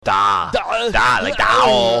Da, da, like da,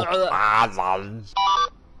 oh. You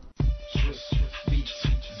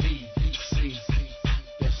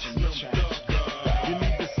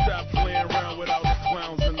need to stop playing around with all the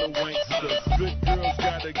clowns and the wanksters. Good girls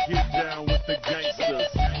gotta get down with the gangsters.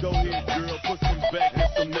 Go ahead, girl, put some back and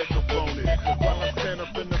some makeup on it. While I stand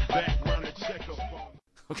up in the background and check up on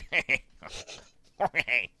it.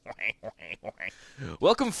 Okay.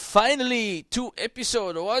 Welcome finally to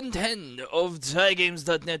episode 110 of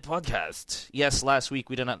ThaiGames.net podcast. Yes, last week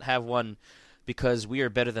we did not have one because we are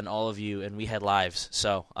better than all of you and we had lives.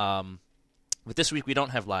 So, but this week we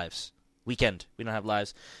don't have lives. Weekend, we don't have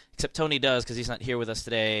lives. Except Tony does because he's not here with us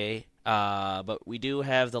today. But we do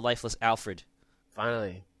have the lifeless Alfred.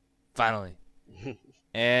 Finally.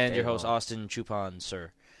 And your host, Austin Chupon,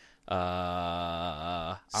 sir.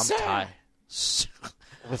 I'm tired.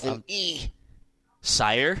 With an E.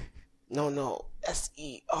 Sire? No.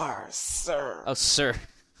 S-E-R, sir. Oh, sir. What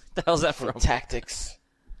the hell's that from? Tactics.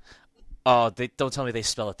 Oh, don't tell me they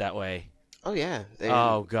spell it that way. Oh, yeah.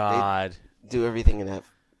 Oh, God. They do everything in that,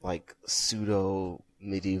 like,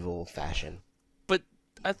 pseudo-medieval fashion. But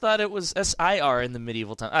I thought it was S-I-R in the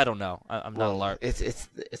medieval time. I don't know. I'm not a LARP.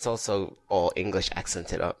 It's also all English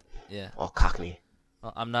accented up. Yeah. All Cockney.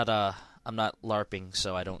 Well, I'm not LARPing,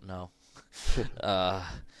 so I don't know.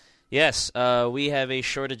 Yes, we have a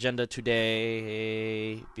short agenda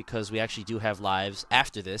today because we actually do have lives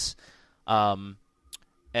after this. And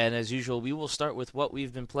as usual, we will start with what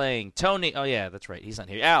we've been playing. Tony, oh yeah, that's right, he's not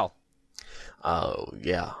here. Al. Oh,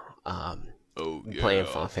 yeah. Playing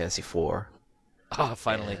Final Fantasy IV. Oh,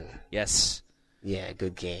 finally. And, yes. Yeah,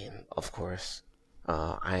 good game, of course.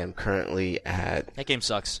 I am currently at... That game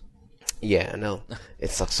sucks. Yeah, I know.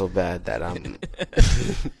 It sucks so bad that I'm...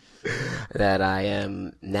 that I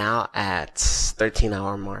am now at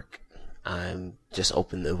 13-hour mark. I'm just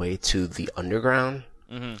opened the way to the underground.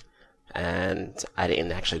 Mm-hmm. And I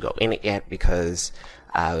didn't actually go in it yet because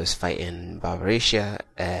I was fighting Barbarisha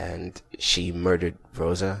and she murdered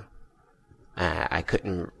Rosa. I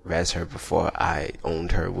couldn't res her before I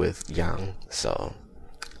owned her with Yang, so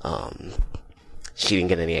she didn't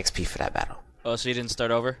get any XP for that battle. Oh, so you didn't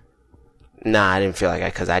start over? Nah, I didn't feel like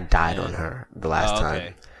because I died on her the last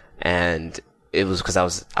time. And it was because I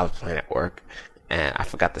was playing at work, and I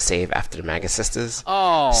forgot to save after the Maga Sisters.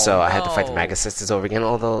 Oh, so I had to fight the Maga Sisters over again,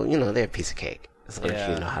 although, they're a piece of cake. As long as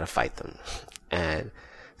you know how to fight them. And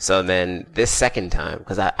so then this second time,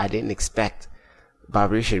 because I didn't expect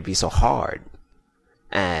Barbarisha to be so hard.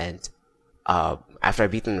 And after I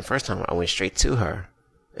beat them the first time, I went straight to her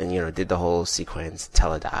and, did the whole sequence,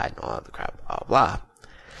 tell her died, and all the crap, blah, blah.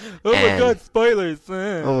 Oh my god, spoilers!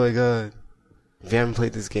 Oh my god. If you haven't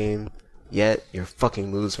played this game yet, you're a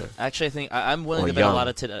fucking loser. Actually, I think I'm willing to bet a lot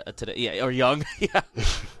of today. Yeah, or young. Yeah.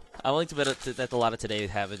 I'm willing to bet that a lot of today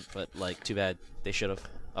haven't, but, too bad. They should have.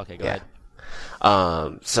 Okay, go ahead.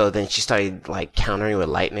 So then she started, countering with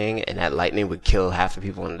lightning, and that lightning would kill half the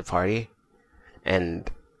people in the party. And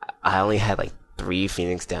I only had, 3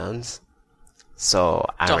 Phoenix Downs. So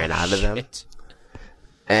I ran out of them.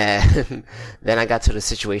 And then I got to the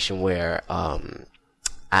situation where,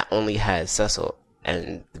 I only had Cecil,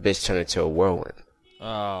 and the bitch turned into a whirlwind.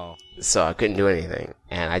 Oh. So I couldn't do anything,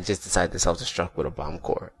 and I just decided to self-destruct with a bomb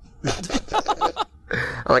core.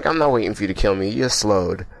 I'm not waiting for you to kill me, you're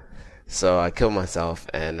slowed. So I killed myself,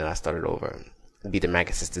 and then I started over. Beat the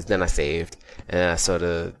Maga Sisters, then I saved, and then I saw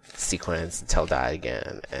the sequence until die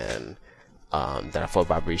again, and then I fought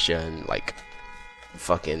Barbarisha and,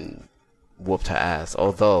 fucking whooped her ass.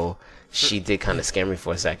 Although, she did kind of scare me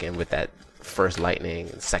for a second with that first lightning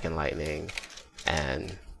and second lightning,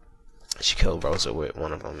 and she killed Rosa with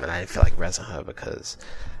one of them, and I didn't feel like resing her because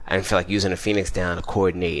I didn't feel like using a Phoenix down to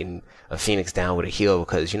coordinating a Phoenix down with a heal,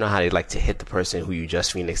 because you know how they like to hit the person who you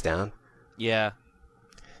just Phoenix down? Yeah.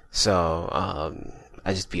 So,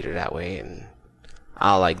 I just beat her that way, and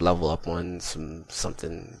I'll level up on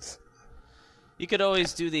something. You could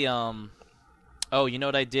always do the, oh, you know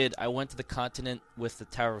what I did? I went to the continent with the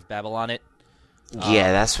Tower of Babel on it.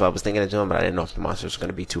 Yeah, that's what I was thinking of doing, but I didn't know if the monsters were going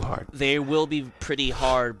to be too hard. They will be pretty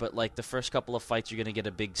hard, but the first couple of fights, you're going to get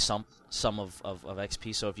a big sum of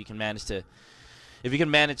XP. So if you can manage to,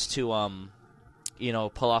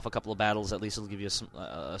 pull off a couple of battles, at least it'll give you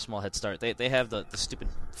a small head start. They have the stupid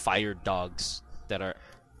fire dogs that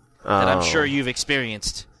I'm sure you've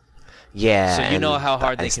experienced. Yeah, so you know how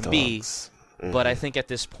hard they can be. Mm-hmm. But I think at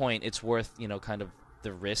this point, it's worth kind of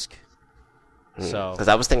the risk. So, because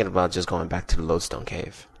I was thinking about just going back to the Lodestone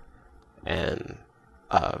Cave and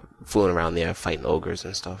fooling around there, fighting ogres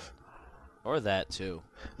and stuff. Or that too.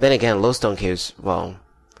 Then again, Lodestone Cave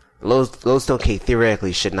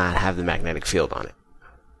theoretically should not have the magnetic field on it.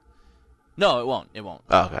 No, it won't. It won't.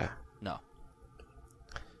 Oh, okay. No.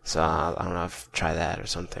 So I don't know if try that or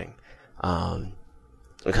something.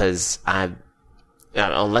 Because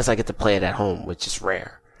unless I get to play it at home, which is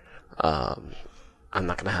rare, I'm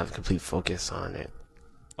not gonna have complete focus on it.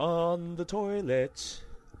 On the toilet.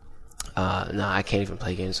 No, I can't even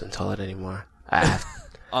play games on the toilet anymore. I have,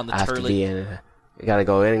 On the I have to turlet. be in. You gotta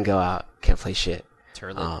go in and go out. Can't play shit.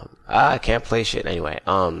 Turlet. I can't play shit anyway.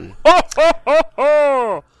 I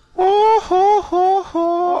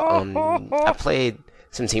played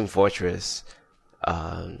some Team Fortress.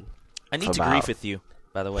 I need for to about grief with you,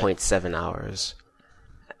 by the way. 0.7 hours,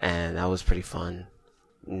 and that was pretty fun.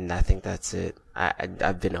 And I think that's it.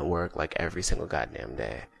 I've been at work like every single goddamn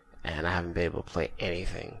day, and I haven't been able to play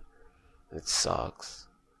anything. It sucks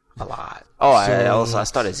a lot. Oh, I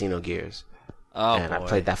started Xenogears, Oh, and boy. I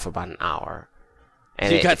played that for about an hour.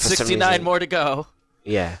 And You got for some 69 reason- more to go.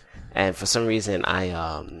 Yeah, and for some reason I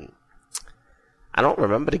don't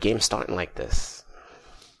remember the game starting like this.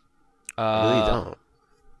 I really don't.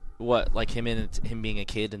 What, like him being a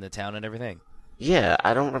kid in the town and everything? Yeah,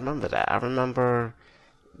 I don't remember that. I remember,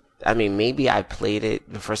 I mean, maybe I played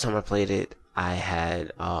it, the first time I played it, I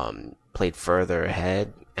had played further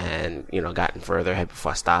ahead and, gotten further ahead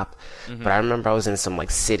before I stopped. Mm-hmm. But I remember I was in some,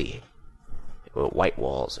 city with white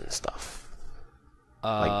walls and stuff.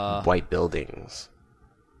 White buildings.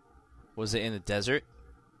 Was it in the desert?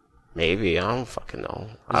 Maybe, I don't fucking know.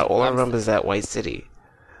 All I remember is that white city.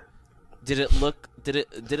 Did it look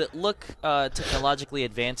technologically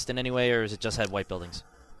advanced in any way, or is it just had white buildings?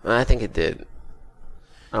 I think it did.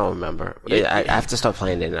 I don't remember. Yeah, I have to start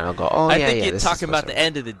playing it, and I'll go, oh, I yeah, think yeah. you're this talking is about what's the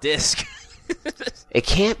end of the disc. It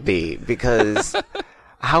can't be, because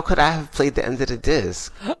how could I have played the end of the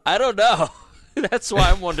disc? I don't know. That's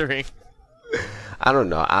why I'm wondering. I don't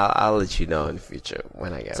know. I'll let you know in the future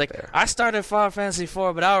when I get It's like, there. I started Final Fantasy IV,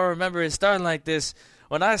 but I don't remember it starting like this.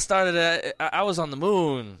 When I started it, I was on the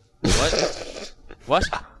moon. What? What?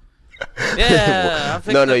 Yeah.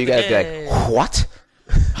 I'm No, picking up you the gotta be game. like, what?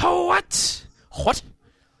 Oh, what? What?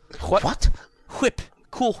 What? Whip.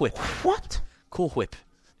 Cool whip. What? Cool whip.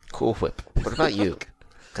 Cool whip. What about you?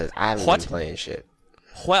 Because I haven't What? been playing shit.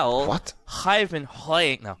 Well, What? I've been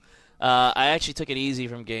playing. No. I actually took it easy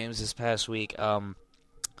from games this past week.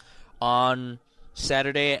 On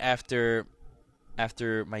Saturday, after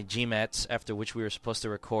my GMATs, after which we were supposed to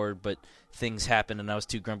record, but things happened and I was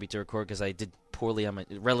too grumpy to record because I did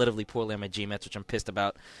relatively poorly on my GMATs, which I'm pissed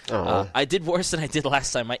about. Oh. I did worse than I did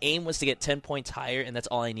last time. My aim was to get 10 points higher, and that's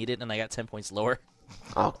all I needed, and I got 10 points lower.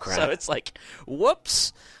 Oh, crap. So it's like,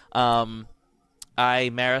 whoops. I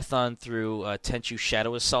marathoned through Tenchu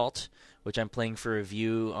Shadow Assault, which I'm playing for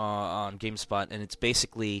review on GameSpot, and it's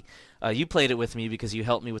basically you played it with me because you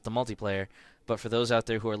helped me with the multiplayer. But for those out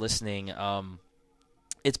there who are listening,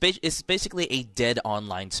 it's basically a dead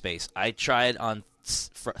online space. I tried on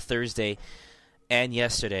Thursday and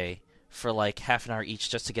yesterday for like half an hour each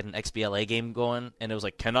just to get an XBLA game going, and it was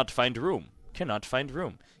like, cannot find room, cannot find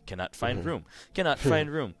room, cannot find room, cannot find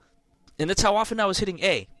room. And that's how often I was hitting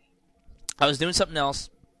A. I was doing something else.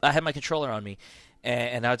 I had my controller on me,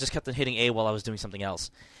 and I just kept on hitting A while I was doing something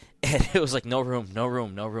else. And it was like, no room, no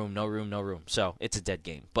room, no room, no room, no room. So it's a dead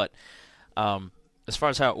game. But as far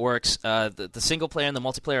as how it works, the single player and the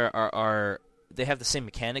multiplayer are they have the same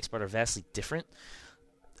mechanics but are vastly different.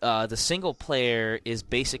 The single player is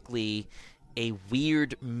basically a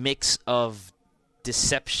weird mix of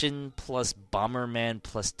Deception plus Bomberman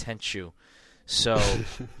plus Tenchu. So,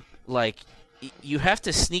 like, you have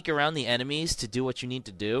to sneak around the enemies to do what you need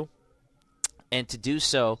to do. And to do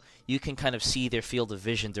so, you can kind of see their field of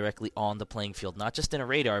vision directly on the playing field. Not just in a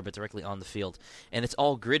radar, but directly on the field. And it's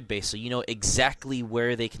all grid-based, so you know exactly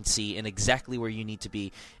where they can see and exactly where you need to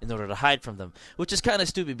be in order to hide from them. Which is kind of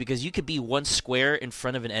stupid, because you could be one square in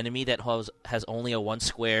front of an enemy that has only a one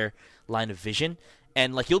square line of vision.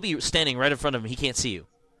 And like you'll be standing right in front of him, he can't see you.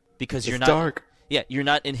 Because you're not dark. Yeah, you're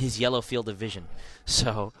not in his yellow field of vision.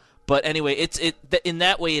 So, but anyway, in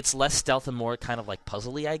that way, it's less stealth and more kind of like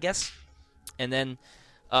puzzly, I guess. And then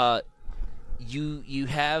you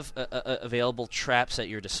have available traps at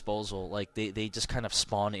your disposal. Like they just kind of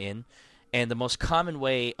spawn in. And the most common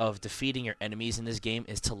way of defeating your enemies in this game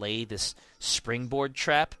is to lay this springboard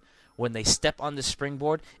trap. When they step on this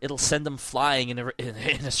springboard, it'll send them flying in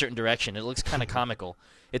a certain direction. It looks kind of comical.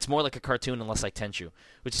 It's more like a cartoon and less like Tenchu,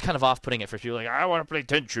 which is kind of off-putting at first. People are like, I want to play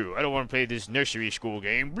Tenchu. I don't want to play this nursery school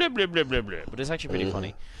game. Blah, blah, blah, blah, blah. But it's actually pretty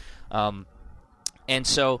funny. And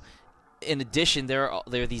so, in addition, there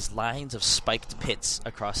are these lines of spiked pits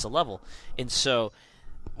across the level. And so,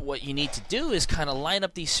 what you need to do is kind of line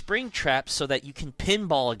up these spring traps so that you can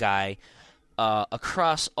pinball a guy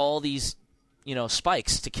across all these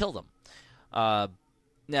spikes to kill them.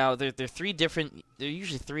 Now, there are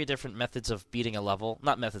usually three different methods of beating a level.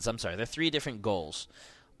 Not methods, I'm sorry. There are three different goals.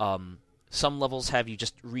 Some levels have you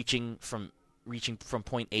just reaching from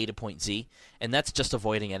point A to point Z, and that's just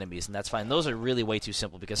avoiding enemies, and that's fine. Those are really way too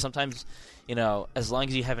simple because sometimes, as long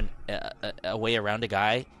as you have a way around a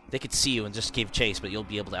guy, they could see you and just give chase, but you'll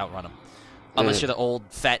be able to outrun them. Unless you're the old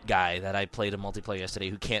fat guy that I played in multiplayer yesterday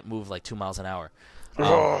who can't move like 2 miles an hour.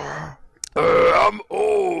 I'm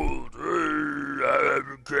old. I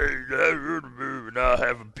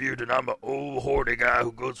have a beard, and I'm an old horny guy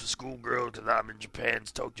who goes for schoolgirls because I'm in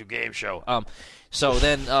Japan's Tokyo Game Show. So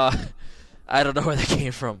then, I don't know where that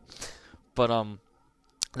came from, but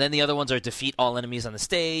then the other ones are defeat all enemies on the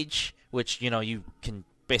stage, which you can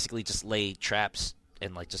basically just lay traps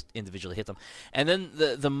and like just individually hit them. And then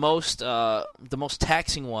the most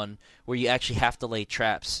taxing one where you actually have to lay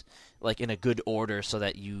traps like in a good order so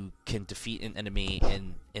that you can defeat an enemy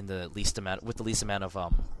with the least amount of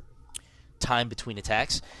time between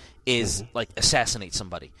attacks is like assassinate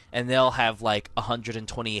somebody, and they'll have like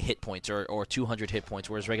 120 hit points or 200 hit points,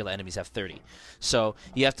 whereas regular enemies have 30. So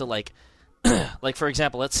you have to like like for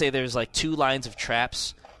example, let's say there's like 2 lines of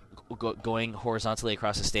traps going horizontally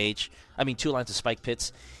across the stage. I mean 2 lines of spike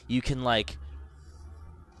pits. You can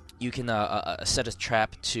set a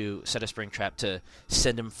spring trap to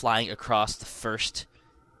send him flying across the first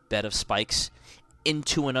bed of spikes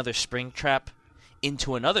into another spring trap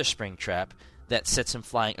that sets him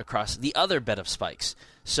flying across the other bed of spikes.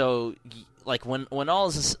 So like when all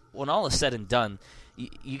is said and done,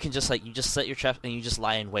 you can just set your trap and you just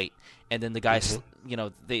lie in wait, and then the guys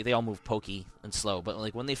they all move pokey and slow, but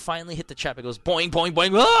like when they finally hit the trap, it goes boing boing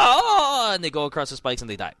boing, and they go across the spikes and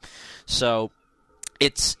they die. So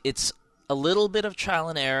it's a little bit of trial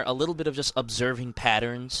and error, a little bit of just observing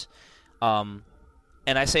patterns.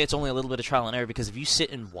 And I say it's only a little bit of trial and error because if you sit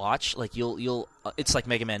and watch, like you'll it's like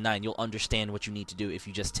Mega Man 9. You'll understand what you need to do if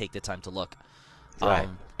you just take the time to look. Right.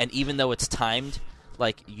 And even though it's timed,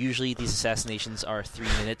 like usually these assassinations are 3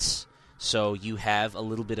 minutes, so you have a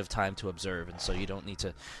little bit of time to observe, and so you don't need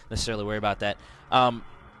to necessarily worry about that. And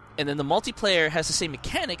then the multiplayer has the same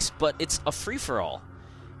mechanics, but it's a free-for-all.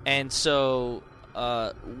 And so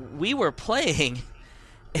we were playing,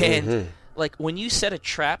 and like when you set a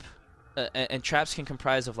trap, and traps can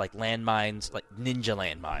comprise of like landmines, like ninja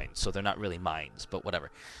landmines. So they're not really mines, but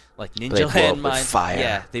whatever. Like ninja landmines, fire.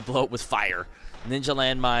 Yeah, they blow up with fire. Ninja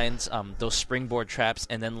landmines, those springboard traps,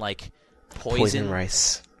 and then like poison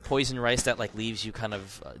rice that like leaves you kind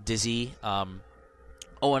of dizzy. And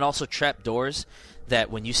also trap doors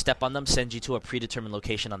that when you step on them send you to a predetermined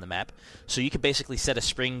location on the map. So you could basically set a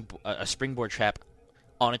springboard trap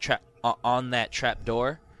on that trap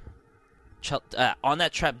door. On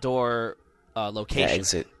that trapdoor location. The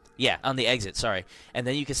exit. Yeah, on the exit, sorry. And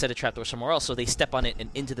then you can set a trapdoor somewhere else, so they step on it and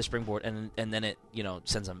into the springboard, and then it,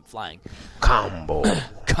 sends them flying. Combo,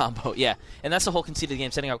 yeah. And that's the whole conceit of the game,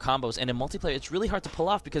 setting out combos. And in multiplayer, it's really hard to pull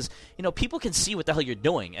off because, people can see what the hell you're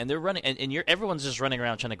doing, and they're running, and everyone's just running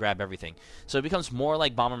around trying to grab everything. So it becomes more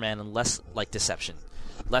like Bomberman and less like Deception,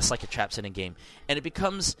 less like a trap-setting game. And it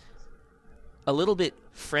becomes a little bit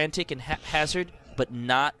frantic and haphazard, but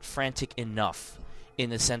not frantic enough in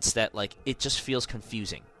the sense that, like, it just feels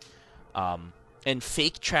confusing. And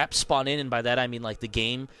fake traps spawn in, and by that I mean, like, the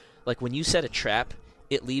game, like, when you set a trap,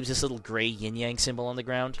 it leaves this little gray yin-yang symbol on the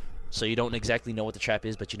ground, so you don't exactly know what the trap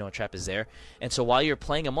is, but you know a trap is there. And so while you're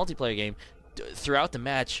playing a multiplayer game, throughout the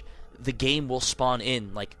match, the game will spawn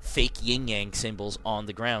in, like, fake yin-yang symbols on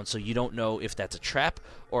the ground, so you don't know if that's a trap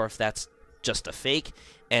or if that's just a fake.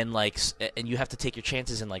 And you have to take your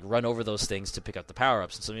chances and like run over those things to pick up the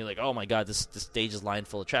power-ups. And so you're like, oh my god, this stage is lined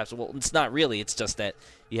full of traps. Well, it's not really. It's just that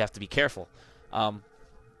you have to be careful. So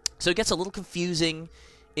it gets a little confusing.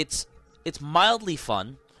 It's mildly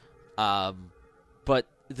fun, but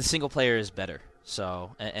the single player is better.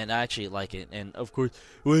 So and I actually like it. And of course,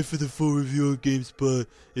 wait for the full review of GameSpot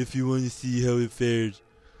if you want to see how it fared.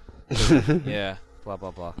 Yeah, blah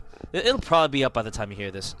blah blah. It'll probably be up by the time you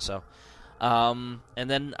hear this. So. And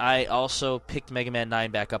then I also picked Mega Man 9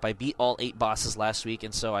 back up. I beat all 8 bosses last week,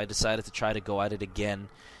 and so I decided to try to go at it again.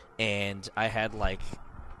 And I had like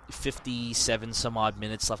 57 some odd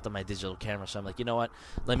minutes left on my digital camera, so I'm like, you know what?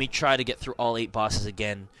 Let me try to get through all 8 bosses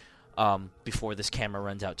again before this camera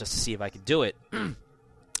runs out, just to see if I could do it.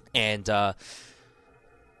 And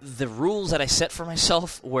the rules that I set for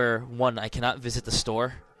myself were, 1, I cannot visit the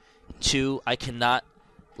store. 2, I cannot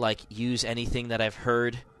like use anything that I've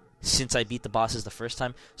heard since I beat the bosses the first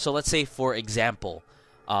time. So let's say, for example,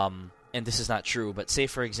 and this is not true, but say,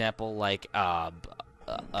 for example, like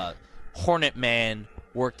Hornet Man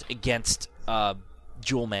worked against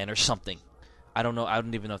Jewel Man or something. I don't know. I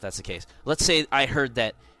don't even know if that's the case. Let's say I heard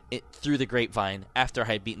that through the grapevine after I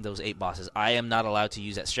had beaten those 8 bosses. I am not allowed to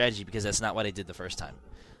use that strategy because that's not what I did the first time.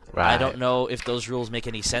 Right. I don't know if those rules make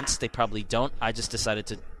any sense. They probably don't. I just decided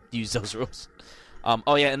to use those rules.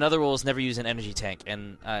 Oh, yeah, another rule is never use an energy tank.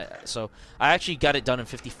 And so I actually got it done in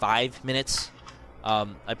 55 minutes.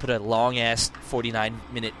 I put a long-ass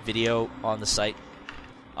 49-minute video on the site,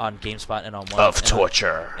 on GameSpot and on one. Of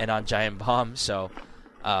torture. And on Giant Bomb. So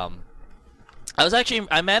I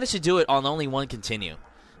managed to do it on only one continue.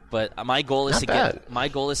 But my goal is to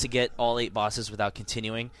get all 8 bosses without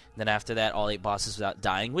continuing. And then after that, all 8 bosses without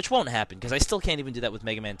dying, which won't happen because I still can't even do that with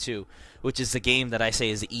Mega Man 2, which is the game that I say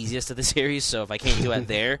is the easiest of the series. So if I can't do it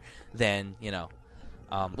there, then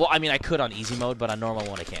well, I mean I could on easy mode, but on normal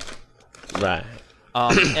mode I can't. Right.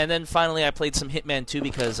 And then finally, I played some Hitman 2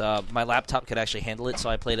 because my laptop could actually handle it. So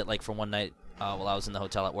I played it like for one night while I was in the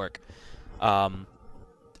hotel at work.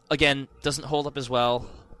 Again, doesn't hold up as well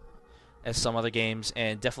as some other games,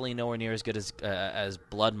 and definitely nowhere near as good as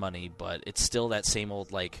Blood Money, but it's still that same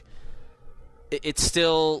old, like, it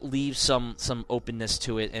still leaves some openness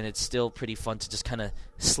to it, and it's still pretty fun to just kind of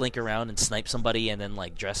slink around and snipe somebody and then,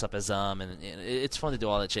 like, dress up as them, and it's fun to do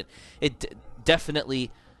all that shit. It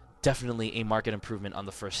definitely a market improvement on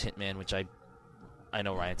the first Hitman, which I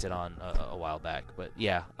know ranted on a while back, but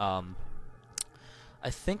yeah, I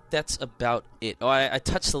think that's about it. Oh, I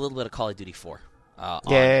touched a little bit of Call of Duty 4.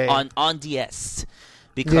 On DS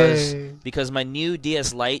because my new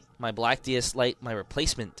DS Lite, my black DS Lite, my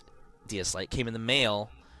replacement DS Lite came in the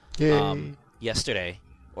mail yesterday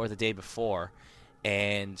or the day before,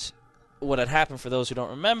 and what had happened, for those who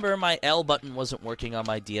don't remember, my L button wasn't working on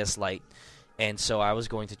my DS Lite, and so I was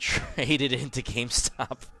going to trade it into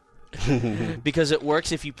GameStop because it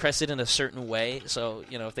works if you press it in a certain way. So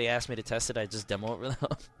if they asked me to test it, I just demo it with them.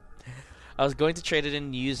 I was going to trade it in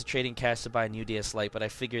and use the trading cash to buy a new DS Lite, but I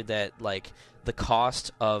figured that like the cost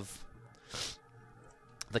of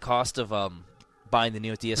buying the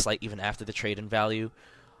new DS Lite even after the trade-in value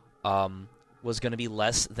was going to be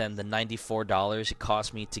less than the $94 it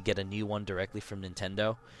cost me to get a new one directly from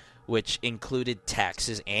Nintendo, which included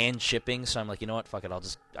taxes and shipping. So I'm like, you know what, fuck it,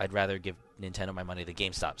 I'd rather give Nintendo my money to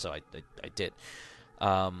GameStop. So I did,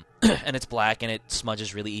 and it's black and it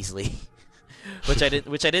smudges really easily. Which I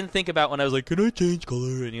didn't think about when I was like, can I change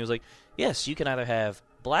color? And he was like, yes, you can either have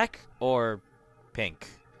black or pink.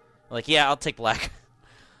 I'm like, yeah, I'll take black.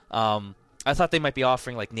 I thought they might be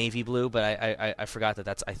offering like navy blue, but I forgot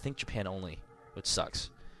that's I think Japan only, which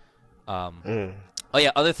sucks. Oh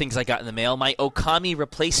yeah, other things I got in the mail: my Okami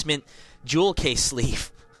replacement jewel case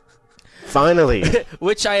sleeve. Finally,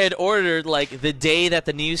 which I had ordered like the day that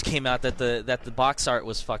the news came out that the box art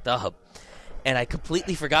was fucked up, and I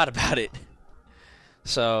completely forgot about it.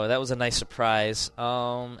 So that was a nice surprise,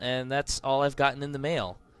 and that's all I've gotten in the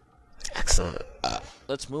mail. Excellent.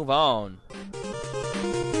 Let's move on.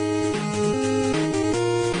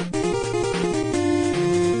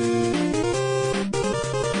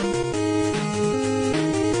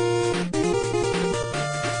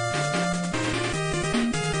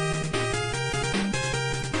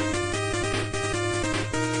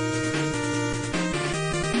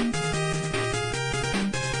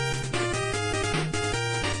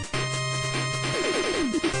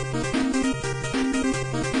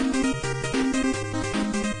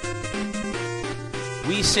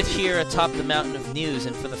 We sit here atop the mountain of news,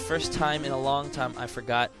 and for the first time in a long time, I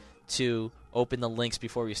forgot to open the links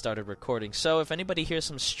before we started recording. So if anybody hears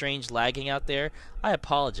some strange lagging out there, I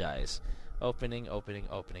apologize. Opening.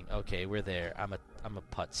 Okay, we're there. I'm a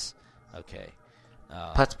putz. Okay.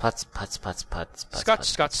 Putz.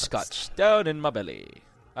 Scotch. Down in my belly.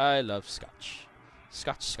 I love scotch.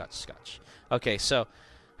 Scotch. Okay, so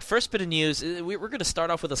first bit of news. We're going to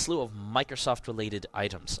start off with a slew of Microsoft-related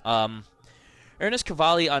items. Ernest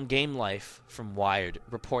Cavalli on Game Life from Wired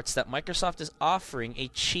reports that Microsoft is offering a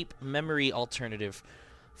cheap memory alternative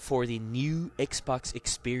for the new Xbox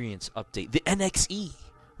Experience update, the NXE,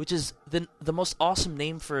 which is the most awesome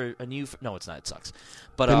name for a new... No, it's not. It sucks.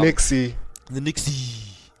 But the Nixie. The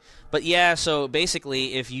Nixie. But yeah, so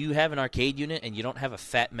basically, if you have an arcade unit and you don't have a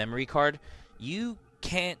fat memory card, you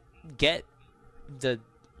can't get the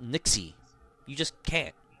Nixie. You just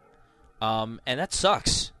can't. And that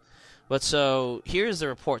sucks. But so, here's the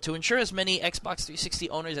report. To ensure as many Xbox 360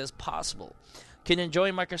 owners as possible can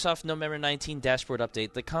enjoy Microsoft November 19 dashboard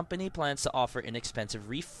update, the company plans to offer inexpensive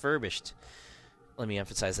refurbished, let me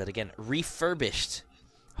emphasize that again, refurbished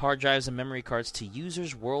hard drives and memory cards to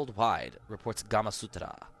users worldwide, reports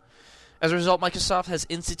Gamasutra. As a result, Microsoft has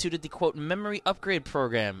instituted the, quote, memory upgrade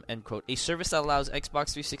program, end quote, a service that allows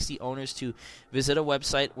Xbox 360 owners to visit a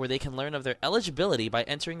website where they can learn of their eligibility by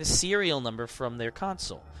entering the serial number from their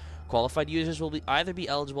console. Qualified users will either be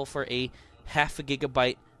eligible for a half a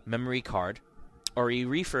gigabyte memory card or a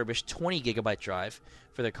refurbished 20 gigabyte drive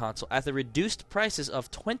for their console at the reduced prices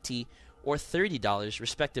of $20 or $30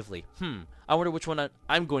 respectively. I wonder which one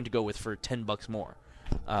I'm going to go with for $10 more.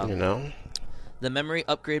 The memory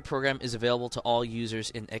upgrade program is available to all users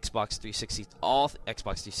in all Xbox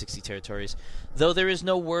 360 territories, though there is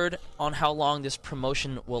no word on how long this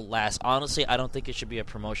promotion will last. Honestly, I don't think it should be a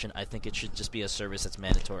promotion. I think it should just be a service that's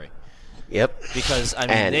mandatory. Yep. Because, I mean,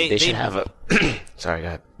 and they should have a... Sorry, go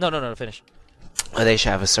ahead. No, finish. They should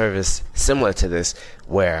have a service similar to this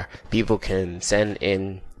where people can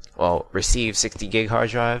receive 60 gig hard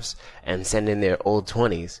drives and send in their old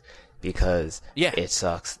 20s. Because it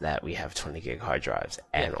sucks that we have 20 gig hard drives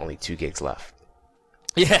and only 2 gigs left.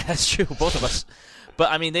 Yeah, that's true. Both of us. But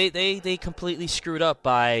I mean, they completely screwed up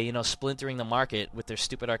by splintering the market with their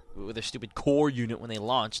stupid core unit when they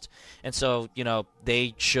launched, and so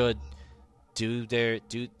they should do the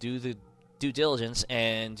due diligence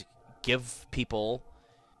and give people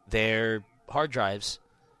their hard drives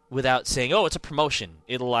without saying, "Oh, it's a promotion.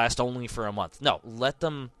 It'll last only for a month." No, let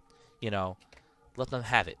them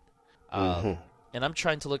have it. And I'm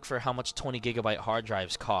trying to look for how much 20 gigabyte hard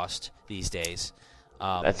drives cost these days.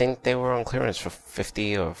 I think they were on clearance for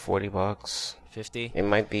 $50 or $40. 50? It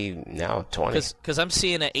might be now 20. Because I'm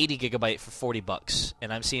seeing an 80 gigabyte for $40,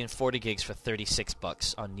 and I'm seeing 40 gigs for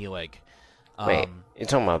 $36 on Newegg. Wait, you're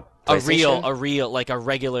talking about a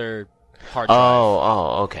regular hard drive.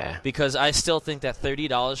 Oh, okay. Because I still think that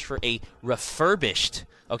 $30 for a refurbished,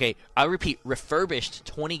 I repeat, refurbished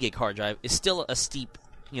 20 gig hard drive is still a steep,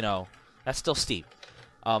 that's still steep.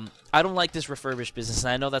 I don't like this refurbished business,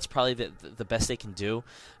 and I know that's probably the best they can do.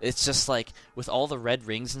 It's just like with all the red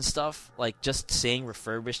rings and stuff, like just saying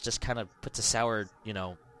refurbished just kind of puts a sour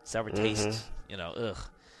taste, ugh.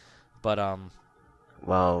 But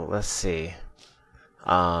well, let's see.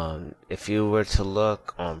 If you were to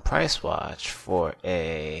look on PriceWatch for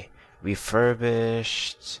a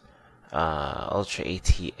refurbished Ultra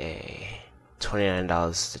ATA,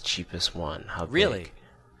 $29 is the cheapest one. How big? Really?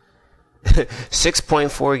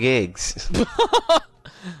 6.4 gigs.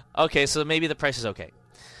 Okay, so maybe the price is okay.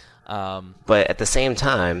 But at the same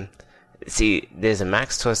time, see, there's a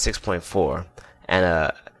Max-Tor 6.4 and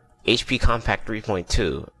a HP Compact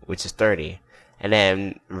 3.2, which is 30. And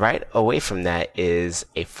then right away from that is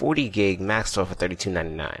a 40 gig Max-Tor for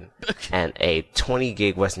 $32.99 and a 20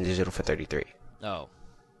 gig Western Digital for $33. Oh.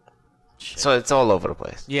 Shit. So it's all over the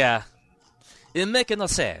place. Yeah. It makes no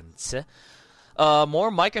sense. More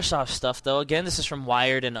Microsoft stuff, though. Again, this is from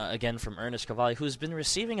Wired and, again, from Ernest Cavalli, who's been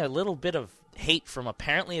receiving a little bit of hate from,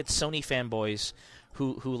 apparently, it's Sony fanboys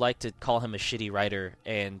who like to call him a shitty writer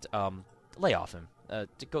and lay off him.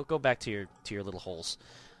 Go back to your little holes.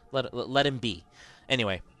 Let him be.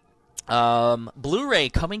 Anyway, Blu-ray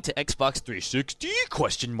coming to Xbox 360?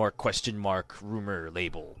 Question mark, rumor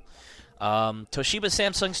label. Toshiba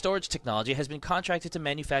Samsung Storage Technology has been contracted to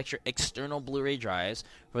manufacture external Blu-ray drives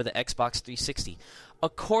for the Xbox 360,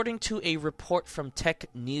 according to a report from tech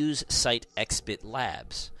news site Xbit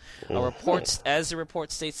Labs. As the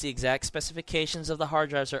report states, the exact specifications of the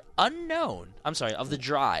hard drives are unknown. Of the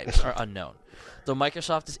drives are unknown. Though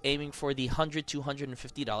Microsoft is aiming for the $100 to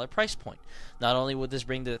 $150 price point. Not only would this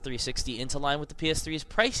bring the 360 into line with the PS3's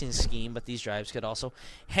pricing scheme, but these drives could also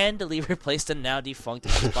handily replace the now defunct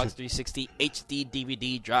Xbox 360 HD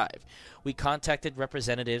DVD drive. We contacted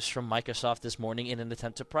representatives from Microsoft this morning in an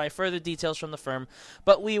attempt to pry further details from the firm,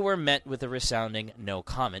 but we were met with a resounding no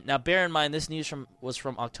comment. Now, bear in mind, this news was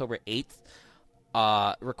from October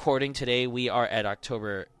 8th. Recording today, we are at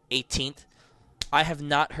October 18th. I have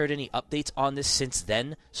not heard any updates on this since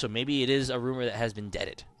then, so maybe it is a rumor that has been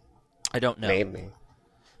deaded. I don't know. Maybe.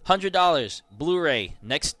 $100, Blu-ray,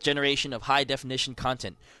 next generation of high-definition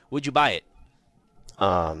content. Would you buy it?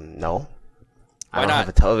 No. Why I don't not? have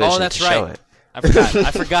a television that's to right. show it.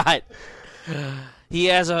 I forgot. He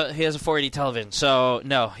has a 480 television, so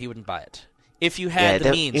no, he wouldn't buy it. If you had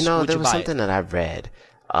the means, would you buy it? There was something that I read.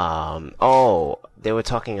 They were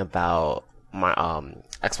talking about my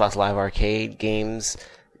Xbox Live Arcade games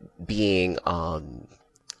being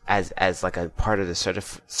as like a part of the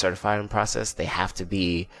certifying process. They have to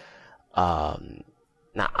be not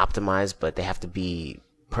optimized, but they have to be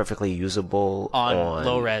perfectly usable on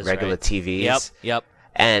low-res, regular right? TVs. Yep.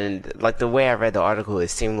 And like the way I read the article, it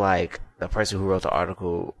seemed like the person who wrote the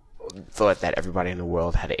article thought that everybody in the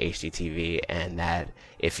world had an HD TV, and that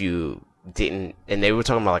if you didn't, and they were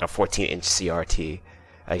talking about like a 14-inch CRT.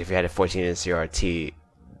 Like if you had a 14-inch CRT,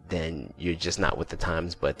 then you're just not with the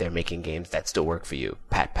times. But they're making games that still work for you.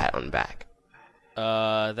 Pat on the back.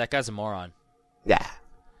 That guy's a moron. Yeah.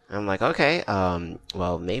 I'm like, okay,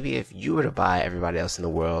 well, maybe if you were to buy everybody else in the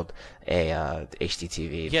world a HD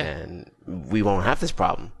TV, then we won't have this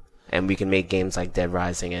problem. And we can make games like Dead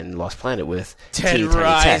Rising and Lost Planet with Dead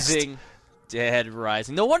Rising.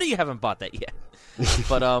 No wonder you haven't bought that yet.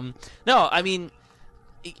 But, no, I mean,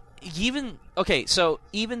 even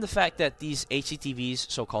the fact that these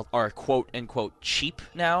HDTVs, so-called, are quote-unquote cheap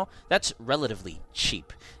now, that's relatively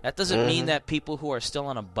cheap. That doesn't mean that people who are still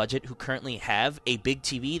on a budget, who currently have a big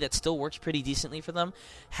TV that still works pretty decently for them,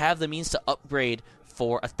 have the means to upgrade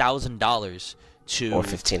for $1,000 to... Or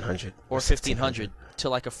 $1,500. Or $1,500 to,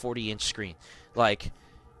 like, a 40-inch screen. Like...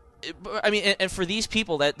 I mean, and for these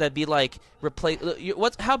people, that'd be like replace.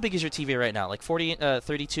 How big is your TV right now? Like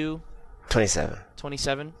 32? 27.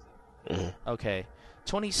 27? Mm-hmm. Okay.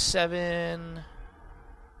 27.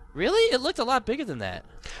 Really? It looked a lot bigger than that.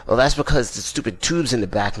 Well, that's because the stupid tubes in the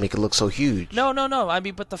back make it look so huge. No. I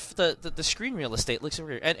mean, but the screen real estate looks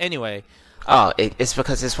weird. And anyway. It's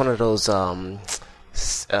because it's one of those.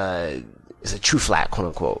 It's a true flat, quote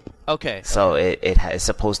unquote. Okay. So it's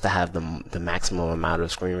supposed to have the maximum amount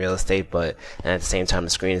of screen real estate, but and at the same time the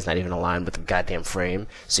screen is not even aligned with the goddamn frame,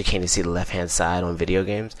 so you can't even see the left hand side on video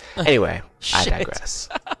games. Anyway, I digress.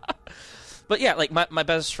 But yeah, like my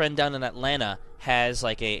best friend down in Atlanta has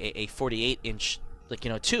like a 48-inch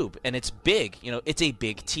tube, and it's big. It's a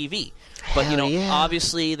big TV. But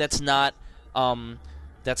obviously that's not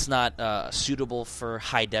suitable for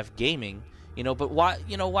high def gaming. But why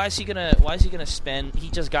is he gonna spend? He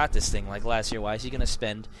just got this thing like last year. Why is he gonna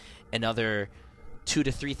spend another $2,000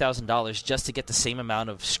 to $3,000 just to get the same amount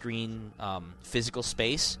of screen physical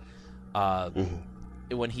space?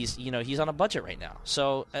 When he's on a budget right now.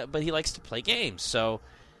 So, but he likes to play games. So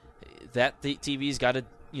that the TV's got to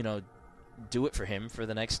do it for him for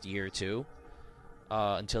the next year or two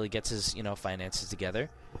until he gets his finances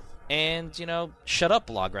together. And shut up,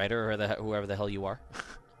 blog writer, or whoever the hell you are.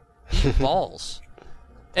 Balls.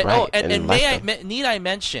 And, right. Need I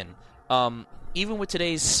mention, even with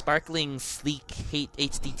today's sparkling, sleek,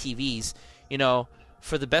 HD TVs,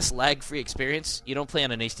 for the best lag-free experience, you don't play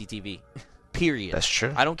on an HD TV. Period. That's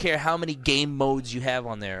true. I don't care how many game modes you have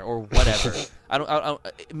on there or whatever. I don't.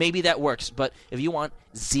 Maybe that works, but if you want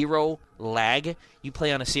zero lag, you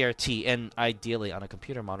play on a CRT, and ideally on a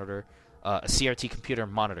computer monitor, a CRT computer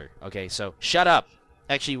monitor. Okay, so shut up.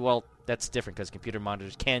 Actually, well, that's different because computer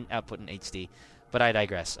monitors can output in HD, but I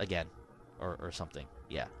digress again, or something.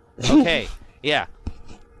 Yeah. Okay. Yeah.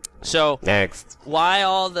 So next, why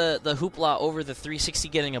all the hoopla over the 360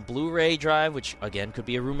 getting a Blu-ray drive, which again could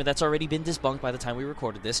be a rumor that's already been debunked by the time we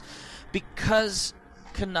recorded this, because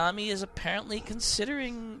Konami is apparently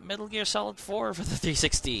considering Metal Gear Solid 4 for the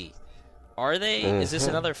 360. Are they? Mm-hmm. Is this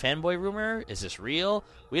another fanboy rumor? Is this real?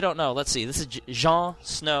 We don't know. Let's see. This is Jean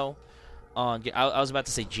Snow. I was about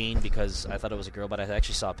to say Jean because I thought it was a girl, but I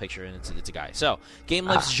actually saw a picture and it's a guy. So,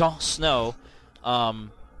 GameLife's Jean Snow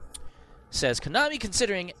says, Konami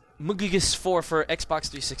considering MGS 4 for Xbox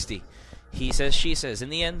 360. He says, she says, in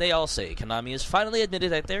the end, they all say Konami has finally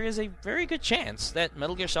admitted that there is a very good chance that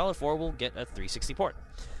Metal Gear Solid 4 will get a 360 port.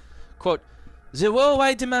 Quote, the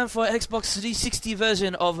worldwide demand for Xbox 360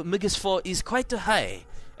 version of MGS 4 is quite high,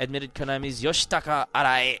 admitted Konami's Yoshitaka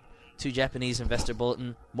Arai to Japanese investor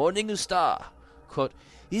bulletin Morning Star. Quote,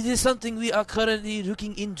 it is something we are currently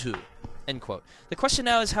looking into. End quote. The question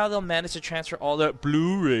now is how they'll manage to transfer all that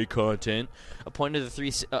Blu-ray content, a point of the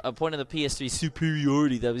PS3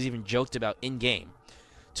 superiority that was even joked about in-game,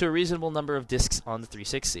 to a reasonable number of discs on the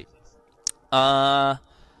 360. I'm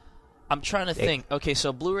trying to think. Okay,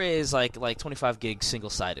 so Blu-ray is like 25 gigs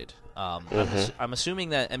single-sided. I'm assuming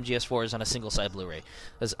that MGS4 is on a single-side Blu-ray,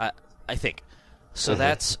 I think. So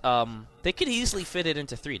that's they could easily fit it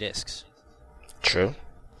into 3 discs. True.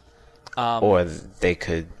 Or they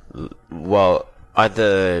could. Well, are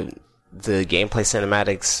the gameplay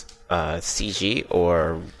cinematics CG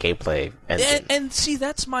or gameplay engine? And see,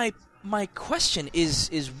 that's my question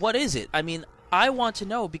is what is it? I mean, I want to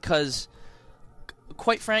know because,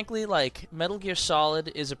 quite frankly, like Metal Gear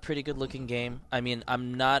Solid is a pretty good looking game. I mean,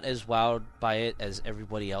 I'm not as wowed by it as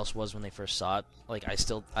everybody else was when they first saw it. Like,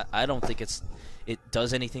 I don't think it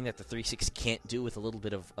does anything that the 360 can't do with a little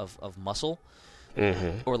bit of muscle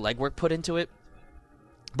or legwork put into it.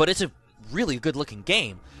 But it's a really good-looking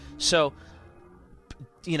game. So,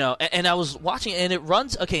 and I was watching, and it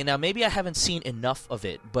runs... Okay, now maybe I haven't seen enough of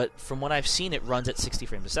it, but from what I've seen, it runs at 60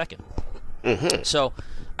 frames a second. So,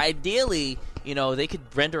 ideally, they could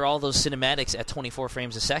render all those cinematics at 24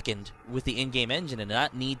 frames a second with the in-game engine and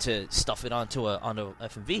not need to stuff it onto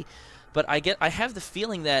FMV. But I have the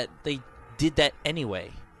feeling that they did that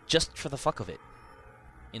anyway, just for the fuck of it.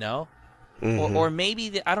 Mm-hmm. Or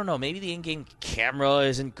maybe I don't know. Maybe the in-game camera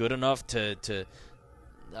isn't good enough to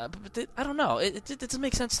but I don't know. It doesn't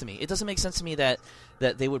make sense to me. It doesn't make sense to me that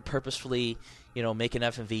they would purposefully, make an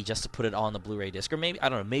FMV just to put it on the Blu-ray disc. Or maybe, I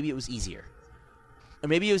don't know, maybe it was easier. Or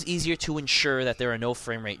maybe it was easier to ensure that there are no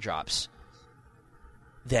frame rate drops.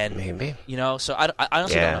 Then maybe. So I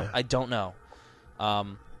honestly don't know. I don't know.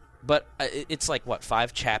 But it's like, what,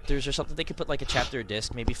 5 chapters or something? They could put like a chapter a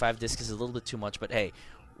disc. Maybe 5 discs is a little bit too much, but hey,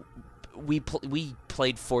 we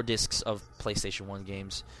played 4 discs of PlayStation 1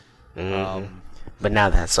 games. Mm-hmm. But now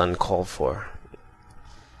that's uncalled for.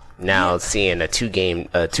 Now seeing a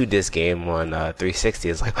 2-disc game on 360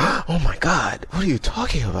 is like, oh my god, what are you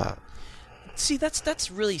talking about? See,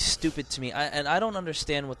 that's really stupid to me, and I don't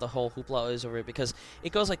understand what the whole hoopla is over it, because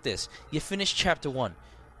it goes like this. You finish Chapter 1.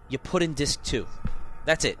 You put in Disc 2.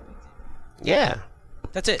 That's it. Yeah.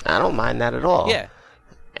 That's it. I don't mind that at all. Yeah.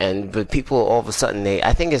 But people all of a sudden,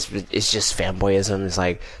 I think it's just fanboyism. It's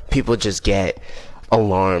like people just get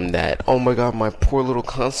alarmed that, oh my god, my poor little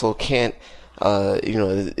console can't,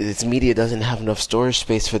 its media doesn't have enough storage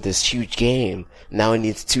space for this huge game. Now it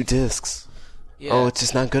needs 2 discs. Yeah. Oh, it's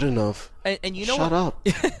just not good enough. And you know Shut up.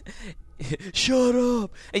 Shut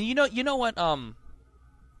up. And you know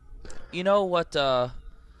what,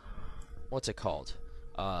 what's it called?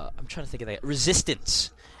 I'm trying to think of that.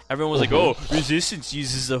 Resistance. Everyone was like, oh, Resistance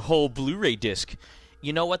uses the whole Blu-ray disc.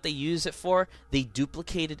 You know what they use it for? They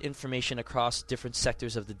duplicated information across different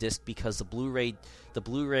sectors of the disc because the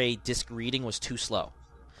Blu-ray disc reading was too slow.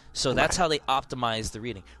 So that's how they optimized the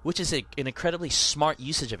reading, which is an incredibly smart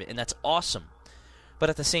usage of it, and that's awesome. But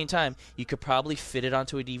at the same time, you could probably fit it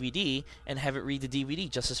onto a DVD and have it read the DVD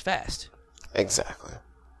just as fast. Exactly.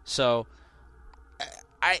 So,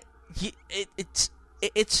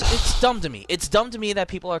 it's dumb to me. It's dumb to me that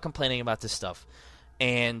people are complaining about this stuff,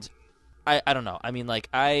 and I don't know. I mean, like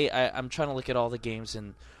I'm trying to look at all the games,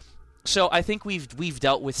 and so I think we've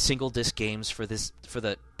dealt with single disc games for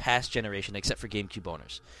the past generation, except for GameCube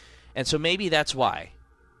owners, and so maybe that's why.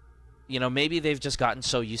 Maybe they've just gotten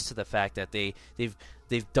so used to the fact that they've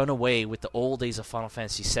done away with the old days of Final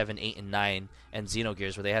Fantasy 7, 8, and 9 and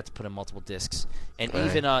Xenogears where they had to put in multiple discs, and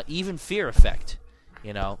even Fear Effect,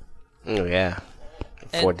 Oh yeah,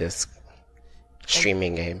 4-disc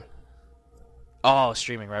streaming game. Oh,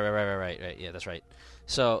 streaming, right. Yeah, that's right.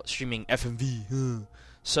 So streaming FMV.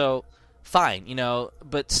 So fine,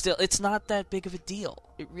 but still, it's not that big of a deal.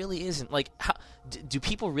 It really isn't. Like, do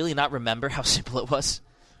people really not remember how simple it was?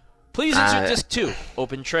 Please insert disc 2.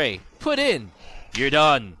 Open tray. Put in. You're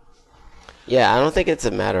done. Yeah, I don't think it's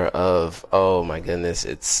a matter of, oh my goodness,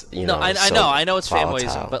 it's, No, I know it's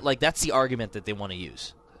fanboyism, but like that's the argument that they want to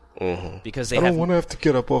use. Mm-hmm. Because I don't want to have to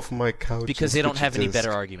get up off my couch. Because they don't have any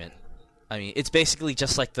better argument. I mean, it's basically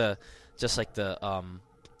just like the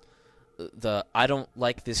I don't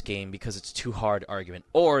like this game because it's too hard argument,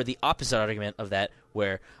 or the opposite argument of that,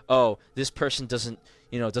 where this person doesn't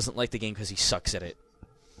like the game because he sucks at it.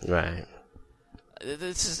 Right.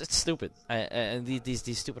 It's stupid. And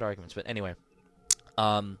these stupid arguments. But anyway,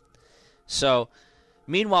 so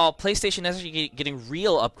meanwhile, PlayStation is actually getting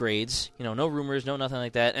real upgrades. No rumors, no nothing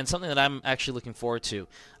like that, and something that I'm actually looking forward to.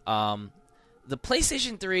 The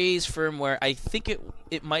PlayStation 3's firmware, I think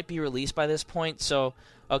it might be released by this point. So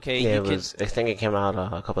okay, yeah, I think it came out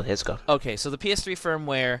a couple of days ago. Okay, so the PS3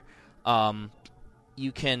 firmware,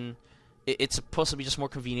 it's supposed to be just more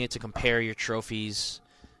convenient to compare your trophies.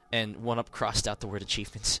 And one up crossed out the word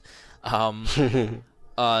achievements. There's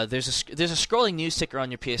a scrolling news ticker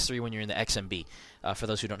on your PS3 when you're in the XMB. For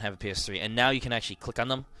those who don't have a PS3, and now you can actually click on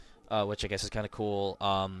them, which I guess is kind of cool.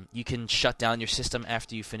 You can shut down your system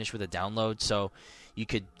after you finish with a download, so you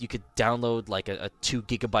could download like a 2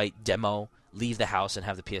 GB demo, leave the house, and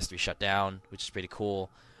have the PS3 shut down, which is pretty cool.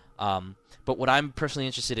 But what I'm personally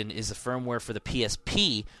interested in is the firmware for the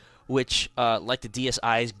PSP. Which, like the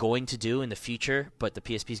DSi is going to do in the future, but the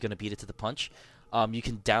PSP is going to beat it to the punch. You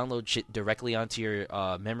can download shit directly onto your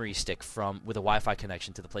memory stick with a Wi-Fi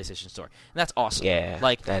connection to the PlayStation Store, and that's awesome. Yeah,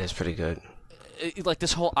 like that is pretty good. Like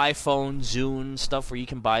this whole iPhone Zune stuff, where you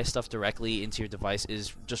can buy stuff directly into your device,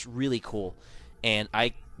 is just really cool. And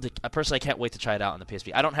I personally can't wait to try it out on the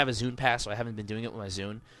PSP. I don't have a Zune Pass, so I haven't been doing it with my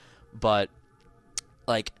Zune, but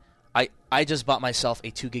like. I just bought myself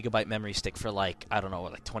a 2 GB memory stick for like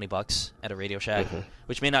 $20 at a Radio Shack,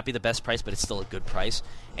 which may not be the best price, but it's still a good price.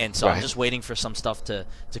 And so I'm just waiting for some stuff to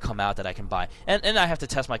come out that I can buy. And I have to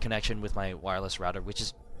test my connection with my wireless router, which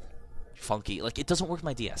is funky. Like, it doesn't work with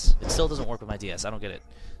my DS. It still doesn't work with my DS. I don't get it.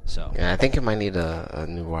 So Yeah, I think you might need a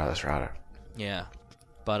new wireless router. yeah,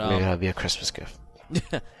 but Maybe that'll be a Christmas gift.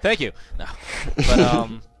 thank you. No, but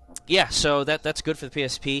yeah. So that's good for the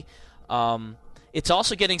PSP. It's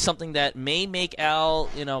also getting something that may make Al,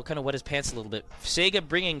 kind of wet his pants a little bit. Sega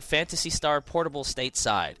bringing Phantasy Star Portable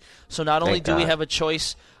stateside. So not only Thank do we God. have a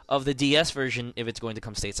choice of the DS version, if it's going to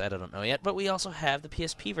come stateside, I don't know yet, but we also have the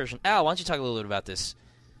PSP version. Al, why don't you talk a little bit about this?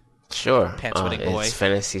 Sure. Pants-winning boy. It's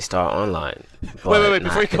Phantasy Star Online. Wait,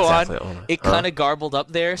 before you go on, online. it kind of garbled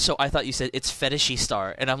up there, so I thought you said it's Fetishy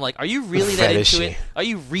Star, and I'm like, are you really that into it? Fetishy. Are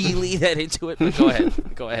you really that into it? But go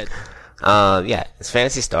ahead. Go ahead. Yeah, it's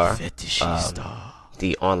Phantasy Star. Fetishy Star.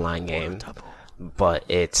 The online game, but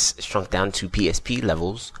it's shrunk down to PSP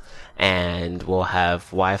levels, and we'll have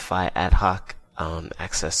Wi-Fi ad hoc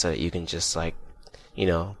access, so that you can just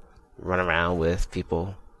run around with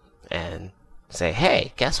people and say,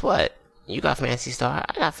 "Hey, guess what? You got Phantasy Star.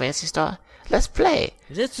 I got Phantasy Star. Let's play."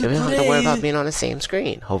 Let's And we don't have to worry play. about being on the same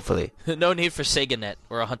screen. Hopefully, No need for SegaNet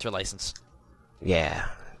or a Hunter license. yeah,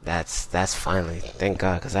 that's finally, thank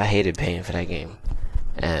God, because I hated paying for that game,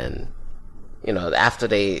 and. After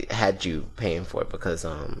they had you paying for it, because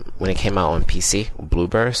when it came out on PC,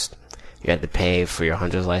 Blueburst, you had to pay for your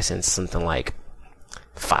Hunter's license something like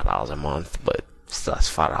 $5 a month, but still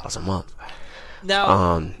that's $5 a month.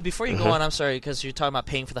 Now, before you go on, I'm sorry, because you're talking about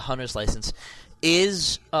paying for the Hunter's license.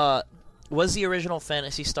 Was the original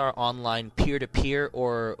Phantasy Star Online peer-to-peer,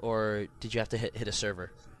 or did you have to hit a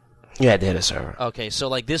server? You had to hit a server. Okay, so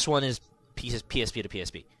like this one is PSP to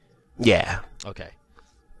PSP. Yeah. Okay.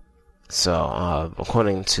 So,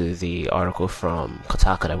 according to the article from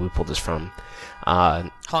Kotaku that we pulled this from,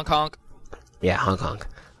 Honk honk. yeah, Hong Kong,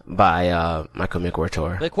 by Michael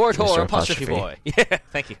McWhortor. McWhortor, apostrophe boy. Yeah,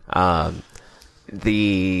 thank you.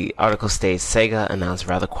 The article states, Sega announced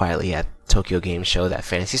rather quietly at Tokyo Game Show that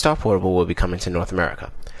Phantasy Star Portable will be coming to North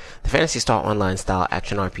America. The Phantasy Star Online style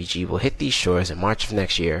action RPG will hit these shores in March of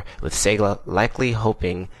next year, with Sega likely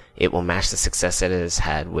hoping it will match the success it has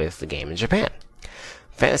had with the game in Japan.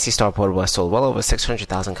 Phantasy Star Portable has sold well over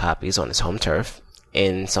 600,000 copies on its home turf,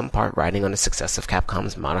 in some part riding on the success of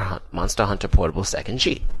Capcom's Monster Hunter Portable 2nd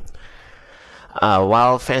G.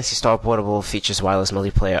 While Phantasy Star Portable features wireless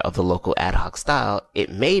multiplayer of the local ad hoc style,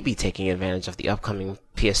 it may be taking advantage of the upcoming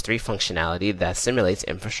PS3 functionality that simulates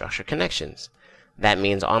infrastructure connections. That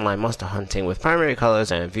means online monster hunting with primary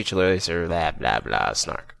colors and future laser blah blah blah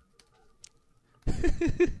snark.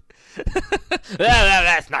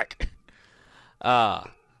 That's snark.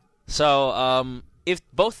 So if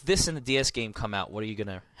both this and the DS game come out, what are you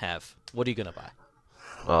gonna have? What are you gonna buy?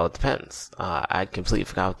 Well, it depends. I completely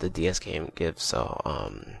forgot what the DS game gives, so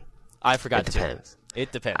I forgot. it depends.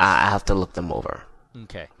 It depends. I have to look them over,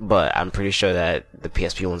 Okay. but I'm pretty sure that the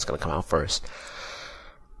PSP one's gonna come out first.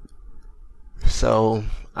 So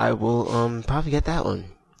I will probably get that one.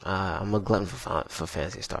 I'm a glutton for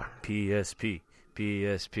Phantasy Star. PSP.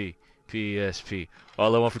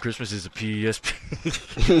 All I want for Christmas is a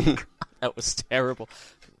PSP. That was terrible.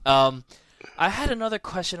 I had another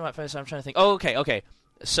question about Phantasy. I'm trying to think. Oh, okay.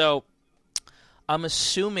 So I'm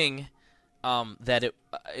assuming that it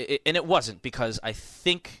and it wasn't, because I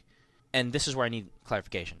think, and this is where I need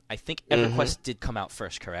clarification. I think EverQuest did come out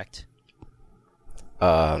first, correct?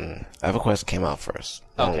 EverQuest came out first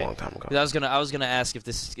a long time ago. 'Cause I was gonna ask if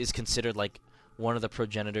this is considered like one of the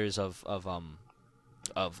progenitors of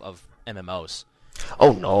MMOs.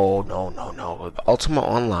 Oh no! Ultima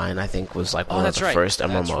Online, I think, was like one of the first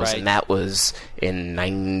MMOs, That's right. and that was in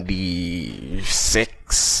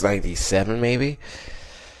 96, 97 maybe.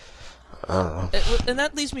 I don't know. And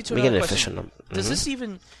that leads me to We get another an question. official number. Does this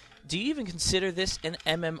even? Do you even consider this an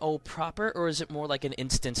MMO proper, or is it more like an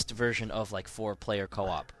instanced version of like 4-player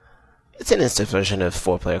co-op? It's an instant version of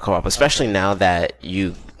 4-player co-op, especially now that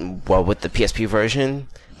with the PSP version,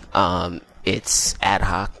 it's ad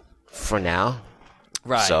hoc for now.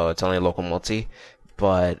 Right. So it's only local multi.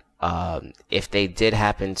 But if they did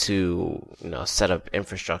happen to, set up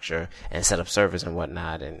infrastructure and set up servers and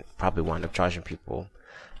whatnot, and probably wind up charging people,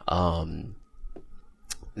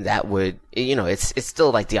 that would, it's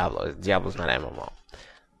still like Diablo. Diablo's not an MMO.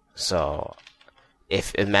 So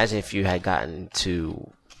imagine if you had gotten to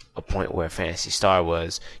a point where Phantasy Star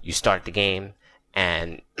was, you start the game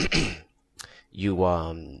and you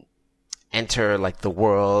enter like the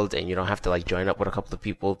world, and you don't have to like join up with a couple of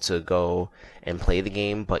people to go and play the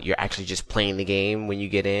game, but you're actually just playing the game when you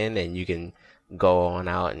get in, and you can go on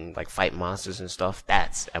out and like fight monsters and stuff.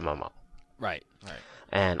 That's MMO. Right.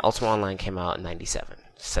 And Ultima Online came out in 97,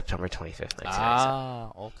 September 25th, 1997.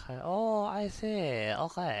 Ah, okay. Oh, I see.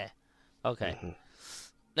 Okay.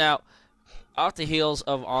 Now, off the heels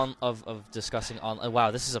of discussing on.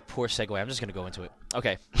 Wow, this is a poor segue. I'm just going to go into it.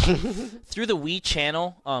 Okay. Through the Wii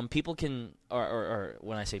channel, people can, or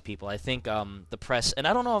when I say people, I think the press, and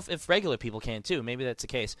I don't know if regular people can too. Maybe that's the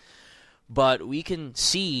case. But we can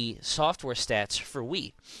see software stats for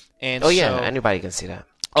Wii. And anybody can see that.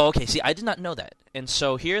 Oh, okay. See, I did not know that. And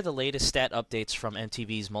so here are the latest stat updates from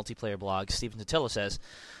MTV's multiplayer blog. Stephen Totilo says,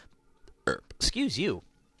 excuse you.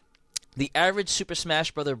 The average Super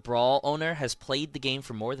Smash Bros. Brawl owner has played the game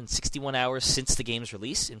for more than 61 hours since the game's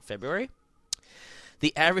release in February.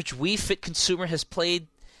 The average Wii Fit consumer has played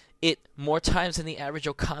it more times than the average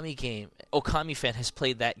Okami fan has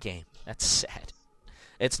played that game. That's sad.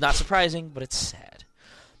 It's not surprising, but it's sad.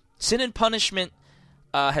 Sin and Punishment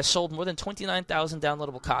has sold more than 29,000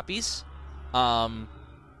 downloadable copies.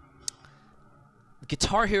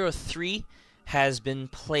 Guitar Hero 3 has been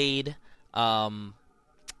played an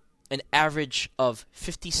average of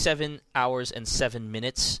 57 hours and 7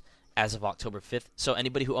 minutes as of October 5th. So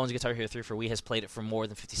anybody who owns Guitar Hero 3 for Wii has played it for more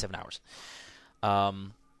than 57 hours.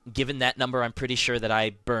 Given that number, I'm pretty sure that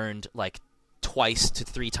I burned like twice to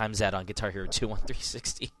 3 times that on Guitar Hero 2 on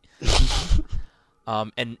 360.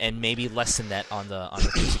 And maybe less than that on the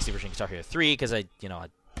 360 version of Guitar Hero 3 because I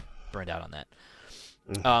burned out on that.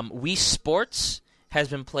 Wii Sports has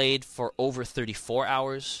been played for over 34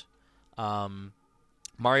 hours.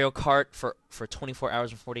 Mario Kart for 24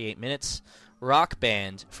 hours and 48 minutes. Rock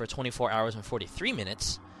Band for 24 hours and 43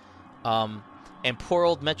 minutes. And poor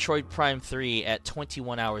old Metroid Prime 3 at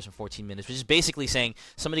 21 hours and 14 minutes, which is basically saying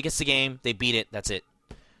somebody gets the game, they beat it, that's it.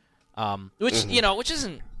 Which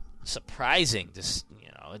isn't surprising.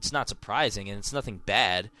 It's not surprising, and it's nothing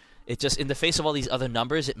bad. It just, in the face of all these other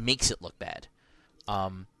numbers, it makes it look bad.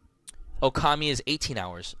 Okami is 18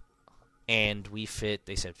 hours, and Wii Fit,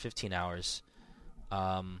 they said 15 hours.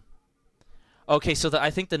 Okay, so I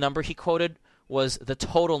think the number he quoted was the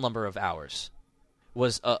total number of hours.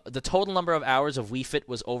 The total number of hours of Wii Fit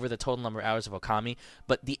was over the total number of hours of Okami,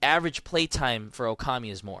 but the average play time for Okami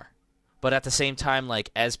is more. But at the same time, like,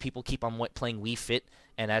 as people keep on playing Wii Fit,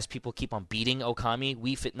 and as people keep on beating Okami,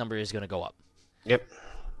 Wii Fit number is going to go up. Yep.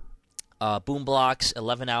 Boom Blocks,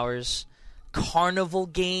 11 hours. Carnival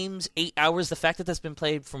Games, 8 hours. The fact that that's been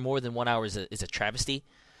played for more than 1 hour is a travesty.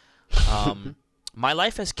 My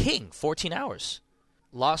Life as King, 14 hours.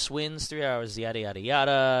 Lost Winds, 3 hours, yada, yada,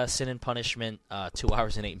 yada. Sin and Punishment, 2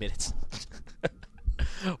 hours and 8 minutes.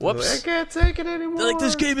 Whoops. I can't take it anymore. They're like,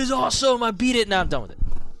 this game is awesome. I beat it. Now I'm done with it.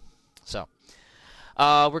 So,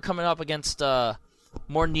 we're coming up against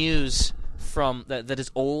more news from that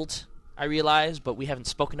is old, I realize, but we haven't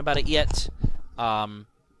spoken about it yet. And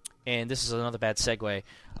this is another bad segue.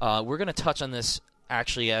 We're going to touch on this,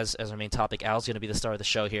 actually, as our main topic. Al's going to be the star of the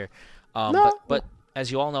show here. But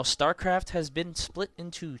as you all know, StarCraft has been split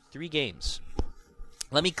into 3 games.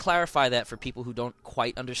 Let me clarify that for people who don't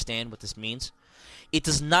quite understand what this means. It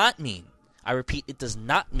does not mean, I repeat, it does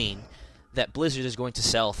not mean that Blizzard is going to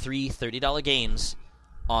sell 3 $30 games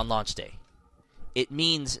on launch day. It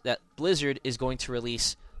means that Blizzard is going to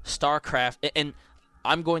release StarCraft, and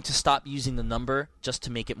I'm going to stop using the number just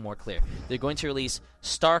to make it more clear. They're going to release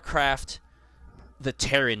StarCraft, the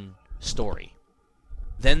Terran story.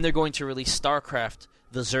 Then they're going to release StarCraft,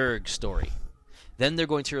 the Zerg story. Then they're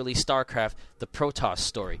going to release StarCraft, the Protoss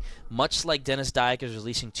story. Much like Dennis Dyack is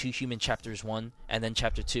releasing 2 Human Chapters 1, and then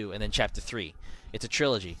Chapter 2, and then Chapter 3. It's a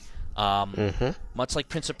trilogy. Much like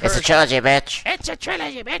Prince of Persia. It's a trilogy, bitch. It's a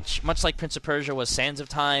trilogy, bitch. Much like Prince of Persia was Sands of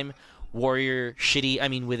Time, Warrior,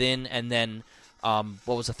 Within, and then, what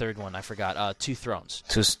was the third one? I forgot. Two Thrones.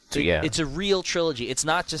 Yeah. It's a real trilogy. It's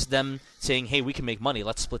not just them saying, hey, we can make money,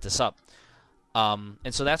 let's split this up. And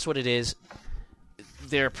so that's what it is.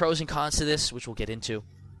 There are pros and cons to this, which we'll get into.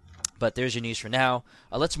 But there's your news for now.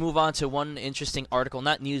 Let's move on to one interesting article,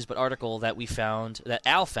 not news, but article that we found, that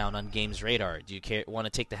Al found on Games Radar. Do you want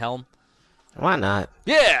to take the helm? Why not?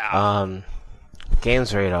 Yeah!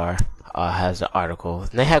 Games Radar has an article.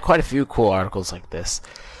 And they had quite a few cool articles like this.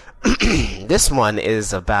 This one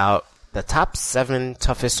is about the top 7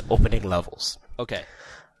 toughest opening levels. Okay.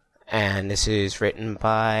 And this is written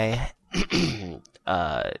by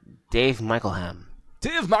Dave Michelham.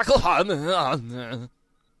 Dave Michelham!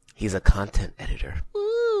 He's a content editor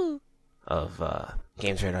of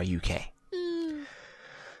Games Radar UK.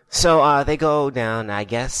 So they go down, I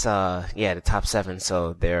guess, the top 7.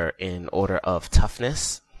 So they're in order of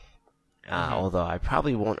toughness. Although I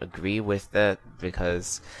probably won't agree with that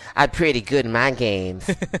because I'm pretty good in my games.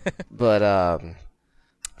 But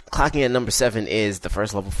clocking at number 7 is the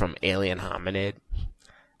first level from Alien Hominid,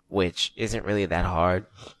 which isn't really that hard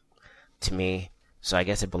to me. So I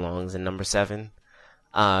guess it belongs in number 7.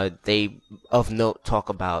 They, of note, talk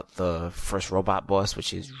about the first robot boss,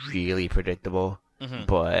 which is really predictable.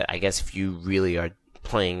 But I guess if you really are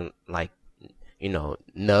playing, like,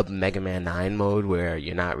 nub Mega Man 9 mode, where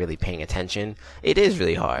you're not really paying attention, it is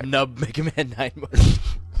really hard. Nub Mega Man 9 mode.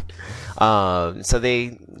 So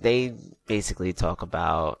they basically talk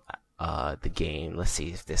about the game. Let's see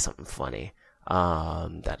if there's something funny.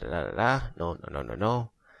 No.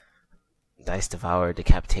 Dice devour,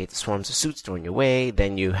 decapitate the swarms of suits thrown your way.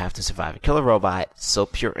 Then you have to survive a killer robot so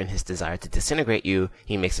pure in his desire to disintegrate you,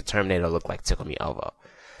 he makes the Terminator look like Tickle Me Elbow.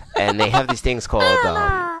 And they have these things called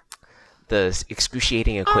the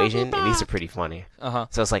excruciating equation, and these are pretty funny.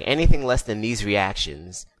 So it's like anything less than these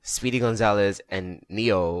reactions, Speedy Gonzalez and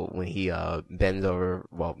Neo, when he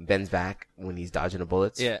bends back when he's dodging the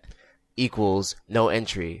bullets, equals no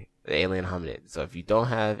entry. The alien hominid. So if you don't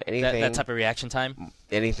have anything that type of reaction time,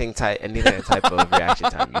 anything type of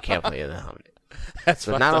reaction time, you can't play the hominid.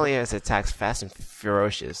 So not only is attacks fast and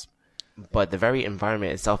ferocious, but the very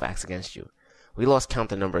environment itself acts against you. We lost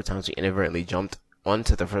count the number of times we inadvertently jumped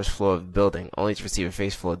onto the first floor of the building, only to receive a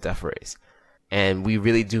face full of death rays. And we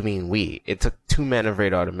really do mean we. It took 2 men of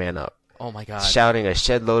Radar to man up. Oh my god. Shouting a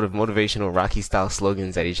shed load of momotivational Rocky-style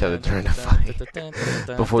slogans at each other during the fight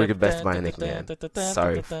before we could best buy a nickname.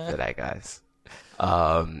 Sorry for that, guys.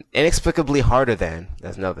 Inexplicably harder than,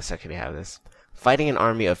 there's another section they have this, fighting an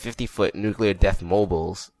army of 50-foot nuclear death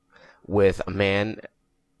mobiles with a man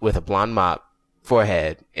with a blonde mop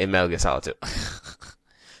forehead in Metal Gear Solid 2.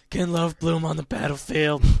 Can love bloom on the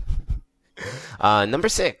battlefield? Number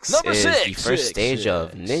 6 is the first stage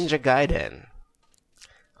of Ninja Gaiden.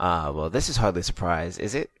 Well, this is hardly a surprise,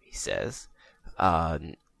 is it? He says.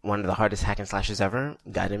 One of the hardest hack and slashers ever.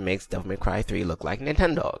 Gaiden makes Devil May Cry 3 look like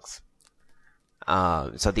Nintendogs.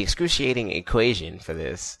 So the excruciating equation for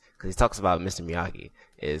this, because he talks about Mr. Miyagi,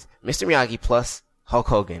 is Mr. Miyagi plus Hulk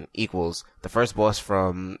Hogan equals the first boss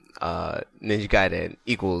from Ninja Gaiden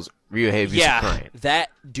equals Ryuhei Busakuren. That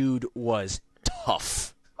dude was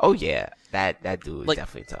tough. Oh yeah, that dude was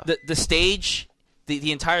definitely tough. The stage...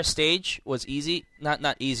 The entire stage was easy.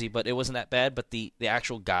 Not easy, but it wasn't that bad. But the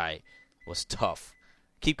actual guy was tough.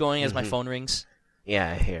 Keep going as my phone rings.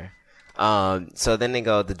 Yeah, I hear. So then they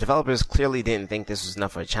go, the developers clearly didn't think this was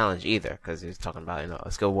enough of a challenge either, because he was talking about,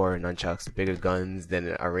 a skill warrior, nunchucks, bigger guns than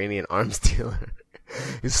an Iranian arms dealer.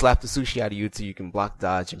 You slap the sushi out of you till you can block,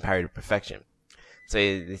 dodge, and parry to perfection. So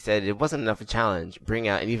they said it wasn't enough of a challenge. Bring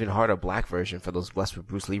out an even harder black version for those blessed with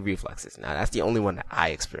Bruce Lee reflexes. Now, that's the only one that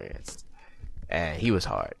I experienced. And he was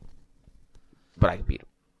hard. But I can beat him.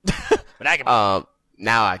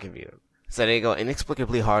 Now I can beat him. So they go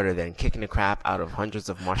inexplicably harder than kicking the crap out of hundreds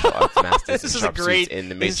of martial arts masters This in is a sharp great, suits in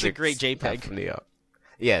the this Matrix. is a great JPEG. From Neo.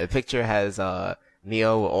 Yeah, the picture has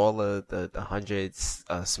Neo with all of the hundreds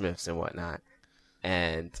Smiths and whatnot.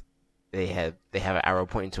 And they have an arrow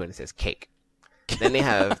pointing to it and it says cake. Then they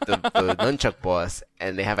have the nunchuck boss,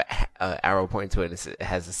 and they have an arrow pointing to it and it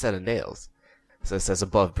has a set of nails. So it says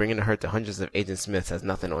above, bringing the hurt to hundreds of Agent Smiths has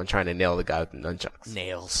nothing on trying to nail the guy with the nunchucks.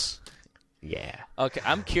 Nails. Yeah. Okay,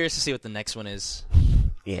 I'm curious to see what the next one is.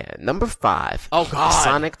 Yeah, number 5. Oh, God.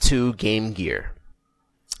 Sonic 2 Game Gear.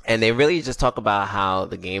 And they really just talk about how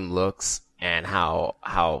the game looks and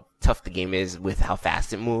how tough the game is with how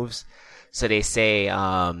fast it moves. So they say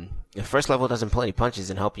the first level doesn't pull any punches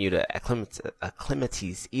and help you to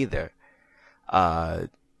acclimatize either.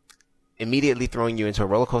 Immediately throwing you into a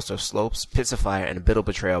roller coaster of slopes, pits of fire, and a bit of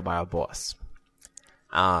betrayal by our boss.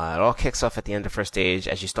 It all kicks off at the end of first stage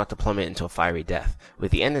as you start to plummet into a fiery death.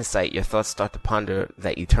 With the end in sight, your thoughts start to ponder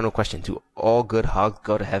that eternal question, do all good hogs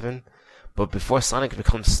go to heaven? But before Sonic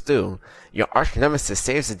becomes stew, your arch nemesis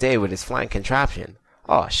saves the day with his flying contraption.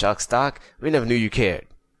 Oh, shucks, Doc, we never knew you cared.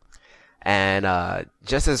 And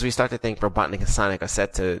just as we start to think Robotnik and Sonic are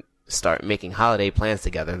set to start making holiday plans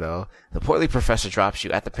together, though, the portly professor drops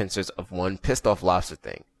you at the pincers of one pissed-off lobster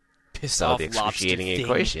thing. The excruciating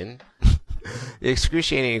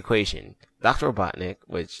equation. Dr. Robotnik,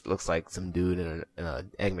 which looks like some dude in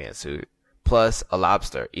an Eggman suit, plus a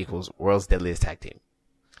lobster equals world's deadliest tag team.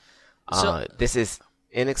 This is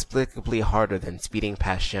inexplicably harder than speeding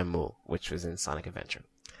past Shenmue, which was in Sonic Adventure.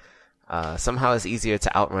 Somehow it's easier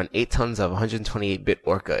to outrun 8 tons of 128-bit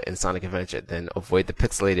Orca in Sonic Adventure than avoid the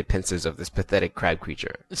pixelated pincers of this pathetic crab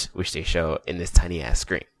creature, which they show in this tiny-ass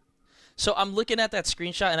screen. So I'm looking at that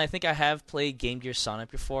screenshot, and I think I have played Game Gear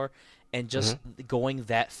Sonic before, and just going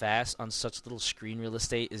that fast on such little screen real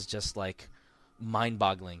estate is just, like,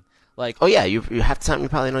 mind-boggling. Like, oh yeah, you half the time you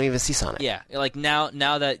probably don't even see Sonic. Yeah, like now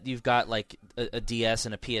that you've got like a DS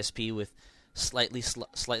and a PSP with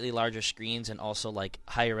slightly larger screens and also like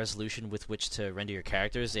higher resolution with which to render your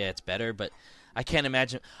characters, yeah, it's better. But I can't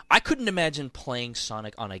imagine. I couldn't imagine playing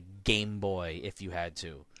Sonic on a Game Boy if you had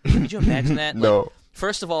to. Could you imagine that? No. Like,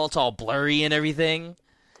 first of all, it's all blurry and everything.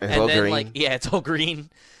 It's all then, green. like, yeah, it's all green.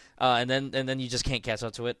 And then you just can't catch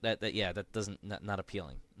up to it. That doesn't not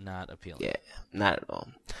appealing. Not appealing. Yeah, not at all.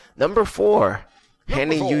 Number 4,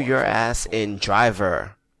 handing you your ass in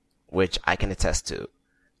Driver, which I can attest to.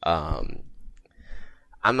 I'm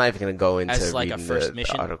not even gonna go into As, like, a reading first the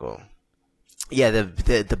mission? article. Yeah,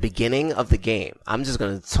 the beginning of the game. I'm just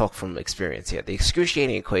gonna talk from experience here. The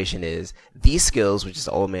excruciating equation is these skills, which is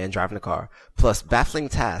the old man driving the car, plus baffling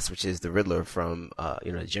tasks, which is the Riddler from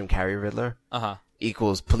the Jim Carrey Riddler,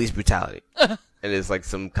 equals police brutality, and it's like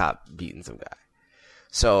some cop beating some guy.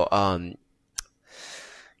 So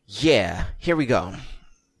yeah, here we go.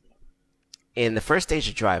 In the first stage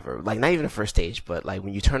of Driver, like not even the first stage, but like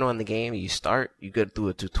when you turn on the game, you go through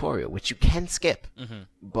a tutorial, which you can skip.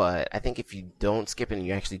 But I think if you don't skip it and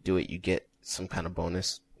you actually do it, you get some kind of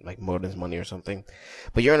bonus, like bonus money or something.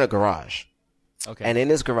 But you're in a garage. Okay. And in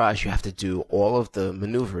this garage, you have to do all of the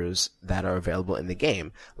maneuvers that are available in the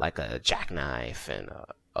game, like a jackknife and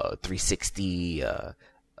a 360,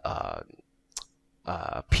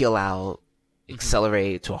 peel out,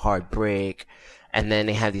 accelerate to a hard brake. And then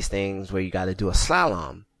they have these things where you got to do a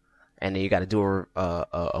slalom, and then you got to do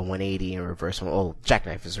a 180 and reverse one. Oh,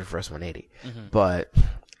 jackknife is reverse 180. But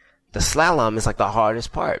the slalom is like the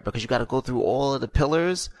hardest part because you got to go through all of the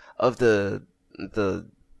pillars of the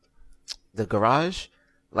garage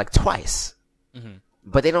like twice.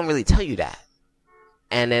 But they don't really tell you that.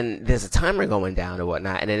 And then there's a timer going down or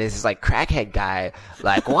whatnot, and then there's this like crackhead guy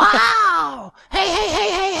like, wow,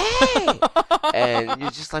 hey, and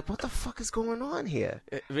you're just like, what the fuck is going on here?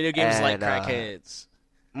 Video games like crackheads.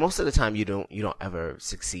 Most of the time, you don't ever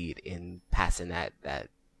succeed in passing that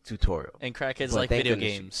tutorial. And crackheads But like thank video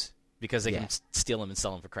goodness games because they can steal them and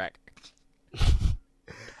sell them for crack.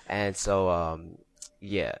 And so,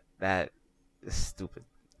 yeah, that is stupid.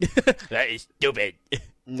 That is stupid.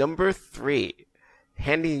 Number 3,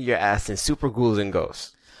 handing your ass in Super Ghouls and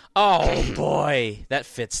Ghosts. Oh boy, that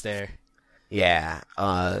fits there. Yeah,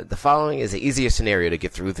 the following is an easier scenario to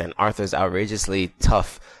get through than Arthur's outrageously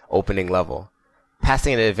tough opening level.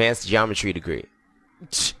 Passing an advanced geometry degree.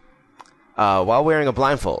 While wearing a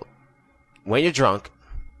blindfold. When you're drunk,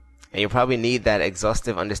 and you'll probably need that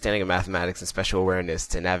exhaustive understanding of mathematics and special awareness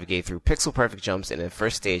to navigate through pixel-perfect jumps in a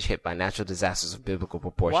first stage hit by natural disasters of biblical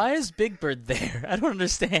proportion. Why is Big Bird there? I don't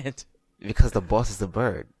understand. Because the boss is the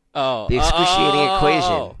bird. Oh. The excruciating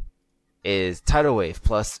equation is tidal wave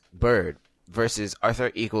plus bird versus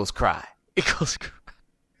Arthur equals cry. Equals.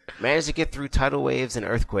 Manage to get through tidal waves and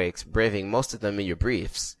earthquakes, braving most of them in your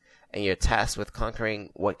briefs, and you're tasked with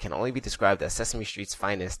conquering what can only be described as Sesame Street's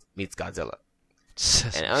finest meets Godzilla.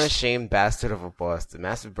 An unashamed bastard of a boss, the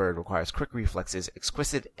massive bird requires quick reflexes,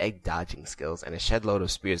 exquisite egg-dodging skills, and a shed load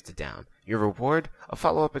of spears to down. Your reward? A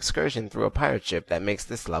follow-up excursion through a pirate ship that makes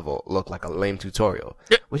this level look like a lame tutorial.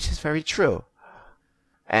 Which is very true.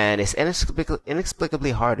 And it's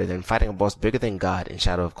inexplicably harder than fighting a boss bigger than God in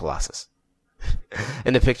Shadow of Colossus.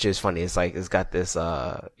 And the picture is funny. It's like, it's got this,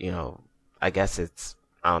 I guess it's,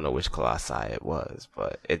 I don't know which Colossi it was,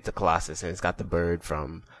 but it's the Colossus, and it's got the bird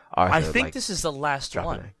from Arthur. I think this is the last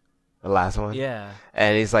one. It. The last one? Yeah.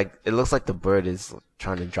 And he's like, it looks like the bird is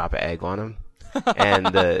trying to drop an egg on him. And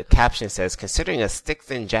the caption says, considering a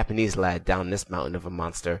stick-thin Japanese lad down this mountain of a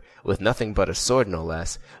monster with nothing but a sword no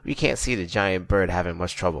less, we can't see the giant bird having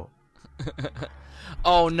much trouble.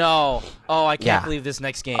 Oh no! Oh, I can't believe this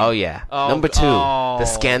next game. Oh yeah. Oh, Number 2, the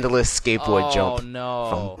scandalous skateboard jump no.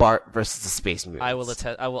 from Bart versus the Space Mutants.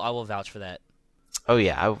 I will vouch for that. Oh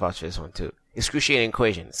yeah, I will vouch for this one too. Excruciating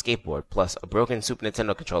equation: skateboard plus a broken Super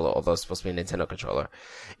Nintendo controller, although it's supposed to be a Nintendo controller,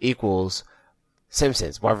 equals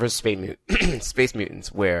Simpsons Bart versus Space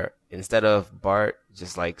Mutants, where instead of Bart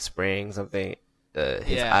just like spraying something,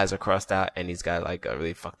 his eyes are crossed out and he's got like a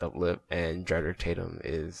really fucked up lip, and Dredder Tatum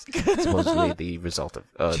is supposedly the result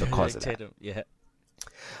of the cause of that. Yeah.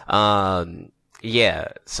 Yeah,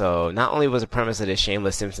 so not only was the premise of this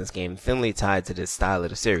shameless Simpsons game thinly tied to the style of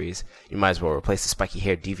the series, you might as well replace the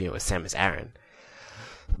spiky-haired deviant with Samus Aran,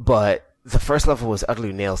 but the first level was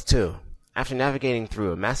utterly nails too. After navigating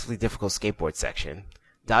through a massively difficult skateboard section,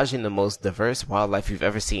 dodging the most diverse wildlife you've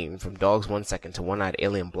ever seen, from dogs 1 second to one-eyed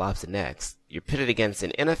alien blobs the next, you're pitted against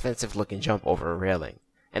an inoffensive-looking jump over a railing.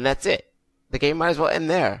 And that's it. The game might as well end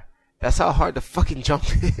there. That's how hard the fucking jump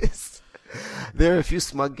is. There are a few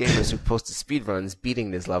smug gamers who posted speedruns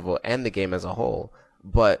beating this level and the game as a whole,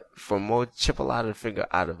 but for more chipolata to figure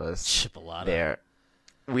out of us,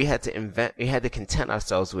 we had to content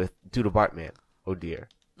ourselves with Do the Bartman. Oh dear.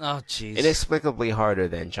 Oh, jeez. Inexplicably harder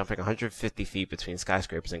than jumping 150 feet between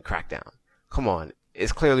skyscrapers in Crackdown. Come on,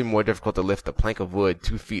 it's clearly more difficult to lift a plank of wood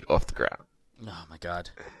 2 feet off the ground. Oh, my God.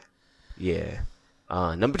 Yeah.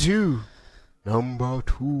 Number two. Number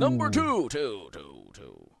two. Two.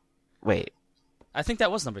 Wait, I think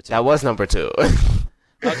that was number 2. that was number 2.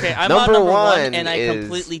 Okay, I'm Number on number 1, one and I is-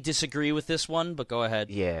 completely disagree with this one, but go ahead.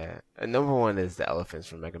 Yeah. Number 1 is the elephants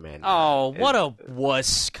from Mega Man 9. Oh, what a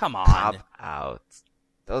wuss. Come on. Pop out.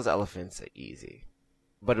 Those elephants are easy.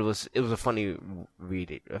 But it was a funny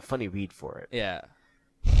read for it. Yeah.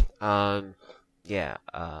 Yeah.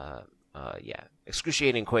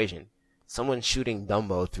 Excruciating equation. Someone shooting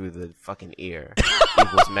Dumbo through the fucking ear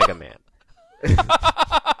equals Mega Man.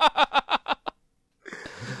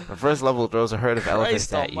 The first level throws a herd of elephants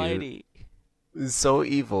Christ at you. almighty. It's so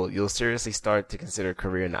evil, you'll seriously start to consider a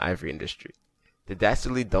career in the ivory industry. The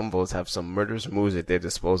dastardly Dumbos have some murderous moves at their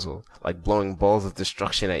disposal, like blowing balls of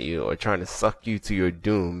destruction at you or trying to suck you to your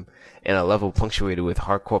doom in a level punctuated with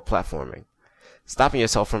hardcore platforming. Stopping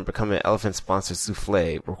yourself from becoming an elephant-sponsored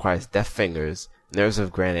souffle requires deft fingers, nerves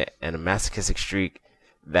of granite, and a masochistic streak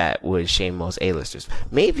that would shame most A-listers.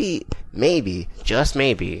 Maybe, just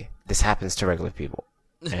maybe, this happens to regular people.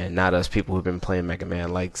 And not us people who've been playing Mega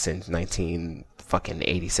Man like since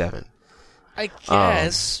 1987. I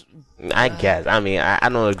guess. I guess. I mean, I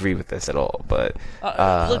don't agree with this at all, but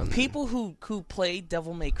Look, people who play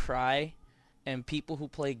Devil May Cry and people who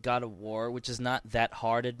play God of War, which is not that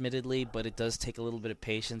hard, admittedly, but it does take a little bit of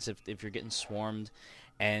patience if you're getting swarmed,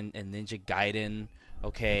 and Ninja Gaiden,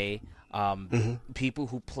 okay. People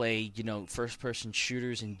who play, first-person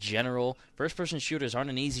shooters in general. First-person shooters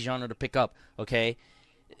aren't an easy genre to pick up, okay?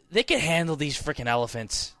 They can handle these freaking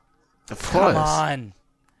elephants. of course. Come on.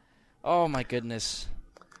 Oh, my goodness.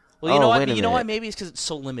 Well, Oh, you know what? wait a You know why? minute. Maybe it's because it's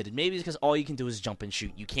so limited. Maybe it's because all you can do is jump and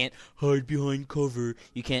shoot. You can't hide behind cover.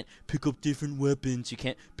 You can't pick up different weapons. You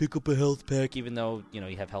can't pick up a health pack, even though, you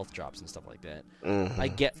have health drops and stuff like that. I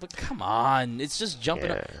get, but come on. It's just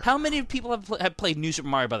jumping up. Yeah. How many people have played New Super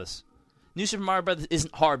Mario Brothers? New Super Mario Brothers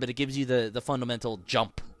isn't hard, but it gives you the fundamental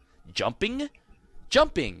jump. Jumping.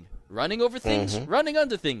 Running over things, running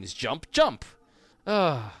under things, jump.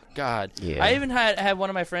 Oh, God. Yeah. I even had one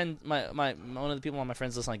of my friends, one of the people on my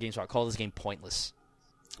friends list on GameSpot call this game pointless.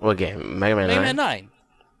 What game? Mega Man 9? Mega Man 9.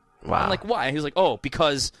 Wow. I'm like, why? He was like, oh,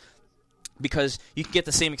 because you can get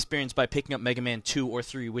the same experience by picking up Mega Man 2 or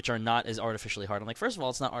 3, which are not as artificially hard. I'm like, first of all,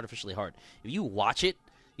 it's not artificially hard. If you watch it,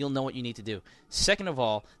 you'll know what you need to do. Second of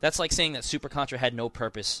all, that's like saying that Super Contra had no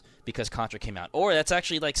purpose because Contra came out. Or that's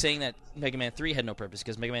actually like saying that Mega Man 3 had no purpose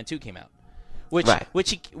because Mega Man 2 came out.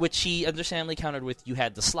 Which he understandably countered with, you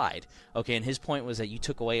had the slide. Okay, and his point was that you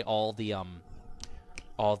took away all the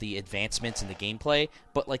advancements in the gameplay,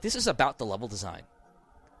 but like this is about the level design.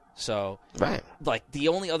 So Right. like the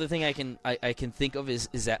only other thing I can think of is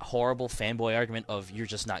that horrible fanboy argument of you're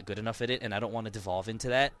just not good enough at it, and I don't want to devolve into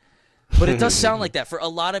that. But it does sound like that for a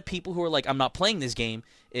lot of people who are like, I'm not playing this game,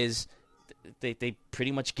 is they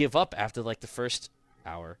pretty much give up after like the first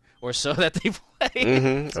hour or so that they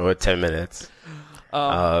play. Or 10 minutes.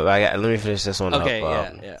 Let me finish this one Okay,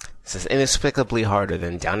 up. yeah. It says, inexplicably harder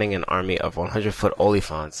than downing an army of 100-foot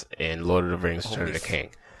Oliphants in Lord of the Rings Return of the King.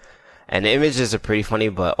 And the images are pretty funny,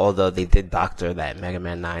 but although they did doctor that Mega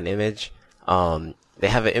Man 9 image, they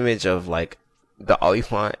have an image of like the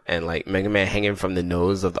Oliphant and like Mega Man hanging from the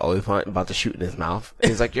nose of the Oliphant about to shoot in his mouth. And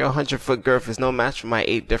he's like, your 100-foot girth is no match for my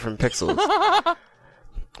 8 different pixels.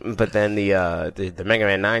 But then the Mega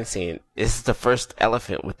Man 9 scene, this is the first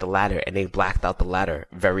elephant with the ladder, and they blacked out the ladder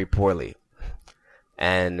very poorly.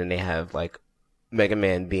 And then they have like Mega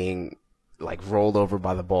Man being like rolled over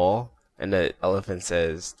by the ball, and the elephant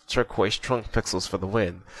says, turquoise trunk pixels for the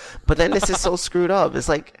win. But then this is so screwed up. It's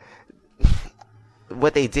like,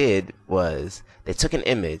 what they did was they took an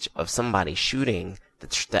image of somebody shooting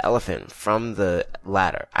the elephant from the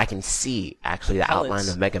ladder. I can see actually the Pellets. outline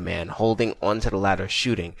of Mega Man holding onto the ladder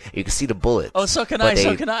shooting. You can see the bullets. Oh, so can but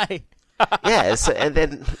I. Yeah, and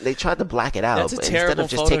then they tried to black it out. That's a But instead terrible of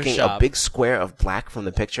just taking a Photoshop. big square of black from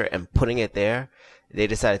the picture and putting it there, they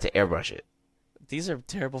decided to airbrush it. These are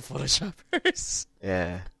terrible photoshoppers.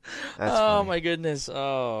 Yeah. That's Oh funny. my goodness.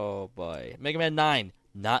 Oh boy. Mega Man 9,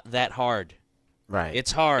 not that hard. Right.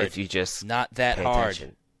 It's hard. If you just Not that pay hard.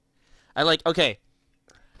 attention. Okay.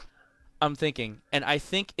 I'm thinking, and I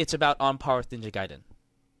think it's about on par with Ninja Gaiden.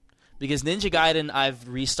 Because Ninja Gaiden, I've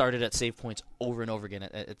restarted at save points over and over again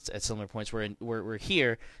at similar points. Where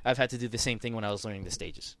here, I've had to do the same thing when I was learning the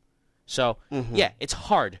stages. So, yeah, it's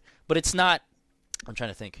hard. But it's not, I'm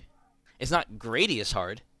trying to think. It's not Gradius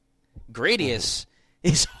hard. Gradius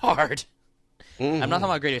is hard. I'm not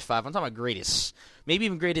talking about Gradius 5. I'm talking about Gradius. Maybe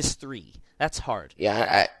even Gradius 3. That's hard.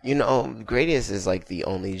 Yeah, Gradius is like the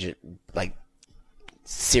only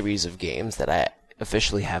series of games that I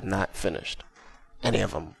officially have not finished. Any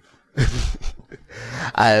of them.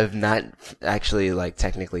 I have not actually,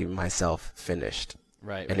 technically myself finished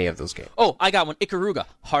any of those games. Oh, I got one. Ikaruga.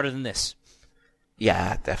 Harder than this.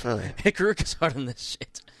 Yeah, definitely. Ikaruga's harder than this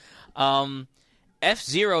shit.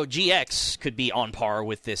 F-Zero GX could be on par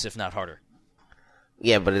with this, if not harder.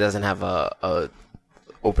 Yeah, but it doesn't have a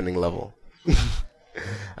opening level. It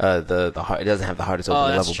doesn't have the hardest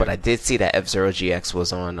opening level. True. But I did see that F-Zero GX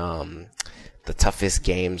was on the toughest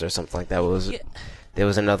games or something like that. There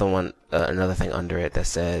was another one, another thing under it that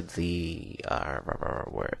said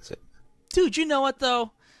where is it? Dude, you know what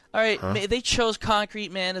though? All right, Huh? they chose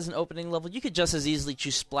Concrete Man as an opening level. You could just as easily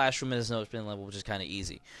choose Splash Room as an opening level, which is kind of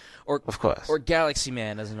easy. Of course. Or Galaxy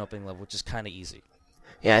Man as an opening level, which is kind of easy.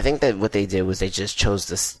 Yeah, I think that what they did was they just chose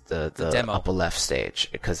the demo. upper left stage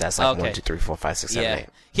because that's 1, 2, 3, 4, 5, 6, 7, 8.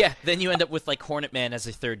 Yeah. Then you end up with Hornet Man as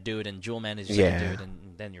a third dude and Jewel Man as your second dude,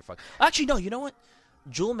 and then you're fucked. Actually, no. You know what?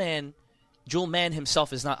 Jewel Man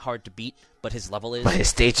himself is not hard to beat, but his level is. But his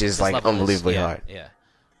stage is unbelievably hard. Yeah.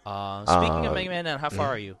 Speaking of Mega Man, now how far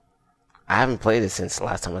are you? I haven't played it since the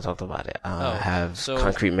last time I talked about it. I have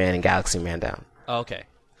Concrete Man and Galaxy Man down. Oh, okay.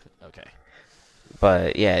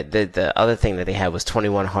 But yeah, the other thing that they had was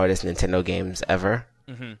 21 hardest Nintendo games ever,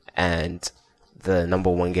 and the number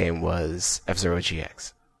 1 game was F-Zero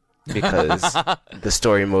GX because the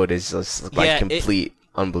story mode is just complete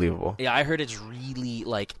unbelievable. Yeah, I heard it's really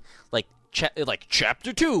like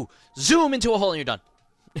chapter 2, zoom into a hole and you're done.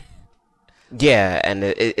 Yeah, and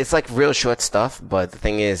it's real short stuff, but the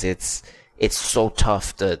thing is, it's so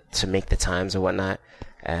tough to make the times and whatnot.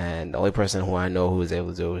 And the only person who I know who was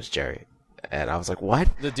able to do it was Jerry. And I was like, "What?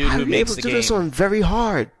 The dude who makes the game. How are you able to do this one very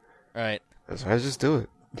hard?" Right. So I just do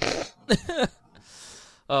it.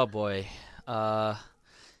 Oh boy.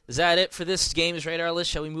 Is that it for this Games Radar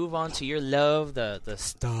list? Shall we move on to your love, the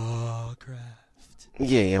StarCraft?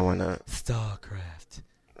 Yeah, why not? StarCraft.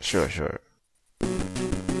 Sure.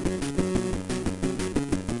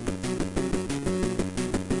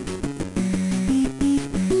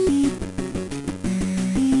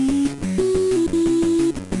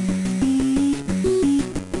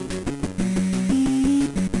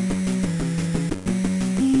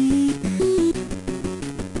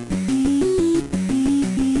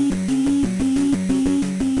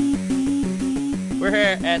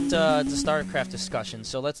 At the StarCraft discussion,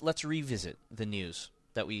 so let's revisit the news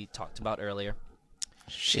that we talked about earlier.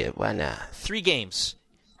 Shit, why not? 3 games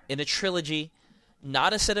in a trilogy,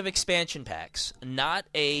 not a set of expansion packs, not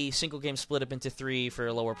a single game split up into 3 for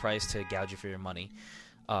a lower price to gouge you for your money.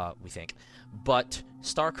 We think, but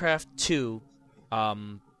StarCraft 2.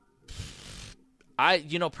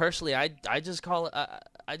 Personally, I just call it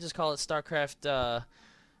StarCraft 2.1,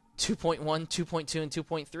 2.2, and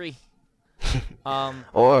 2.3.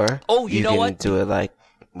 You know can what? do it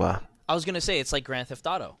well. I was gonna say it's like Grand Theft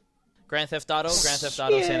Auto, Grand Theft Auto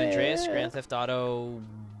San Andreas, Grand Theft Auto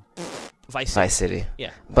Vice City. Yeah,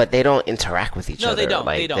 but they don't interact with each other. No, they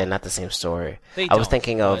don't. They're not the same story. I was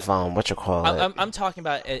thinking of I'm talking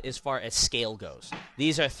about as far as scale goes.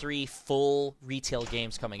 These are 3 full retail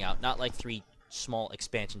games coming out, not like 3 small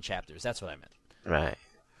expansion chapters. That's what I meant. Right.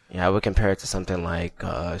 Yeah, I would compare it to something like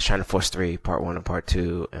Shining Force 3, Part 1 and Part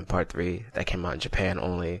 2, and Part 3 that came out in Japan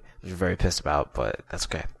only, which we're very pissed about, but that's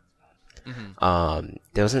okay. Mm-hmm.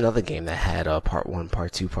 There was another game that had Part 1,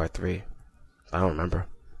 Part 2, Part 3. I don't remember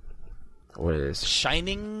what it is.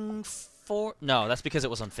 Shining Force? No, that's because it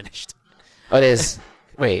was unfinished. Oh, it is.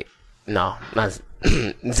 Wait, no, not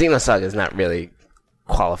Xenosaga is not really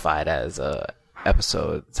qualified as a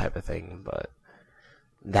episode type of thing, but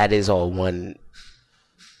that is all one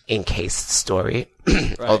encased story.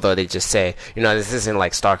 Right. Although they just say, this isn't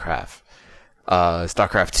like StarCraft.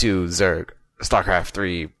 StarCraft 2 Zerg, StarCraft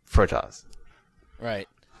 3 Protoss. Right.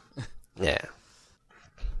 Yeah.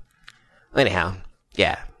 Anyhow,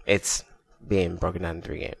 yeah, it's being broken down in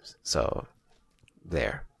 3 games. So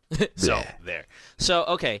there. So,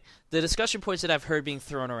 okay, the discussion points that I've heard being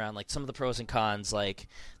thrown around, like some of the pros and cons, so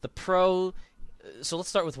let's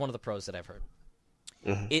start with one of the pros that I've heard.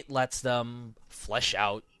 Mm-hmm. It lets them flesh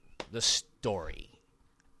out the story.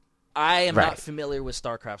 I am not familiar with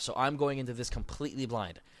StarCraft, so I'm going into this completely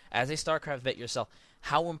blind. As a StarCraft vet yourself,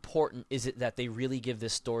 how important is it that they really give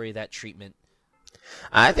this story that treatment?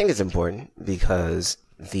 I think it's important because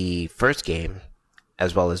the first game,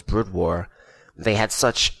 as well as Brood War, they had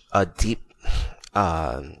such a deep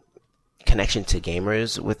connection to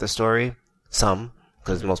gamers with the story. Some,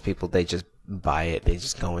 because most people, they just buy it. They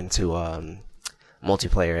just go into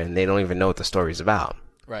multiplayer, and they don't even know what the story's about.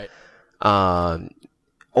 Right.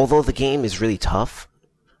 Although the game is really tough,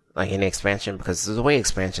 like in the expansion, because the way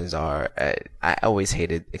expansions are, I always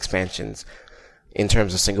hated expansions in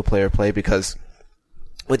terms of single player play, because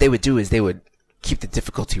what they would do is they would keep the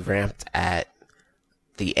difficulty ramped at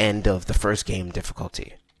the end of the first game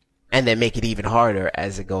difficulty, and then make it even harder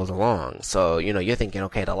as it goes along. So, you're thinking,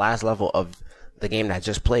 okay, the last level of the game that I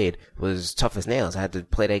just played was tough as nails. I had to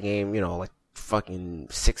play that game, like fucking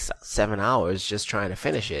 6-7 hours just trying to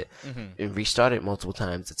finish it, and restart it multiple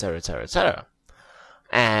times, etc., etc., etc.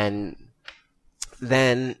 And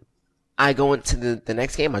then I go into the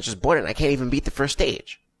next game. I just bought it, and I can't even beat the first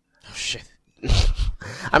stage. Oh shit.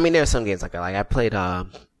 I mean, there are some games like that. Like I played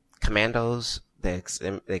Commandos,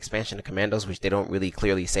 the expansion of Commandos, which they don't really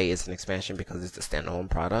clearly say is an expansion because it's a standalone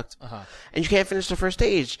product. And you can't finish the first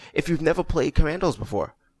stage if you've never played Commandos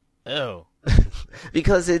before. Oh.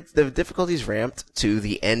 Because the difficulty's ramped to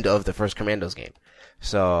the end of the first Commandos game.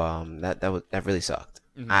 So that really sucked.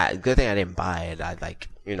 Good thing I didn't buy it. I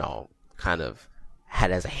kind of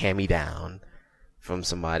had as a hand-me-down from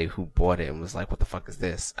somebody who bought it and was like, what the fuck is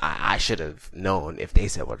this? I should have known if they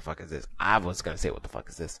said, what the fuck is this? I was going to say, what the fuck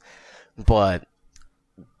is this? But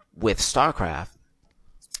with StarCraft,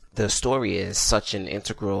 the story is such an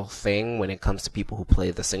integral thing when it comes to people who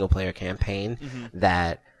play the single-player campaign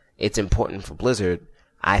that it's important for Blizzard,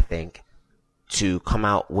 I think, to come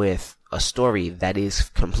out with a story that is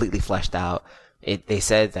completely fleshed out. They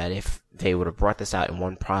said that if they would have brought this out in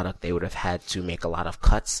one product, they would have had to make a lot of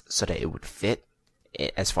cuts so that it would fit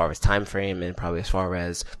as far as time frame and probably as far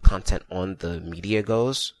as content on the media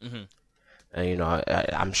goes. And,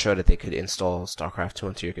 I'm sure that they could install StarCraft 2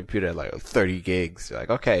 into your computer at like 30 gigs. You're like,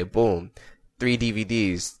 okay, boom, 3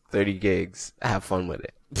 DVDs, 30 gigs, have fun with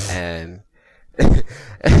it. And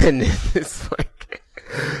it's like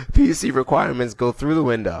PC requirements go through the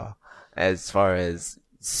window as far as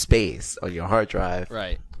space on your hard drive.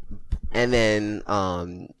 Right. And then,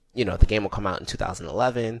 the game will come out in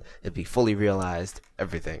 2011. It'll be fully realized,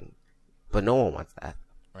 everything. But no one wants that.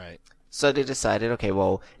 Right. So they decided, okay,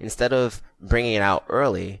 well, instead of bringing it out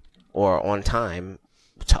early or on time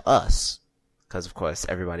to us, because of course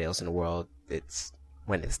everybody else in the world, it's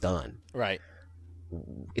when it's done. Right.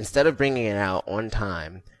 Instead of bringing it out on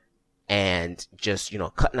time and just,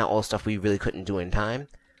 cutting out all stuff we really couldn't do in time,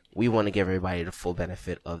 we want to give everybody the full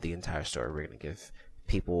benefit of the entire story. We're going to give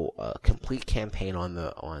people a complete campaign on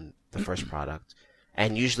the first product.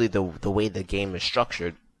 And usually the way the game is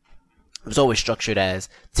structured, it was always structured as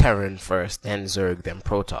Terran first, then Zerg, then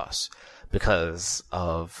Protoss, because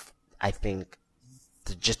of, I think,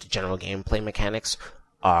 just the general gameplay mechanics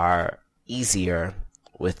are easier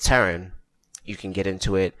with Terran. You can get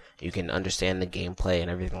into it, you can understand the gameplay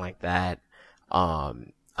and everything like that,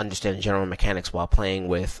 understand the general mechanics while playing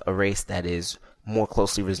with a race that is more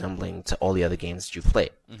closely resembling to all the other games that you've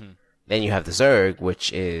played. Then you have the Zerg,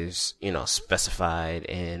 which is, specified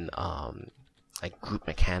in, like group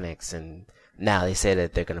mechanics, and now they say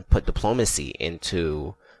that they're going to put diplomacy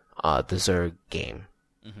into the Zerg game.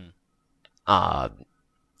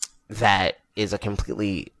 That is a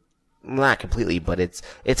completely, not completely, but it's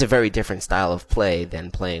a very different style of play than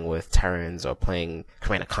playing with Terrans or playing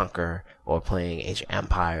Command & Conquer or playing Age of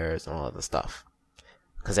Empires and all of the stuff.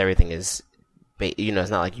 Because everything is, it's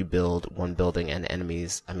not like you build one building and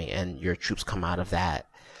enemies, and your troops come out of that.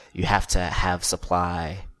 You have to have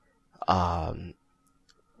supply,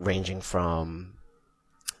 ranging from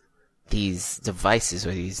these devices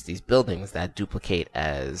or these buildings that duplicate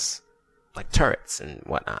as like turrets and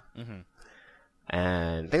whatnot,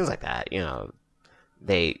 and things like that.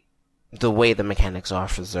 The way the mechanics are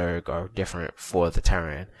for Zerg are different for the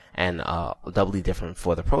Terran, and doubly different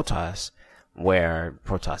for the Protoss, where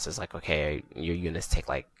Protoss is like, okay, your units take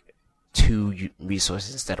like 2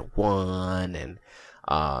 resources instead of 1, and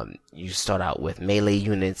you start out with melee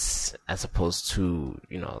units as opposed to,